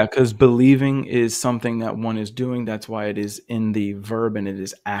 Yeah, because believing is something that one is doing. That's why it is in the verb and it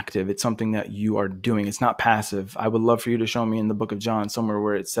is active. It's something that you are doing. It's not passive. I would love for you to show me in the book of John somewhere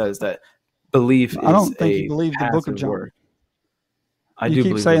where it says that belief I don't is think you a believe the book of passive John. word. I You do keep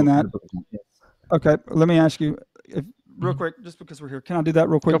believe saying that. the book of John. Yes. Okay, let me ask you, real quick, just because we're here. Can I do that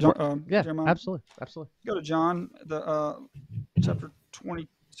real quick, John? Yeah, Jeremiah? absolutely. Go to John, the chapter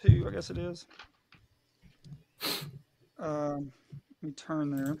 22, I guess it is. Let me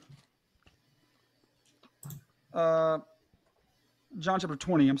turn there. John chapter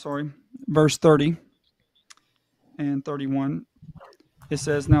 20, I'm sorry, verse 30 and 31. It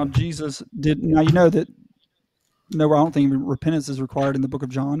says, now Jesus did, now you know that nowhere, I don't think repentance is required in the book of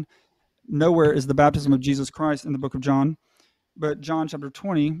John. Nowhere is the baptism of Jesus Christ in the book of John. But John chapter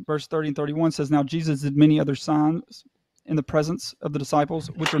 20, verse 30 and 31 says, now Jesus did many other signs in the presence of the disciples,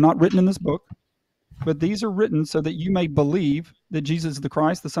 which are not written in this book. But these are written so that you may believe that Jesus is the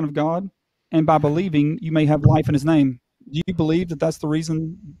Christ, the Son of God, and by believing you may have life in his name. Do you believe that that's the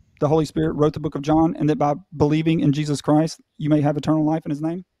reason the Holy Spirit wrote the book of John, and that by believing in Jesus Christ you may have eternal life in his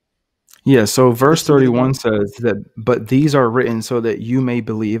name? Yeah, so verse 31 says that, but these are written so that you may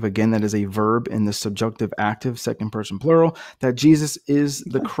believe, again, that is a verb in the subjunctive active, second person plural, that Jesus is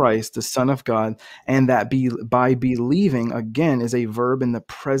the Christ, the Son of God, and that by believing, again, is a verb in the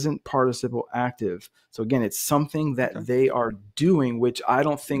present participle active. So again, it's something that they are doing, which I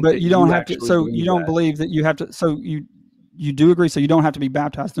don't think but that you don't have actually to, so you don't believe that you have to, so you do agree, so you don't have to be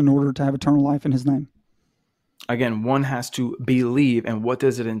baptized in order to have eternal life in his name. Again, one has to believe. And what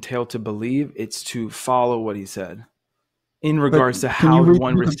does it entail to believe? It's to follow what he said in regards to how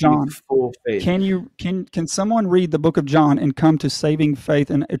one receives full faith. Can someone read the book of John and come to saving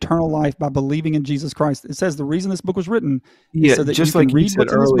faith and eternal life by believing in Jesus Christ? It says the reason this book was written is so that just you can read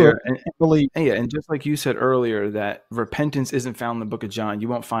what's in this book and believe. Yeah, and just like you said earlier, that repentance isn't found in the book of John. You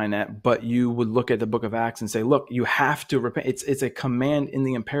won't find that, but you would look at the book of Acts and say, look, you have to repent. It's a command in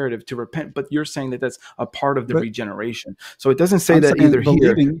the imperative to repent, but you're saying that that's a part of the regeneration. So it doesn't say that either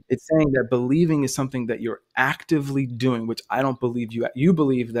here. It's saying that believing is something that you're actively doing, which I don't believe you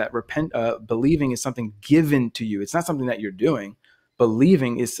believe that believing is something given to you. It's not something that you're doing.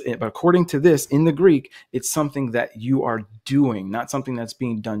 Believing is, according to this in the Greek, it's something that you are doing, not something that's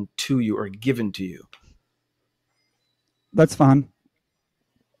being done to you or given to you. That's fine.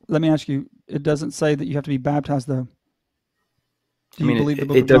 Let me ask you, it doesn't say that you have to be baptized, though. Do you believe the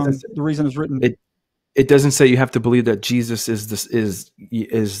book of John, the reason it's written? It doesn't say you have to believe that Jesus is this,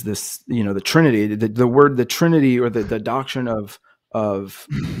 the Trinity. The word, the Trinity, or the doctrine of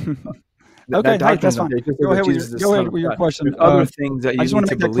okay, hey, that's fine. Go ahead with your question. There's other things that you need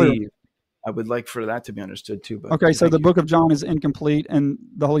to believe. I would like for that to be understood too. But okay, so the book of John is incomplete, and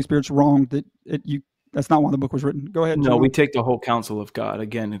the Holy Spirit's wrong. That's not why the book was written. Go ahead. No, we take the whole counsel of God.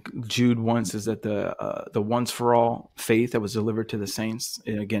 Again, Jude 1 says that the once for all faith that was delivered to the saints.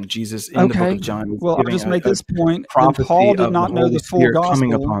 And again, Jesus in the book of John. Well, I'll just make this point. Paul did not know the full gospel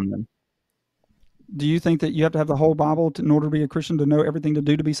coming upon them. Do you think that you have to have the whole Bible in order to be a Christian, to know everything to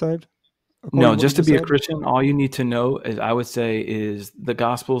do to be saved? No, just to be a Christian, all you need to know is, I would say, is the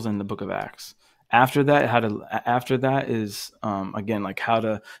Gospels and the Book of Acts. After that is again,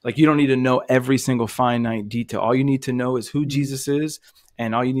 like you don't need to know every single finite detail. All you need to know is who Jesus is,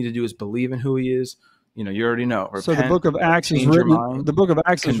 and all you need to do is believe in who he is. You already know. Repent, so the book of Acts is written. The book of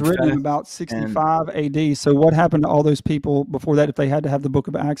Acts is written in about 65 AD. So what happened to all those people before that if they had to have the book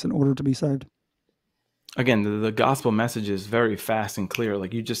of Acts in order to be saved? Again, the gospel message is very fast and clear.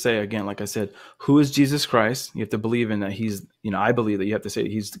 Like you just say, again, like I said, who is Jesus Christ? You have to believe in that he's, I believe that you have to say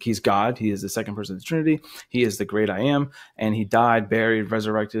he's God. He is the second person of the Trinity. He is the great I am. And he died, buried,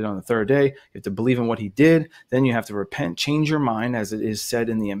 resurrected on the third day. You have to believe in what he did. Then you have to repent, change your mind, as it is said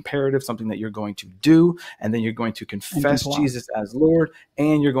in the imperative, something that you're going to do. And then you're going to confess Jesus as Lord,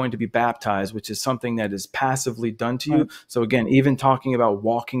 and you're going to be baptized, which is something that is passively done to you. Right. So again, even talking about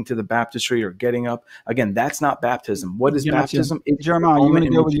walking to the baptistry or getting up, again, that's not baptism. What is baptism? It's Jeremiah, you want to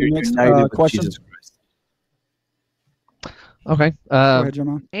go with your next question? Okay. Go ahead,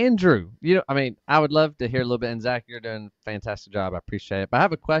 Jeremiah. Andrew, I would love to hear a little bit. And Zach, you're doing a fantastic job. I appreciate it. But I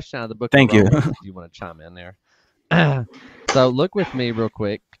have a question out of the book. Thank you. If you want to chime in there. So look with me real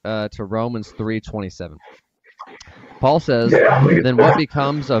quick to Romans 3:27. Paul says, then what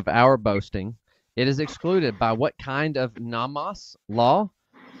becomes of our boasting? It is excluded by what kind of nomos, law?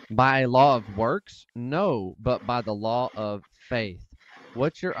 By a law of works? No, but by the law of faith.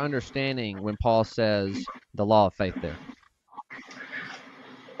 What's your understanding when Paul says the law of faith there?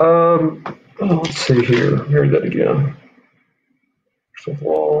 Let's see here. Hear that again. of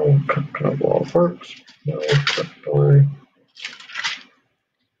law, kind of law of works. No, story.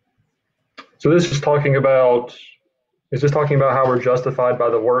 So this is talking about. Is this talking about how we're justified by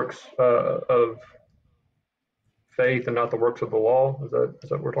the works of faith and not the works of the law? Is that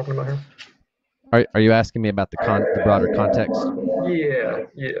what we're talking about here? Are you asking me about the broader context? Yeah.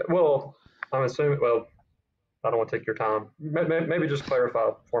 Well, I'm assuming. Well, I don't want to take your time. Maybe just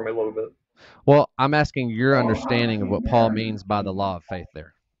clarify for me a little bit. Well, I'm asking your understanding of what Paul means by the law of faith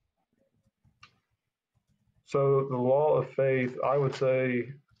there. So the law of faith, I would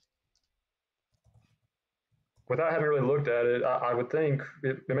say, without having really looked at it, I would think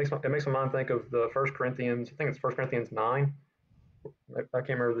it makes my mind think of the 1 Corinthians. I think it's 1 Corinthians 9. I can't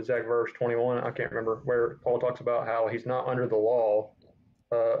remember the exact verse, 21. I can't remember where Paul talks about how he's not under the law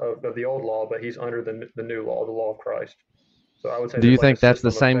of the old law, but he's under the new law, the law of Christ. So I would say. Do you think that's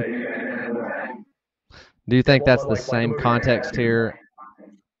the same? Do you think that's the same context here?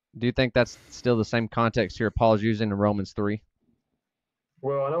 Do you think that's still the same context here Paul's using in Romans 3?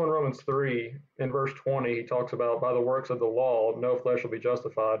 Well, I know in Romans 3, in verse 20, he talks about by the works of the law, no flesh will be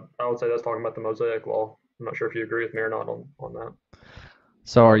justified. I would say that's talking about the Mosaic law. I'm not sure if you agree with me or not on that.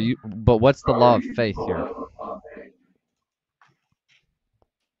 So are you? But what's the law of faith here?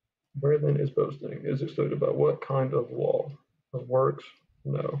 Where then is boasting? Is excluded by what kind of law? Of works?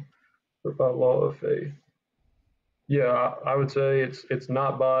 No. But by law of faith. Yeah, I would say it's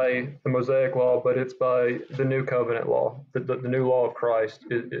not by the Mosaic law, but it's by the new covenant law, the new law of Christ.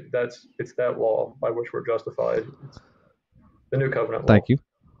 It's that law by which we're justified. It's the new covenant law. Thank you.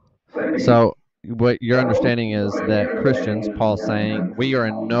 So what your understanding is that Christians, Paul's saying, we are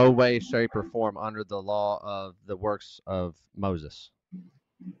in no way, shape, or form under the law of the works of Moses.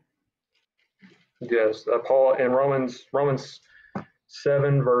 Yes, Paul in Romans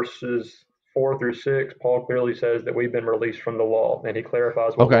 7 verses 4 through 6, Paul clearly says that we've been released from the law, and he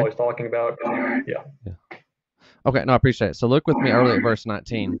clarifies what law he's talking about. Yeah. Okay, no, I appreciate it. So look with me early at verse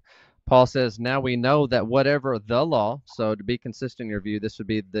 19. Paul says, now we know that whatever the law, so to be consistent in your view, this would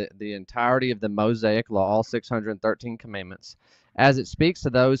be the entirety of the Mosaic law, all 613 commandments, as it speaks to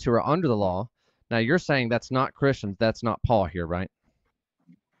those who are under the law. Now you're saying that's not Christians, that's not Paul here, right?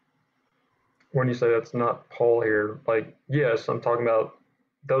 When you say that's not Paul here, like, yes, I'm talking about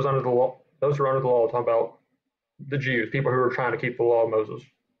those under the law. Those who are under the law, talking about the Jews, people who are trying to keep the law of Moses.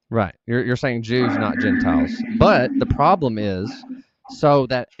 Right. You're saying Jews, not Gentiles. But the problem is, so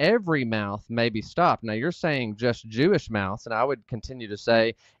that every mouth may be stopped. Now you're saying just Jewish mouths, and I would continue to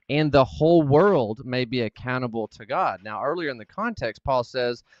say, and the whole world may be accountable to God. Now earlier in the context, Paul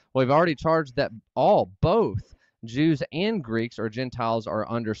says, well, we've already charged that both Jews and Greeks or Gentiles are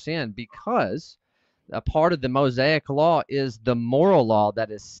under sin, because a part of the Mosaic law is the moral law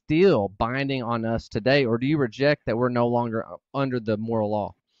that is still binding on us today. Or do you reject that we're no longer under the moral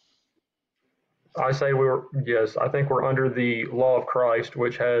law? I say yes, I think we're under the law of Christ,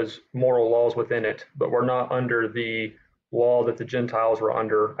 which has moral laws within it, but we're not under the law that the Gentiles were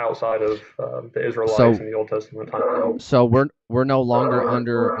under outside of the Israelites in the Old Testament time. So we're no longer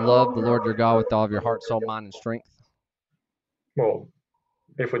under love the Lord your God with all of your heart, soul, mind, and strength? Well,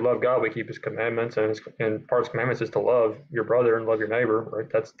 if we love God, we keep His commandments, and part of His commandments is to love your brother and love your neighbor. Right?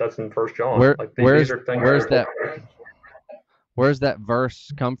 That's in 1 John. Where's that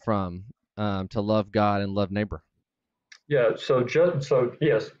verse come from? To love God and love neighbor. Yeah. So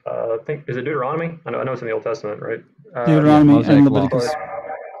yes. I think is it Deuteronomy? I know it's in the Old Testament, right? Deuteronomy and Leviticus.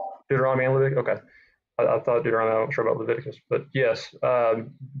 Deuteronomy and Leviticus. Okay. I thought Deuteronomy. I'm not sure about Leviticus, but yes.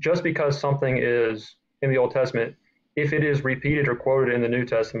 Just because something is in the Old Testament, if it is repeated or quoted in the New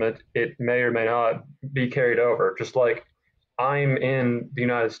Testament, it may or may not be carried over. Just like I'm in the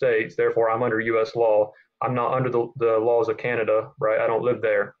United States, therefore I'm under U.S. law. I'm not under the laws of Canada, right? I don't live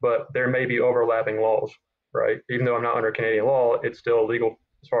there, but there may be overlapping laws, right? Even though I'm not under Canadian law, it's still illegal,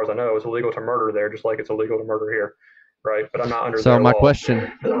 as far as I know. It's illegal to murder there, just like it's illegal to murder here, right? But I'm not under their law. So my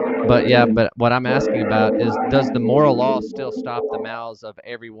question, but what I'm asking about is, does the moral law still stop the mouths of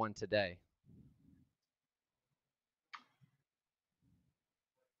everyone today?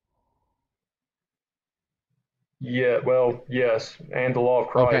 Yeah, well, yes, and the law of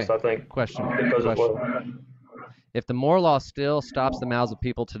Christ, I think. Question. Well. If the moral law still stops the mouths of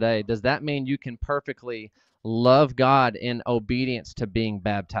people today, does that mean you can perfectly love God in obedience to being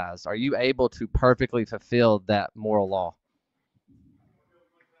baptized? Are you able to perfectly fulfill that moral law?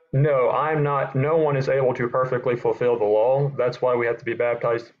 No, I'm not. No one is able to perfectly fulfill the law. That's why we have to be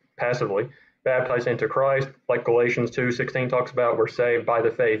baptized passively. Baptized into Christ, like Galatians 2:16 talks about, we're saved by the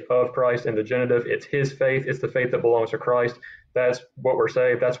faith of Christ in the genitive. It's His faith. It's the faith that belongs to Christ. that's what we're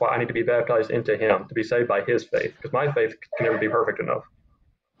saved. That's why I need to be baptized into him, to be saved by his faith, because my faith can never be perfect enough.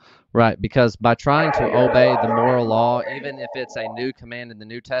 Right, because by trying to obey the moral law, even if it's a new command in the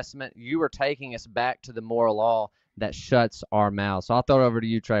New Testament, you are taking us back to the moral law that shuts our mouths. So I'll throw it over to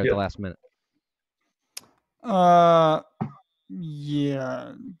you, Trey, with the last minute.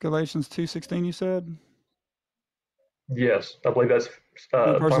 Yeah, Galatians 2:16. You said. Yes, I believe that's.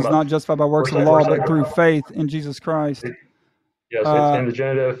 The person's not justified by works of the law, but through faith in Jesus Christ. Yes, it's in the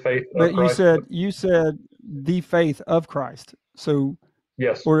genitive, faith of but Christ. You said the faith of Christ. So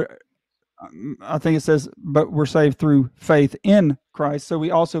yes, or I think it says, but we're saved through faith in Christ. So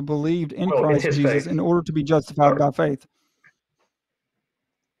we also believed in Christ Jesus in order to be justified by faith.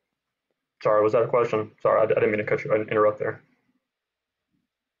 Sorry, was that a question? Sorry, I didn't mean to interrupt there.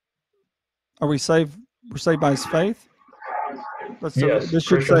 Are we saved? We're saved by his faith? Yes, this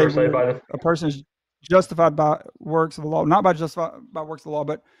should say a person is justified by works of the law, not by justified by works of the law,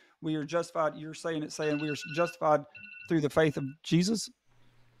 but we are justified. You're saying we are justified through the faith of Jesus?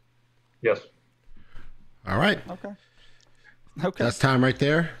 Yes. All right. Okay. That's time right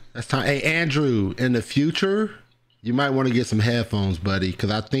there. That's time. Hey, Andrew, in the future, you might want to get some headphones, buddy,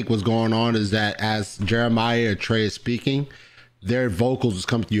 because I think what's going on is that as Jeremiah or Trey is speaking, their vocals is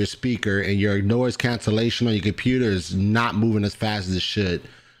coming through your speaker, and your noise cancellation on your computer is not moving as fast as it should.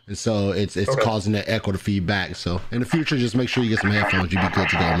 And so it's causing that echo to feed back. So in the future, just make sure you get some headphones. You'll be good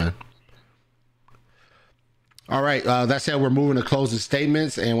to go, man. All right. That said, we're moving to closing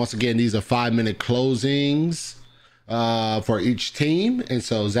statements. And once again, these are 5-minute closings for each team. And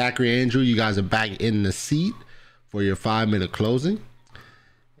so Zachery, Andrew, you guys are back in the seat for your 5-minute closing.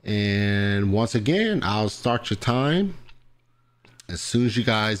 And once again, I'll start your time as soon as you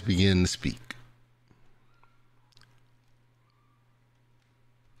guys begin to speak.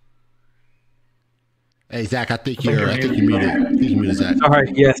 Hey, Zach, I think you're muted. I think you're muted, Zach. All right.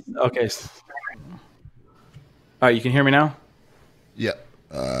 Yes. Okay. All right. You can hear me now? Yep.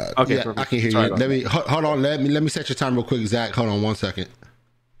 Okay. Yeah, I can hear you. Let me hold on. Let me set your time real quick, Zach. Hold on 1 second.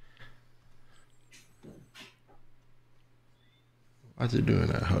 Why's it doing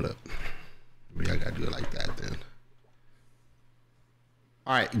that? Hold up. Maybe I gotta do it like that then.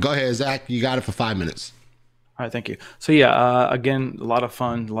 All right, go ahead, Zach. You got it for 5 minutes. All right, thank you. So yeah, again, a lot of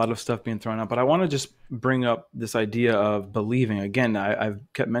fun, a lot of stuff being thrown out, but I want to just bring up this idea of believing. Again, I've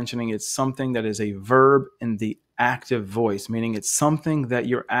kept mentioning it's something that is a verb in the active voice, meaning it's something that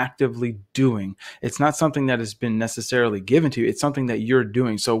you're actively doing. It's not something that has been necessarily given to you. It's something that you're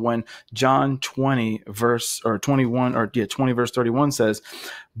doing. So when John 20 verse 31 says,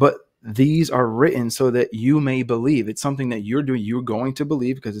 but these are written so that you may believe. It's something that you're doing. You're going to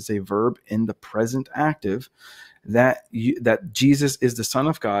believe because it's a verb in the present active that Jesus is the Son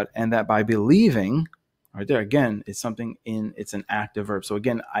of God, and that by believing, right there again, it's an active verb. So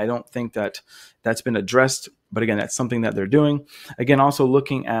again, I don't think that that's been addressed, but again, that's something that they're doing. Again, also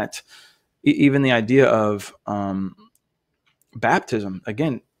looking at even the idea of baptism.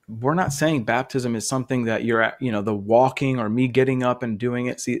 Again, we're not saying baptism is something that you're at, the walking or me getting up and doing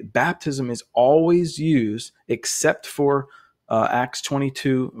it. See, baptism is always used except for Acts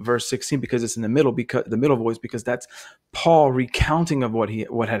 22 verse 16, because it's in the middle, because the middle voice, because that's Paul recounting of what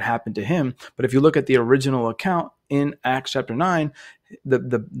had happened to him. But if you look at the original account in Acts chapter 9,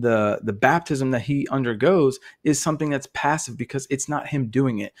 the baptism that he undergoes is something that's passive, because it's not him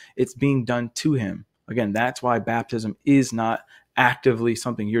doing it. It's being done to him. Again, that's why baptism is not actively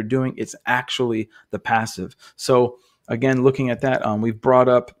something you're doing. It's actually the passive. So again, looking at that, we've brought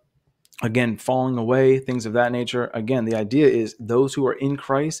up, again, falling away, things of that nature. Again, the idea is those who are in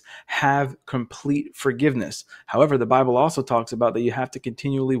Christ have complete forgiveness. However, the Bible also talks about that you have to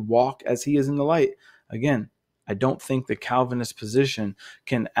continually walk as he is in the light. Again, I don't think the Calvinist position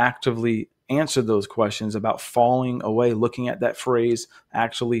can actively answer those questions about falling away, looking at that phrase,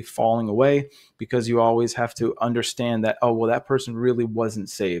 actually falling away, because you always have to understand that, oh, well, that person really wasn't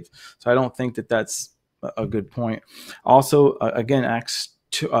saved. So I don't think that that's a good point. Also, again, Acts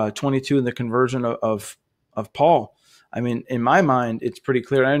 22 and the conversion of Paul. I mean, in my mind, it's pretty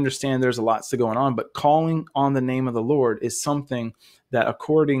clear. I understand there's a lot still going on, but calling on the name of the Lord is something that,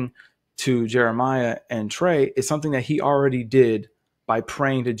 according to Jeremiah and Trey, is something that he already did by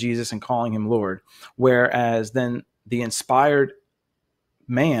praying to Jesus and calling him Lord. Whereas then the inspired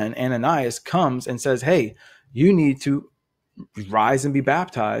man, Ananias, comes and says, hey, you need to rise and be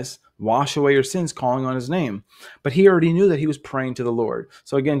baptized, wash away your sins, calling on his name. But he already knew that he was praying to the Lord.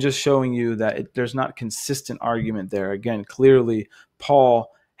 So again, just showing you that there's not consistent argument there. Again, clearly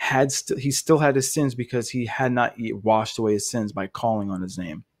Paul he still had his sins because he had not yet washed away his sins by calling on his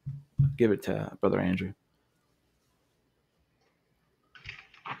name. Give it to Brother Andrew.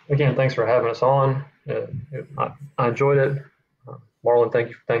 Again, thanks for having us on. I enjoyed it. Marlon,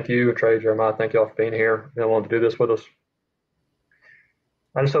 thank you. Trey, Jeremiah, thank you all for being here, being willing to do this with us.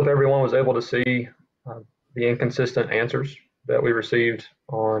 I just hope everyone was able to see the inconsistent answers that we received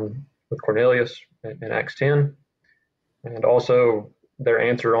with Cornelius in Acts 10, and also their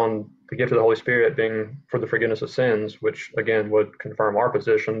answer on the gift of the Holy Spirit being for the forgiveness of sins, which again would confirm our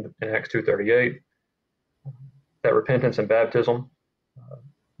position in Acts 2:38, that repentance and baptism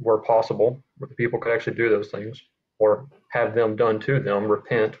were possible, where the people could actually do those things or have them done to them.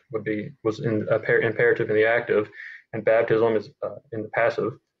 Repent was imperative in the active, and baptism is in the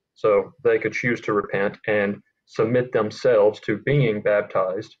passive. So they could choose to repent and submit themselves to being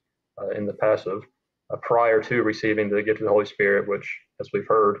baptized in the passive prior to receiving the gift of the Holy Spirit, which, as we've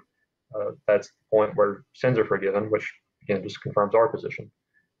heard, that's the point where sins are forgiven, which again just confirms our position.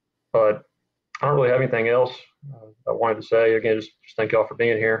 But I don't really have anything else I wanted to say. Again, just thank y'all for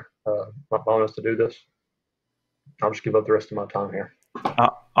being here, allowing us to do this. I'll just give up the rest of my time here.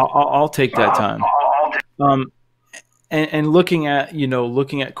 I'll take that time. And looking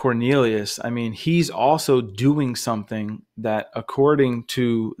at Cornelius, I mean, he's also doing something that, according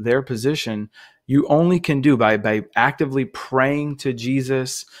to their position, you only can do by actively praying to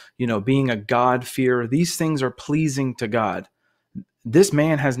Jesus, being a God-fearer. These things are pleasing to God. This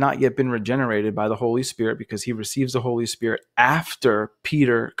man has not yet been regenerated by the Holy Spirit, because he receives the Holy Spirit after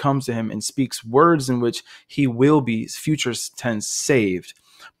Peter comes to him and speaks words in which he will be, future tense, saved.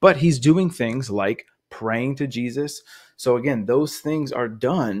 But he's doing things like praying to Jesus. So again, those things are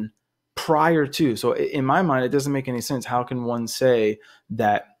done prior to. So in my mind, it doesn't make any sense. How can one say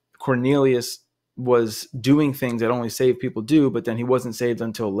that Cornelius was doing things that only saved people do, but then he wasn't saved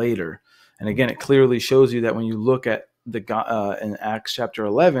until later? And again, it clearly shows you that when you look at in Acts chapter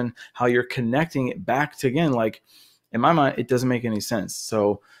 11, how you're connecting it back to, again, like, in my mind, it doesn't make any sense.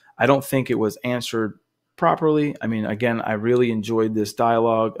 So I don't think it was answered properly. I mean, again, I really enjoyed this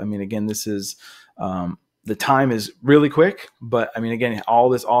dialogue. I mean, again, this is the time is really quick, but I mean, again, all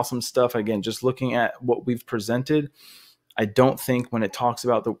this awesome stuff, again, just looking at what we've presented, I don't think when it talks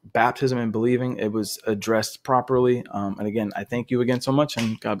about the baptism and believing, it was addressed properly. And again, I thank you again so much,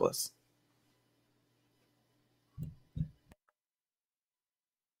 and God bless.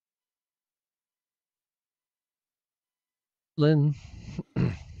 Lynn.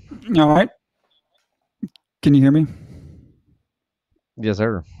 All right. Can you hear me? Yes,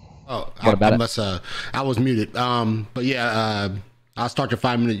 sir. Oh, I was muted. But yeah, I'll start your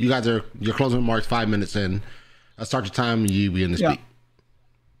 5 minutes. You guys your closing remarks 5 minutes in. I'll start your time. You begin to speak.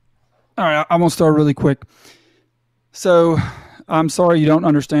 All right, I'm gonna start really quick. So, I'm sorry you don't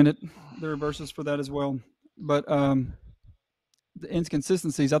understand it. There are verses for that as well, but the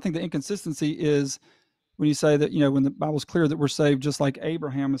inconsistencies. I think the inconsistency is when you say that, when the Bible's clear that we're saved just like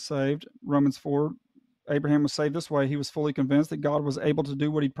Abraham was saved. Romans 4. Abraham was saved this way. He was fully convinced that God was able to do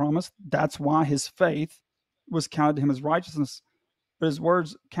what he promised. That's why his faith was counted to him as righteousness. But his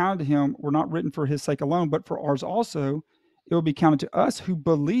words counted to him were not written for his sake alone, but for ours also. It will be counted to us who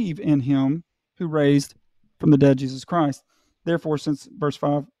believe in him who raised from the dead Jesus Christ. Therefore, since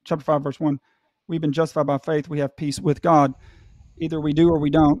chapter 5, verse 1, we've been justified by faith, we have peace with God. Either we do or we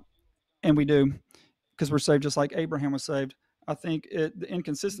don't, and we do, because we're saved just like Abraham was saved. I think the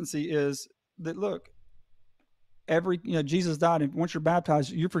inconsistency is that, look, Jesus died, and once you're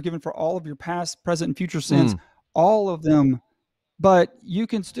baptized, you're forgiven for all of your past, present, and future sins, all of them. But you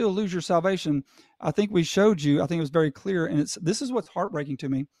can still lose your salvation. I think we showed you. I think it was very clear, and this is what's heartbreaking to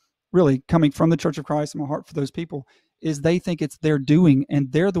me, really, coming from the Church of Christ. My heart for those people is they think it's their doing,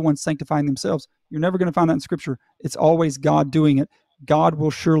 and they're the ones sanctifying themselves. You're never going to find that in Scripture. It's always God doing it. God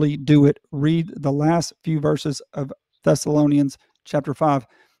will surely do it. Read the last few verses of Thessalonians chapter 5.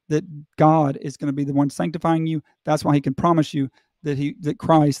 That God is going to be the one sanctifying you. That's why he can promise you that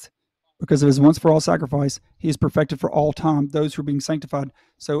Christ, because of his once for all sacrifice, he is perfected for all time, those who are being sanctified.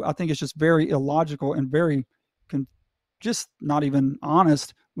 So I think it's just very illogical and very just not even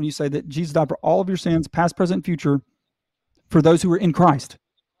honest when you say that Jesus died for all of your sins, past, present, future, for those who are in Christ.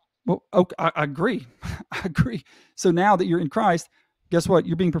 Well, okay, I agree. I agree. So now that you're in Christ, guess what?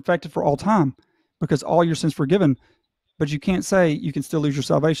 You're being perfected for all time because all your sins forgiven. But you can't say you can still lose your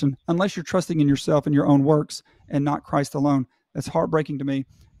salvation unless you're trusting in yourself and your own works and not Christ alone. That's heartbreaking to me.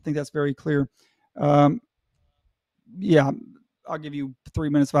 I think that's very clear. Yeah, I'll give you 3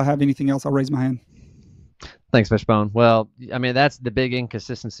 minutes. If I have anything else, I'll raise my hand. Thanks, Fishbone. Well, I mean, that's the big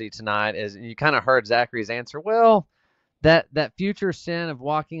inconsistency tonight is you kind of heard Zachary's answer. Well, that future sin of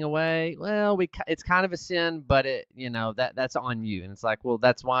walking away, well, it's kind of a sin, but that's on you. And it's like, well,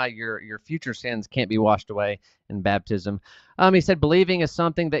 that's why your future sins can't be washed away in baptism. He said believing is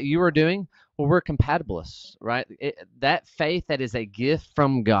something that you are doing. Well, we're compatibilists, right? That faith that is a gift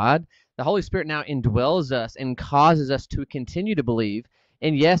from God, the Holy Spirit now indwells us and causes us to continue to believe.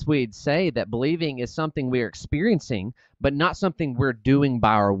 And yes, we'd say that believing is something we're experiencing, but not something we're doing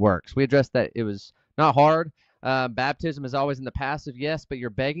by our works. We addressed that it was not hard. Baptism is always in the passive, yes, but you're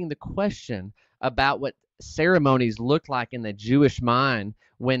begging the question about what ceremonies looked like in the Jewish mind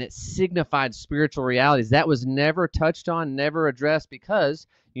when it signified spiritual realities. That was never touched on, never addressed, because,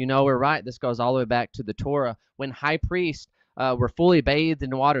 we're right, this goes all the way back to the Torah. When high priests were fully bathed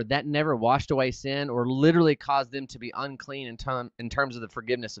in water, that never washed away sin or literally caused them to be unclean in terms of the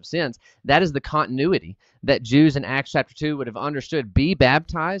forgiveness of sins. That is the continuity that Jews in Acts chapter 2 would have understood. Be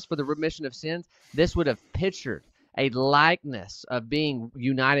baptized for the remission of sins. This would have pictured a likeness of being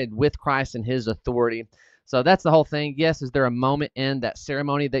united with Christ and his authority. So that's the whole thing. Yes, is there a moment in that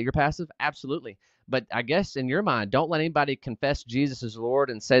ceremony that you're passive? Absolutely. But I guess in your mind, don't let anybody confess Jesus as Lord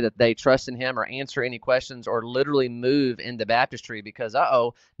and say that they trust in him or answer any questions or literally move into baptistry because,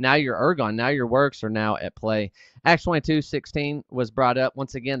 now you're ergon, now your works are now at play. Acts 22:16 was brought up.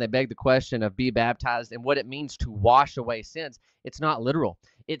 Once again, they beg the question of be baptized and what it means to wash away sins. It's not literal.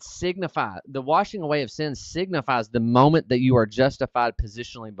 It signifies, the washing away of sins signifies the moment that you are justified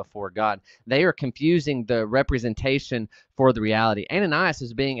positionally before God. They are confusing the representation for the reality. Ananias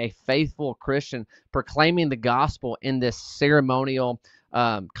is being a faithful Christian, proclaiming the gospel in this ceremonial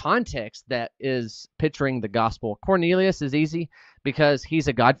context that is picturing the gospel. Cornelius is easy because he's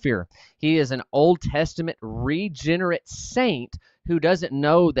a God-fearer. He is an Old Testament regenerate saint who doesn't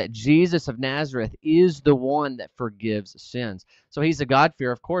know that Jesus of Nazareth is the one that forgives sins. So he's a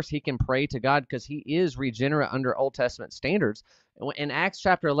God-fearer. Of course, he can pray to God because he is regenerate under Old Testament standards. In Acts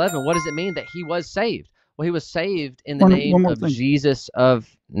chapter 11, what does it mean that he was saved? Well, he was saved in the name of Jesus of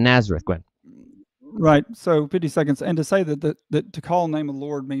Nazareth. Go ahead. Right. So 50 seconds. And to say that to call the name of the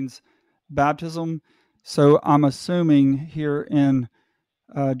Lord means baptism. So I'm assuming here in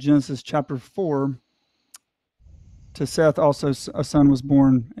Genesis chapter 4, to Seth also a son was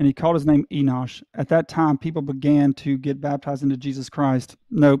born, and he called his name Enosh. At that time, people began to get baptized into Jesus Christ.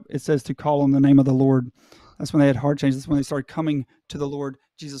 Nope, it says to call on the name of the Lord. That's when they had heart changes. That's when they started coming to the Lord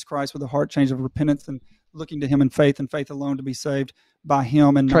Jesus Christ with a heart change of repentance and looking to him in faith and faith alone to be saved by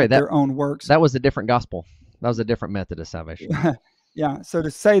him and Trey, not their own works. That was a different gospel. That was a different method of salvation. Yeah, so to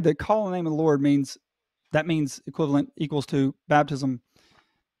say that call on the name of the Lord means equals to baptism.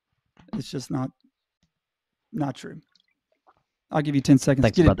 It's just not true. I'll give you 10 seconds.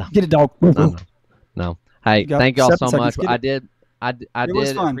 Thanks, get it, dog. No. Hey, thank y'all so much. I did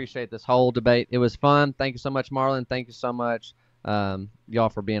appreciate this whole debate. It was fun. Thank you so much, Marlon. Thank you so much, y'all,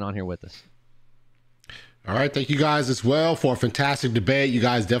 for being on here with us. All right. Thank you guys as well for a fantastic debate. You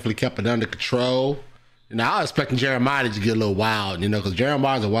guys definitely kept it under control. I was expecting Jeremiah to get a little wild, because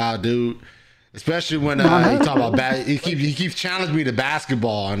Jeremiah's a wild dude. Especially when he talk about he keeps challenging me to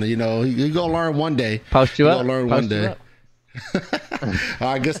basketball, and he gonna learn one day. Post you up. Learn one day.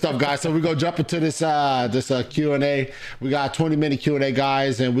 All right, good stuff, guys. So we go jump into this Q&A. We got a 20-minute Q&A,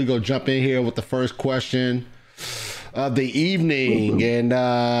 guys, and we go jump in here with the first question of the evening.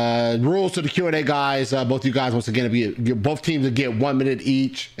 And rules to the Q&A, guys. Both you guys, once again, both teams will get 1 minute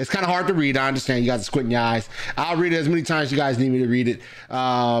each. It's kind of hard to read. I understand you guys are squinting your eyes. I'll read it as many times as you guys need me to read it.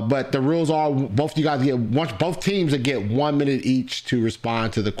 But the rules are both teams will get 1 minute each to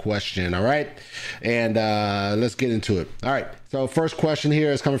respond to the question. All right, and let's get into it. All right. So first question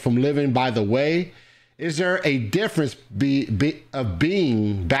here is coming from Living by the Way. Is there a difference of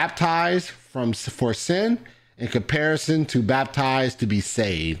being baptized for sin in comparison to baptized to be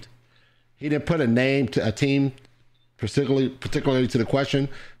saved? He didn't put a name to a team particularly to the question.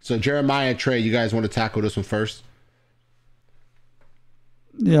 So Jeremiah and Trey, you guys want to tackle this one first?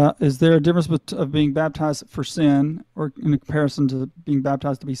 Yeah. Is there a difference of being baptized for sin or in comparison to being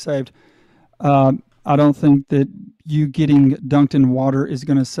baptized to be saved? I don't think that you getting dunked in water is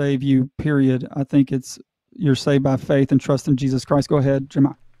going to save you, period. I think you're saved by faith and trust in Jesus Christ. Go ahead,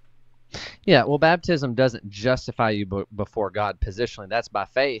 Jeremiah. Yeah, well, baptism doesn't justify you before God positionally. That's by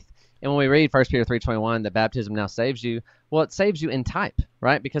faith. And when we read 1 Peter 3:21, that baptism now saves you, well, it saves you in type,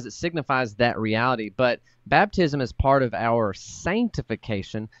 right? Because it signifies that reality. But baptism is part of our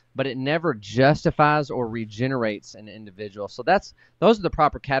sanctification, but it never justifies or regenerates an individual. So those are the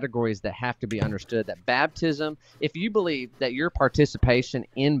proper categories that have to be understood. That baptism, if you believe that your participation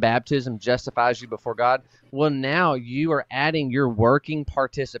in baptism justifies you before God, well, now you are adding your working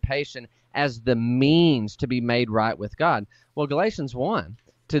participation as the means to be made right with God. Well, Galatians 1,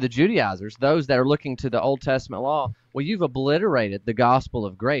 to the Judaizers, those that are looking to the Old Testament law, well, you've obliterated the gospel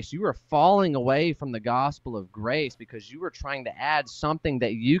of grace. You are falling away from the gospel of grace because you are trying to add something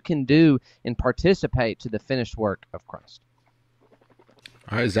that you can do and participate to the finished work of Christ.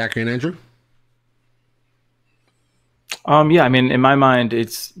 All right, Zachery and Andrew. Yeah, I mean, in my mind,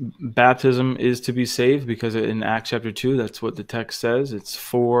 it's baptism is to be saved because in Acts chapter 2, that's what the text says. It's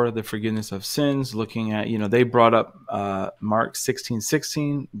for the forgiveness of sins. Looking at, they brought up Mark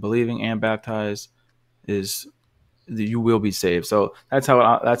 16:16, believing and baptized is you will be saved. So that's how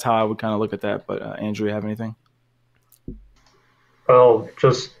I would kind of look at that. But Andrew, you have anything? Well,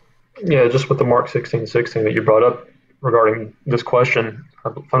 just with the Mark 16:16 that you brought up regarding this question,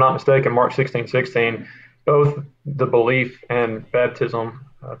 if I'm not mistaken, Mark 16:16. Both the belief and baptism,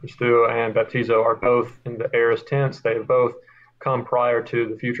 pistuo and baptizo, are both in the aorist tense. They have both come prior to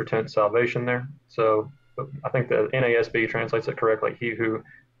the future tense salvation there. So I think the NASB translates it correctly.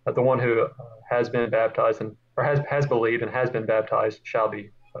 The one who has been baptized or has believed and has been baptized shall be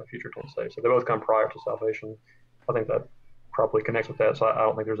future tense saved. So they both come prior to salvation. I think that probably connects with that. So I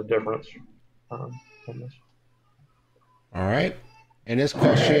don't think there's a difference in this. All right. And this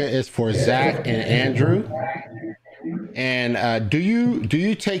question is for Zach and Andrew. And do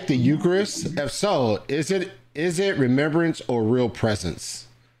you take the Eucharist? If so, is it remembrance or real presence?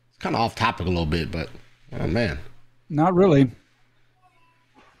 It's kind of off topic a little bit, but oh man, not really.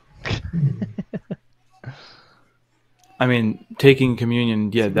 I mean, taking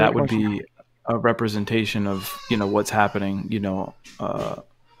communion, yeah, that would be a representation of what's happening. Again,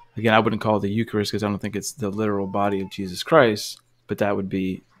 I wouldn't call it the Eucharist because I don't think it's the literal body of Jesus Christ. But that would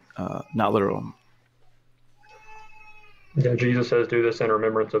be not literal. Yeah, Jesus says, "Do this in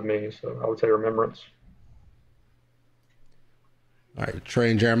remembrance of me." So I would say remembrance. All right,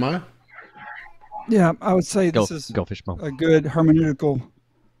 Trey and Jeremiah. Yeah, I would say this is a good hermeneutical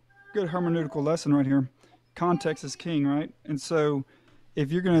lesson right here. Context is king, right? And so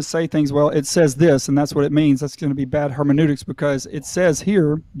if you're going to say things, well, it says this, and that's what it means, that's going to be bad hermeneutics because it says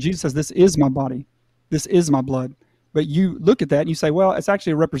here, Jesus says, this is my body. This is my blood. But you look at that and you say, well, it's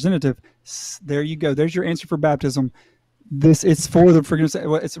actually a representative. There you go. There's your answer for baptism. It's for the forgiveness.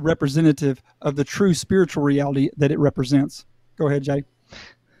 Well, it's representative of the true spiritual reality that it represents. Go ahead, Jay.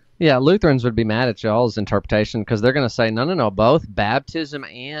 Yeah, Lutherans would be mad at y'all's interpretation because they're going to say, no, both baptism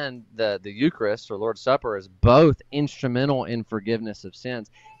and the Eucharist or Lord's Supper is both instrumental in forgiveness of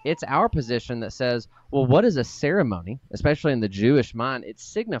sins. It's our position that says, well, what is a ceremony, especially in the Jewish mind? It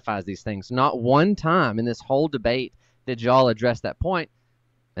signifies these things. Not one time in this whole debate did y'all address that point,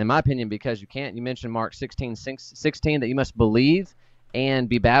 in my opinion, because you can't. You mentioned Mark 16 that you must believe and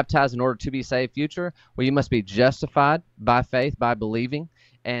be baptized in order to be saved future. Well, you must be justified by faith, by believing,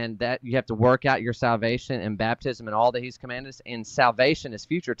 and that you have to work out your salvation and baptism and all that he's commanded us. And salvation is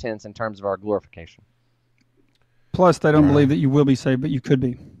future tense in terms of our glorification. Plus, they don't believe that you will be saved, but you could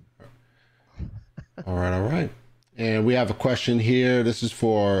be. All right. And we have a question here. This is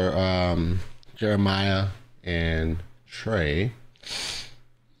for Jeremiah and Trey.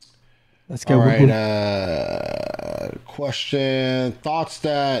 Let's go. All right. Question. Thoughts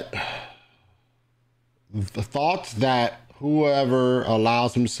that whoever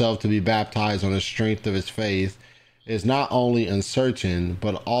allows himself to be baptized on the strength of his faith is not only uncertain,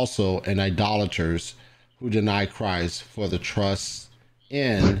 but also an idolaters who deny Christ for the trust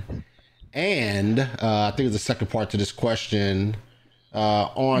in. And I think the second part to this question,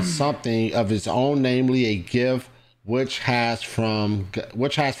 on something of his own, namely a gift which has from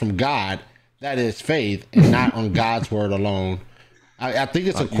God, that is faith, and not on God's word alone. I think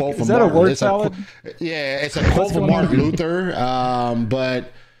it's a quote from Martin. Is that a word salad? It's a quote from Martin Luther.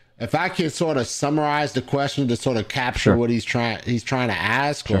 But if I can sort of summarize the question to sort of capture what he's trying to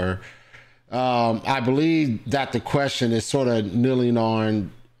ask, or I believe that the question is sort of kneeling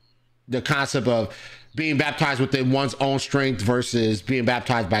on the concept of being baptized within one's own strength versus being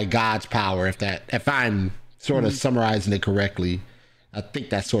baptized by God's power. If I'm sort of summarizing it correctly, I think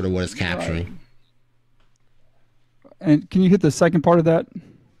that's sort of what it's capturing. Right. And can you hit the second part of that?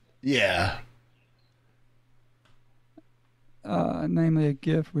 Yeah. Namely a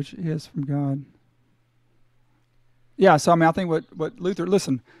gift which is from God. Yeah, so I think what Luther,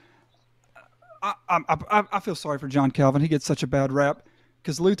 listen, I feel sorry for John Calvin. He gets such a bad rap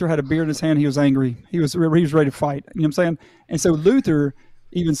because Luther had a beer in his hand. He was angry. He was ready to fight. You know what I'm saying? And so Luther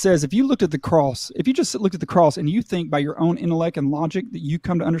even says, if you looked at the cross, if you just looked at the cross and you think by your own intellect and logic that you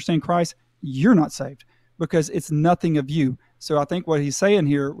come to understand Christ, you're not saved because it's nothing of you. So I think what he's saying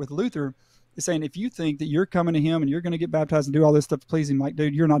here with Luther is saying, if you think that you're coming to him and you're going to get baptized and do all this stuff to please him, like,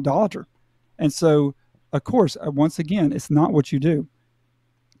 dude, you're an idolater And so, of course, once again, it's not what you do.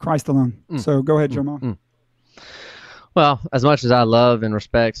 Christ alone. So go ahead, Jeremiah. Well, as much as I love and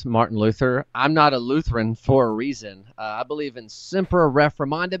respect Martin Luther, I'm not a Lutheran for a reason. I believe in semper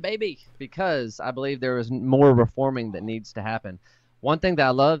reformanda, baby, because I believe there is more reforming that needs to happen. One thing that I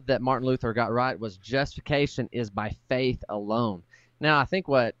love that Martin Luther got right was justification is by faith alone. Now, I think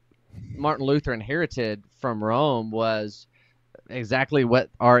what Martin Luther inherited from Rome was exactly what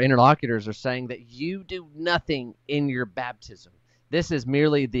our interlocutors are saying, that you do nothing in your baptism. This is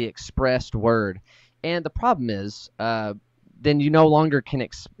merely the expressed word. And the problem is, then you no longer can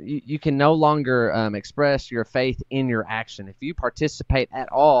you can no longer express your faith in your action. If you participate at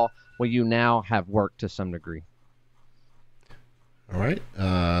all, well, you now have worked to some degree. All right,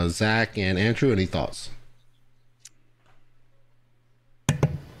 Zach and Andrew, any thoughts?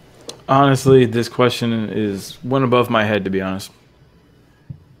 Honestly, this question went above my head, to be honest.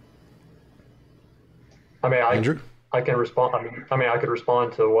 I mean, Andrew? I can respond. I could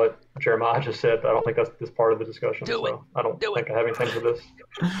respond to what Jeremiah just said. But I don't think that's part of the discussion. I don't think I have anything for this.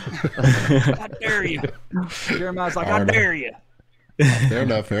 I dare you. Jeremiah's like, I dare you. Fair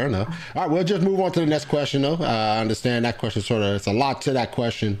enough. All right, we'll just move on to the next question, though. I understand that question it's a lot to that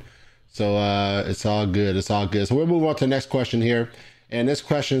question. So it's all good. So we'll move on to the next question here. And this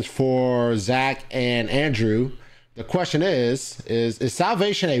question is for Zach and Andrew. The question is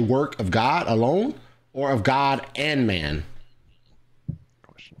salvation a work of God alone or of God and man?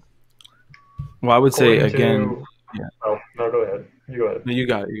 Well, I would say again. Yeah. Oh, no, go ahead. You go ahead. No, you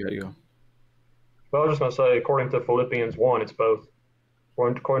got it. You go. Well, I was just going to say, according to Philippians 1, it's both.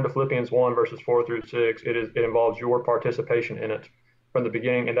 According to Philippians 1, verses 4 through 6, it involves your participation in it from the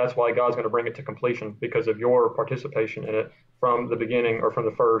beginning, and that's why God's going to bring it to completion, because of your participation in it from the beginning or from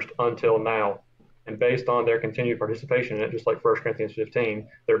the first until now. And based on their continued participation in it, just like 1 Corinthians 15,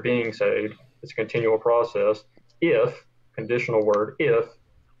 they're being saved. It's a continual process if, conditional word, if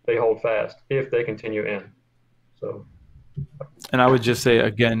they hold fast, if they continue in. So, and I would just say,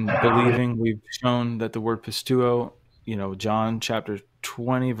 again, believing, we've shown that the word pistuo, John chapter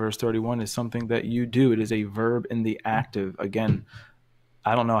 20, verse 31 is something that you do. It is a verb in the active. Again,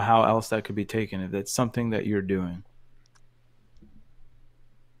 I don't know how else that could be taken if it's something that you're doing.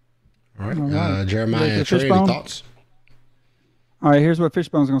 All right. Jeremiah and Trey, any thoughts? All right, here's what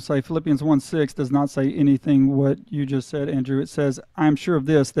Fishbone's going to say. Philippians 1:6 does not say anything what you just said, Andrew. It says, I am sure of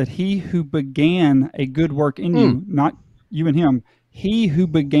this, that he who began a good work in you, not you and him, he who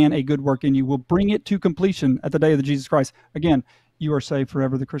began a good work in you will bring it to completion at the day of the Jesus Christ. Again, you are saved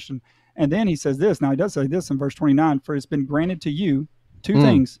forever, the Christian. And then he says this. Now, he does say this in verse 29, for it's been granted to you two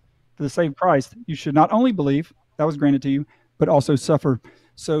things for the saved Christ. You should not only believe, that was granted to you, but also suffer.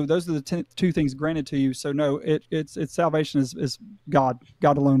 So those are the two things granted to you. So no, it's salvation is God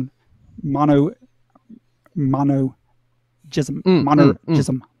alone, monogism,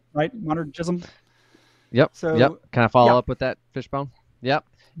 right? Monogism. Yep. So, yep. Can I follow up with that, Fishbone? Yep.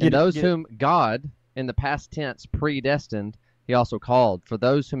 And those whom God, in the past tense, predestined, he also called. For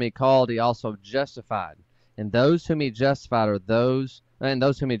those whom he called, he also justified. And those whom he justified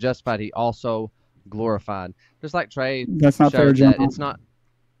he also glorified. Just like Trey. That's not fair, John. It's not.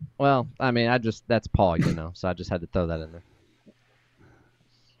 Well, I mean, that's Paul, so I just had to throw that in there.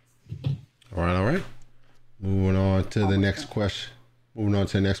 All right. Moving on to the next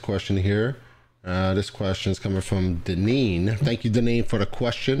question here. This question is coming from Deneen. Thank you, Deneen, for the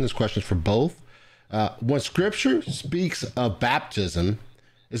question. This question is for both. When Scripture speaks of baptism,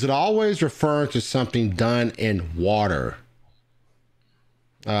 is it always referring to something done in water?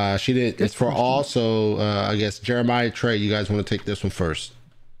 She did. It's for also, I guess, Jeremiah, Trey. You guys want to take this one first?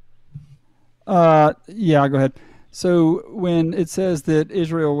 Yeah, go ahead. So when it says that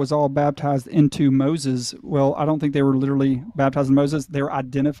Israel was all baptized into Moses, well, I don't think they were literally baptized in Moses. They were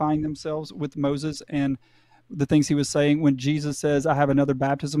identifying themselves with Moses and the things he was saying. When Jesus says, I have another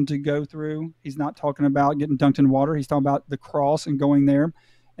baptism to go through, he's not talking about getting dunked in water. He's talking about the cross and going there.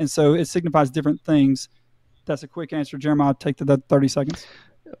 And so it signifies different things. That's a quick answer. Jeremiah, take the 30 seconds.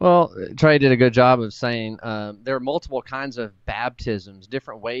 Well, Trey did a good job of saying there are multiple kinds of baptisms,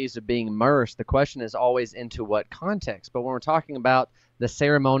 different ways of being immersed. The question is always into what context. But when we're talking about the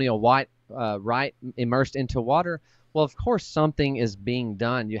ceremonial rite immersed into water, well, of course, something is being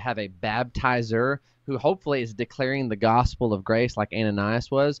done. You have a baptizer who hopefully is declaring the gospel of grace like Ananias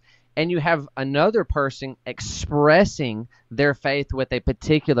was, and you have another person expressing their faith with a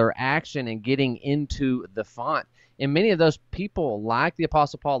particular action and getting into the font. And many of those people, like the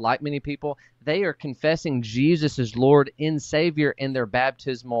Apostle Paul, like many people, they are confessing Jesus as Lord and Savior in their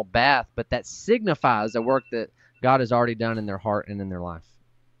baptismal bath, but that signifies the work that God has already done in their heart and in their life.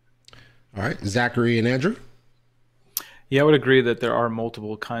 All right, Zachery and Andrew. Yeah, I would agree that there are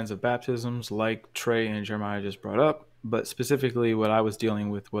multiple kinds of baptisms, like Trey and Jeremiah just brought up. But specifically, what I was dealing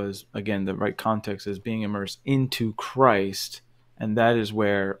with was, again, the right context is being immersed into Christ, and that is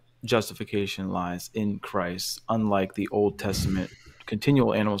where justification lies, in Christ. Unlike the Old Testament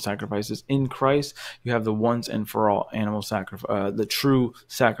continual animal sacrifices, in Christ you have the once and for all animal sacrifice, the true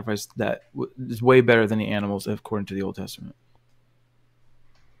sacrifice that is way better than the animals according to the Old Testament.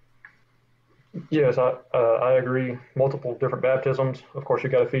 Yes, I agree. Multiple different baptisms. Of course, you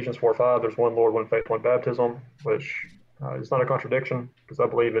got Ephesians 4:5. There's one Lord, one faith, one baptism, which is not a contradiction, because I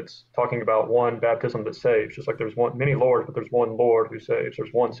believe it's talking about one baptism that saves. Just like there's many lords, but there's one Lord who saves.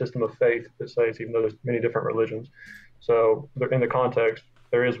 There's one system of faith that saves, even though there's many different religions. So in the context,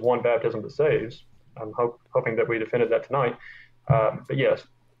 there is one baptism that saves. I'm hoping that we defended that tonight. But yes,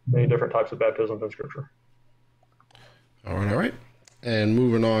 many different types of baptisms in Scripture. All right. And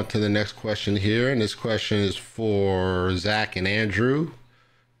moving on to the next question here. And this question is for Zach and Andrew,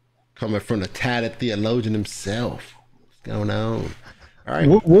 coming from the tatted theologian himself. What's going on? All right.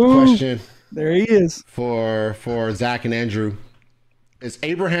 Woo-woo. Question. There he is. For Zach and Andrew. Is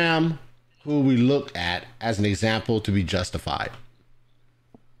Abraham who we look at as an example to be justified?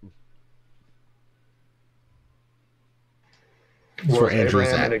 Was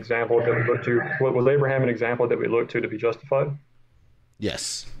Abraham an example that we look to? Was Abraham an example that we look to be justified?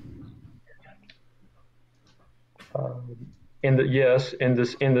 Yes. In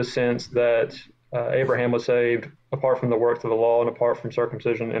the sense that Abraham was saved apart from the works of the law and apart from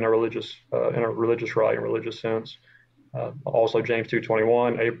circumcision in a religious rite and religious sense. Also, James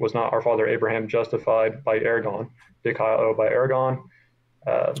 2:21, was not our father Abraham justified by ergon, dikaio by ergon?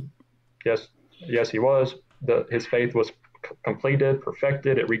 Yes, he was. His faith was completed,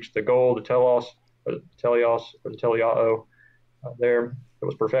 perfected. It reached the goal, the telos, or the teleos, or the teleao. There, it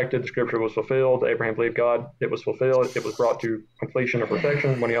was perfected. The Scripture was fulfilled. Abraham believed God. It was fulfilled. It was brought to completion or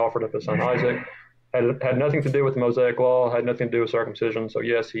perfection when he offered up his son Isaac. Had nothing to do with the Mosaic law. Had nothing to do with circumcision. So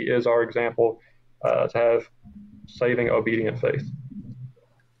yes, he is our example to have saving, obedient faith.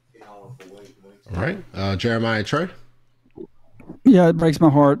 All right, Jeremiah and Trey. Yeah, it breaks my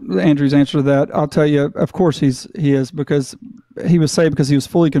heart, Andrew's answer to that. I'll tell you, of course he is, because he was saved because he was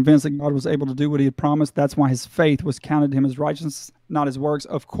fully convinced that God was able to do what he had promised. That's why his faith was counted to him as righteousness, not his works.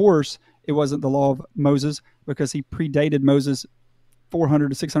 Of course, it wasn't the law of Moses, because he predated Moses 400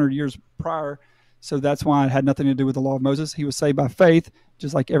 to 600 years prior. So that's why it had nothing to do with the law of Moses. He was saved by faith,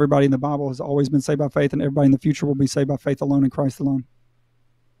 just like everybody in the Bible has always been saved by faith, and everybody in the future will be saved by faith alone in Christ alone.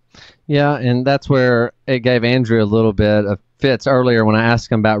 Yeah, and that's where it gave Andrew a little bit of fits earlier when I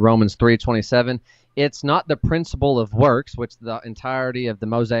asked him about Romans 3:27. It's not the principle of works, which the entirety of the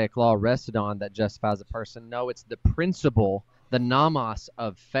Mosaic law rested on, that justifies a person. No, it's the principle, the nomos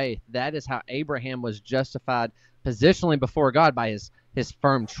of faith. That is how Abraham was justified positionally before God, by his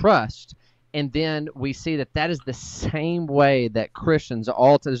firm trust. And then we see that is the same way that Christians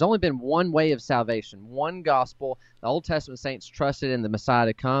there's only been one way of salvation, one gospel. The Old Testament saints trusted in the Messiah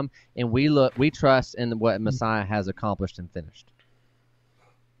to come, and we trust in what Messiah has accomplished and finished.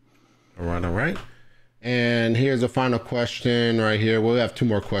 All right. And here's a final question right here. We'll have two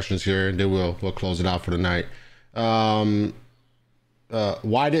more questions here, and then we'll close it out for the night.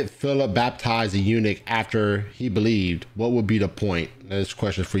 Why did Philip baptize a eunuch after he believed? What would be the point? This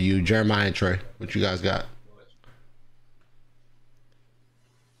question for you, Jeremiah and Trey. What you guys got? I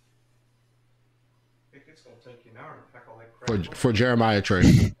think it's going to take you an hour to pack all that crap. For Jeremiah and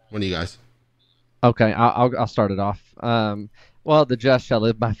Trey, one of you guys. Okay, I'll start it off. Well, the just shall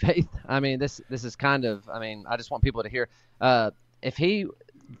live by faith. I mean, this is kind of. I mean, I just want people to hear. If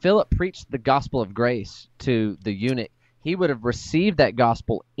Philip preached the gospel of grace to the eunuch, he would have received that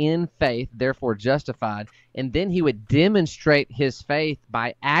gospel in faith, therefore justified, and then he would demonstrate his faith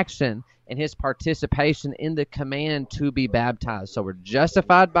by action and his participation in the command to be baptized. So we're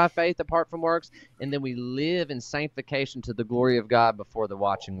justified by faith apart from works, and then we live in sanctification to the glory of God before the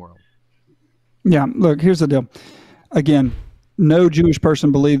watching world. Yeah, look, here's the deal. Again, no Jewish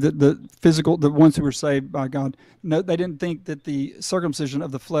person believed that the ones who were saved by God, no, they didn't think that the circumcision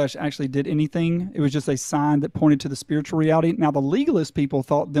of the flesh actually did anything. It was just a sign that pointed to the spiritual reality. Now, the legalist people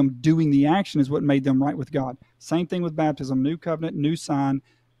thought them doing the action is what made them right with God. Same thing with baptism, new covenant, new sign,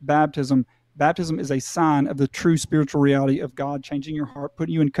 baptism. Baptism is a sign of the true spiritual reality of God changing your heart,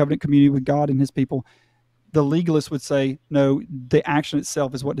 putting you in covenant community with God and his people. The legalist would say, no, the action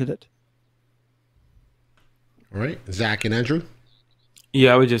itself is what did it. All right, Zach and Andrew.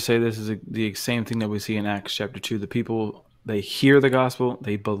 Yeah, I would just say this is the same thing that we see in Acts chapter 2. The people, they hear the gospel,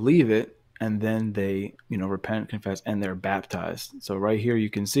 they believe it, and then they, repent, confess, and they're baptized. So right here you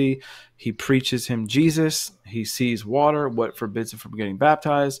can see he preaches him Jesus. He sees water, what forbids him from getting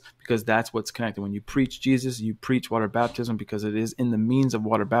baptized, because that's what's connected. When you preach Jesus, you preach water baptism because it is in the means of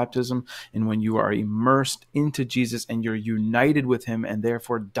water baptism. And when you are immersed into Jesus and you're united with him and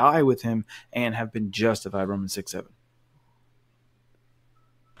therefore die with him and have been justified, Romans 6:7.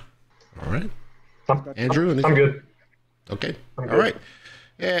 All right. Andrew? I'm good. Okay. All right.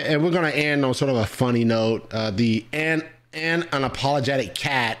 Yeah, and we're going to end on sort of a funny note. The unapologetic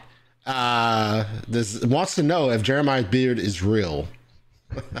cat wants to know if Jeremiah's beard is real.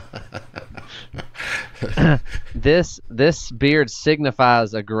 This beard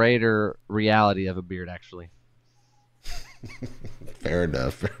signifies a greater reality of a beard, actually. Fair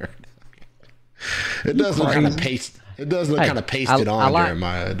enough. It does look kind of pasted. It does look kind of pasted on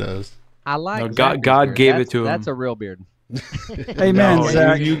Jeremiah. It does. I like. No, God gave it to him. That's a real beard. Amen,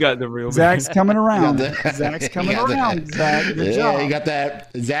 Zach. You got the real. Zach's coming around. Zach's coming around. Zach, good job. You got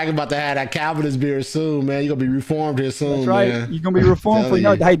that. Zach about to have that Calvinist beard soon, man. You're gonna be reformed here soon. That's right. Man. You're gonna be reformed for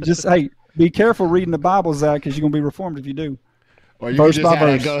hey, be careful reading the Bible, Zach, because you're gonna be reformed if you do. Or you could just have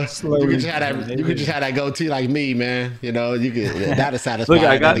that goatee like me, man. You could that'll satisfy. Look,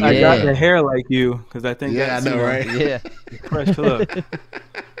 I got the hair like you because I think. Yeah, I know, right? Yeah, fresh look.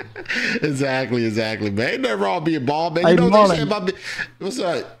 Exactly, man. Ain't nothing wrong being bald, man. Hey, What they say Marlon, about me? What's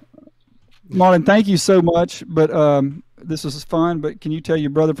up? Marlon, thank you so much. But this was fun. But can you tell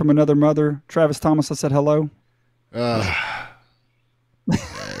your brother from another mother, Travis Thomas, I said hello?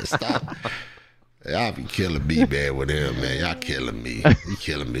 Stop. Y'all be killing me, man, with him, man. Y'all killing me. You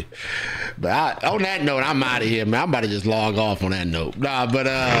killing me. But on that note, I'm out of here, man. I'm about to just log off on that note.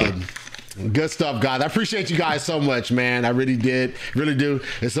 Good stuff, guys. I appreciate you guys so much, man. I really did. Really do.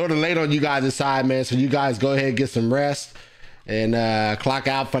 It's sort of late on you guys' side, man. So you guys go ahead and get some rest and clock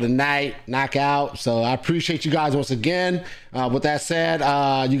out for the night, knock out. So I appreciate you guys once again. With that said,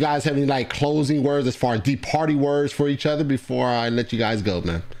 you guys have any closing words as far as deep party words for each other before I let you guys go,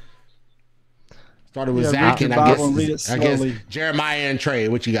 man? Started with Zach and I guess Jeremiah and Trey.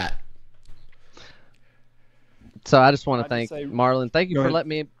 What you got? So I just want to thank Marlon. Thank you for letting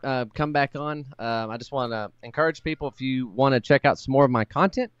me come back on. I just want to encourage people, if you want to check out some more of my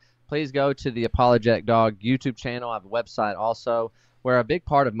content, please go to the Apologetic Dog YouTube channel. I have a website also where a big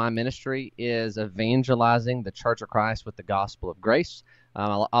part of my ministry is evangelizing the Church of Christ with the gospel of grace. I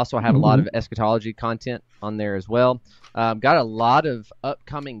also have a lot of eschatology content on there as well. Got a lot of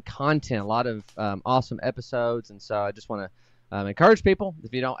upcoming content, a lot of awesome episodes, and so I just want to encourage people.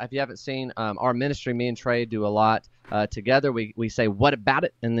 If you haven't seen our ministry, me and Trey do a lot together. We say what about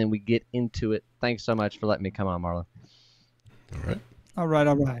it, and then we get into it. Thanks so much for letting me come on, Marlon. All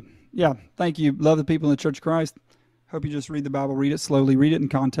right. Yeah, thank you. Love the people in the Church of Christ. Hope you just read the Bible, read it slowly, read it in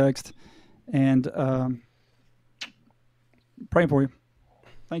context, and praying for you.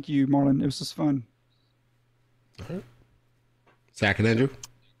 Thank you, Marlon. It was just fun. Zach and Andrew?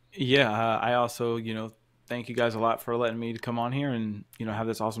 Yeah, I also, thank you guys a lot for letting me come on here and, have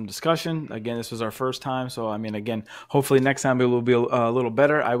this awesome discussion. Again, this was our first time. So, again, hopefully next time it will be a little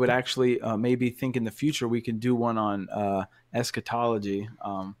better. I would actually maybe think in the future we can do one on eschatology.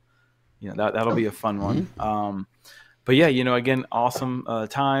 That'll be a fun one. But yeah, again, awesome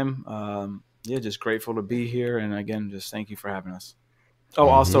time. Just grateful to be here. And again, just thank you for having us. Oh,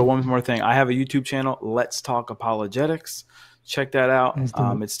 also one more thing. I have a YouTube channel, Let's Talk Apologetics. Check that out.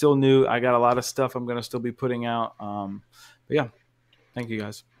 It's still new. I got a lot of stuff I'm going to still be putting out. But yeah, thank you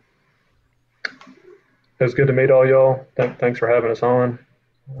guys. It was good to meet all y'all. Thanks for having us on.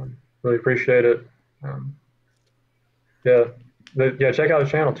 Really appreciate it. Check out his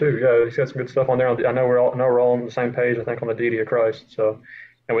channel too. Yeah, he's got some good stuff on there. I know we're all on the same page. I think on the deity of Christ. So,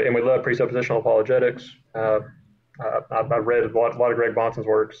 and we love presuppositional apologetics. I've read a lot of Greg Bonson's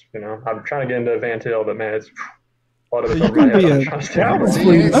works. I'm trying to get into Van Til, but man, it's a lot of it's over my head.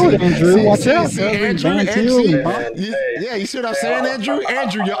 Andrew. Watch out. You see what I'm saying, Andrew?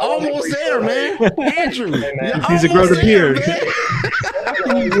 Andrew, you're almost there, man. Andrew, he's a grow the beard. How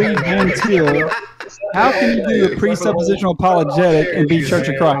can you read Van Til? How can you do a presuppositional apologetic and be Church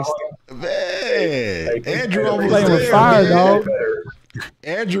of Christ? Man, Andrew almost playing there. With fire, dog.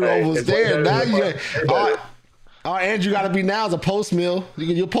 Andrew almost there. Now you. Andrew got to be now as a post mill.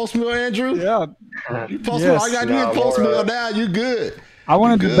 You post mill, Andrew? Yeah. You post mill. All you got to do is post mill now. You good. I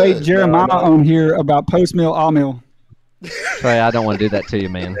want to debate Jeremiah on here about post mill, all mill. Trey, I don't want to do that to you,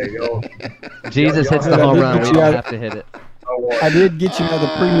 man. Jesus hits the home run. We don't have to hit it. I did get you another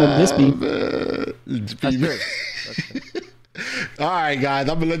pre-mill Bispy. That's true. All right, guys.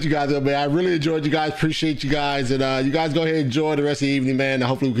 I'm gonna let you guys go, man. I really enjoyed you guys. Appreciate you guys, and you guys go ahead and enjoy the rest of the evening, man. And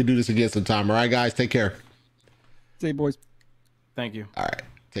hopefully we can do this again sometime. All right, guys. Take care. See you, boys. Thank you. All right.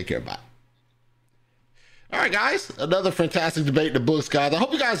 Take care. Bye. All right, guys. Another fantastic debate in the books, guys. I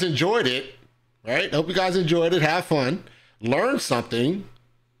hope you guys enjoyed it. All right. I hope you guys enjoyed it. Have fun. Learn something.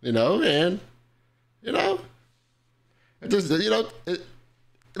 And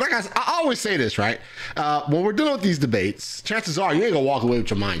like I always say this, right? When we're dealing with these debates, chances are you ain't gonna walk away with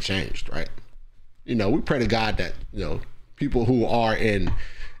your mind changed, right? We pray to God that people who are in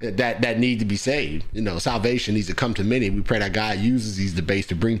that need to be saved, salvation needs to come to many. We pray that God uses these debates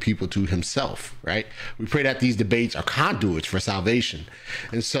to bring people to Himself, right? We pray that these debates are conduits for salvation,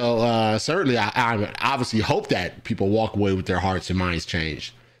 and so certainly I obviously hope that people walk away with their hearts and minds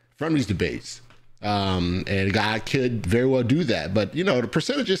changed from these debates. And God could very well do that, but the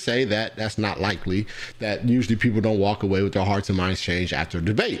percentages say that that's not likely, that usually people don't walk away with their hearts and minds changed after a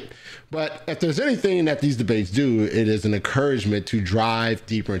debate. But if there's anything that these debates do, it is an encouragement to drive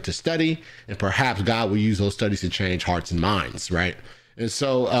deeper into study, and perhaps God will use those studies to change hearts and minds, right? And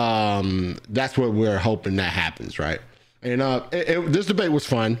so that's what we're hoping that happens, right? And this debate was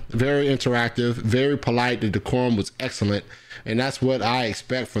fun, very interactive, very polite. The decorum was excellent. And that's what I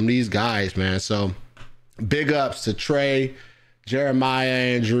expect from these guys, man. So big ups to Trey,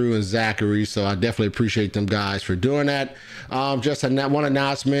 Jeremiah, Andrew, and Zachery. So I definitely appreciate them guys for doing that. Just one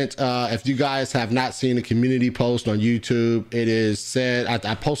announcement. If you guys have not seen the community post on YouTube, it is said,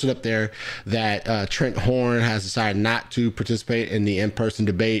 I posted up there that Trent Horn has decided not to participate in the in-person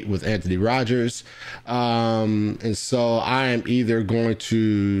debate with Anthony Rogers. And so I am either going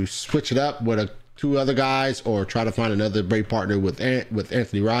to switch it up with two other guys or try to find another debate partner with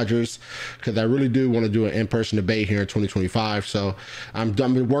Anthony Rogers, because I really do want to do an in-person debate here in 2025. So I'm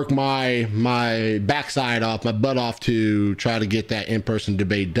gonna work my backside off, my butt off to try to get that in-person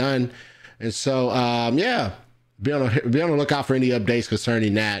debate done. And so yeah, be on the lookout for any updates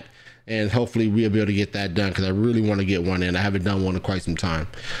concerning that, and hopefully we'll be able to get that done, because I really want to get one in. I haven't done one in quite some time.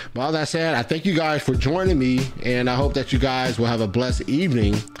 But all that said, I thank you guys for joining me, and I hope that you guys will have a blessed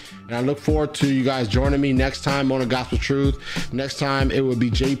evening. And I look forward to you guys joining me next time on The Gospel Truth. Next time it will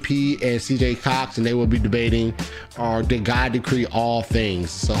be JP and CJ Cox, and they will be debating did God decree all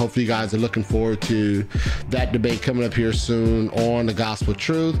things? So hopefully you guys are looking forward to that debate coming up here soon on The Gospel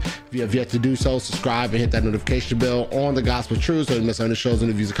Truth. If you have yet to do so, subscribe and hit that notification bell on The Gospel Truth so you don't miss any shows,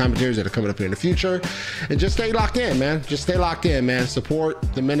 interviews, and commentaries that are coming up here in the future. And just stay locked in, man. Just stay locked in, man. Support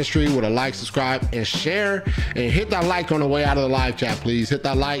the ministry with a like, subscribe, and share. And hit that like on the way out of the live chat, please. Hit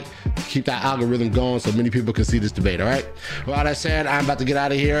that like. Keep that algorithm going so many people can see this debate. All right. Well, all that said, I'm about to get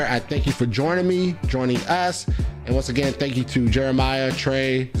out of here. I thank you for joining us. And once again, thank you to Jeremiah,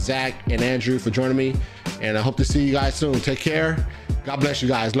 Trey, Zach, and Andrew for joining me. And I hope to see you guys soon. Take care. God bless you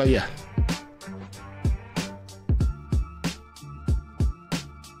guys. Love ya.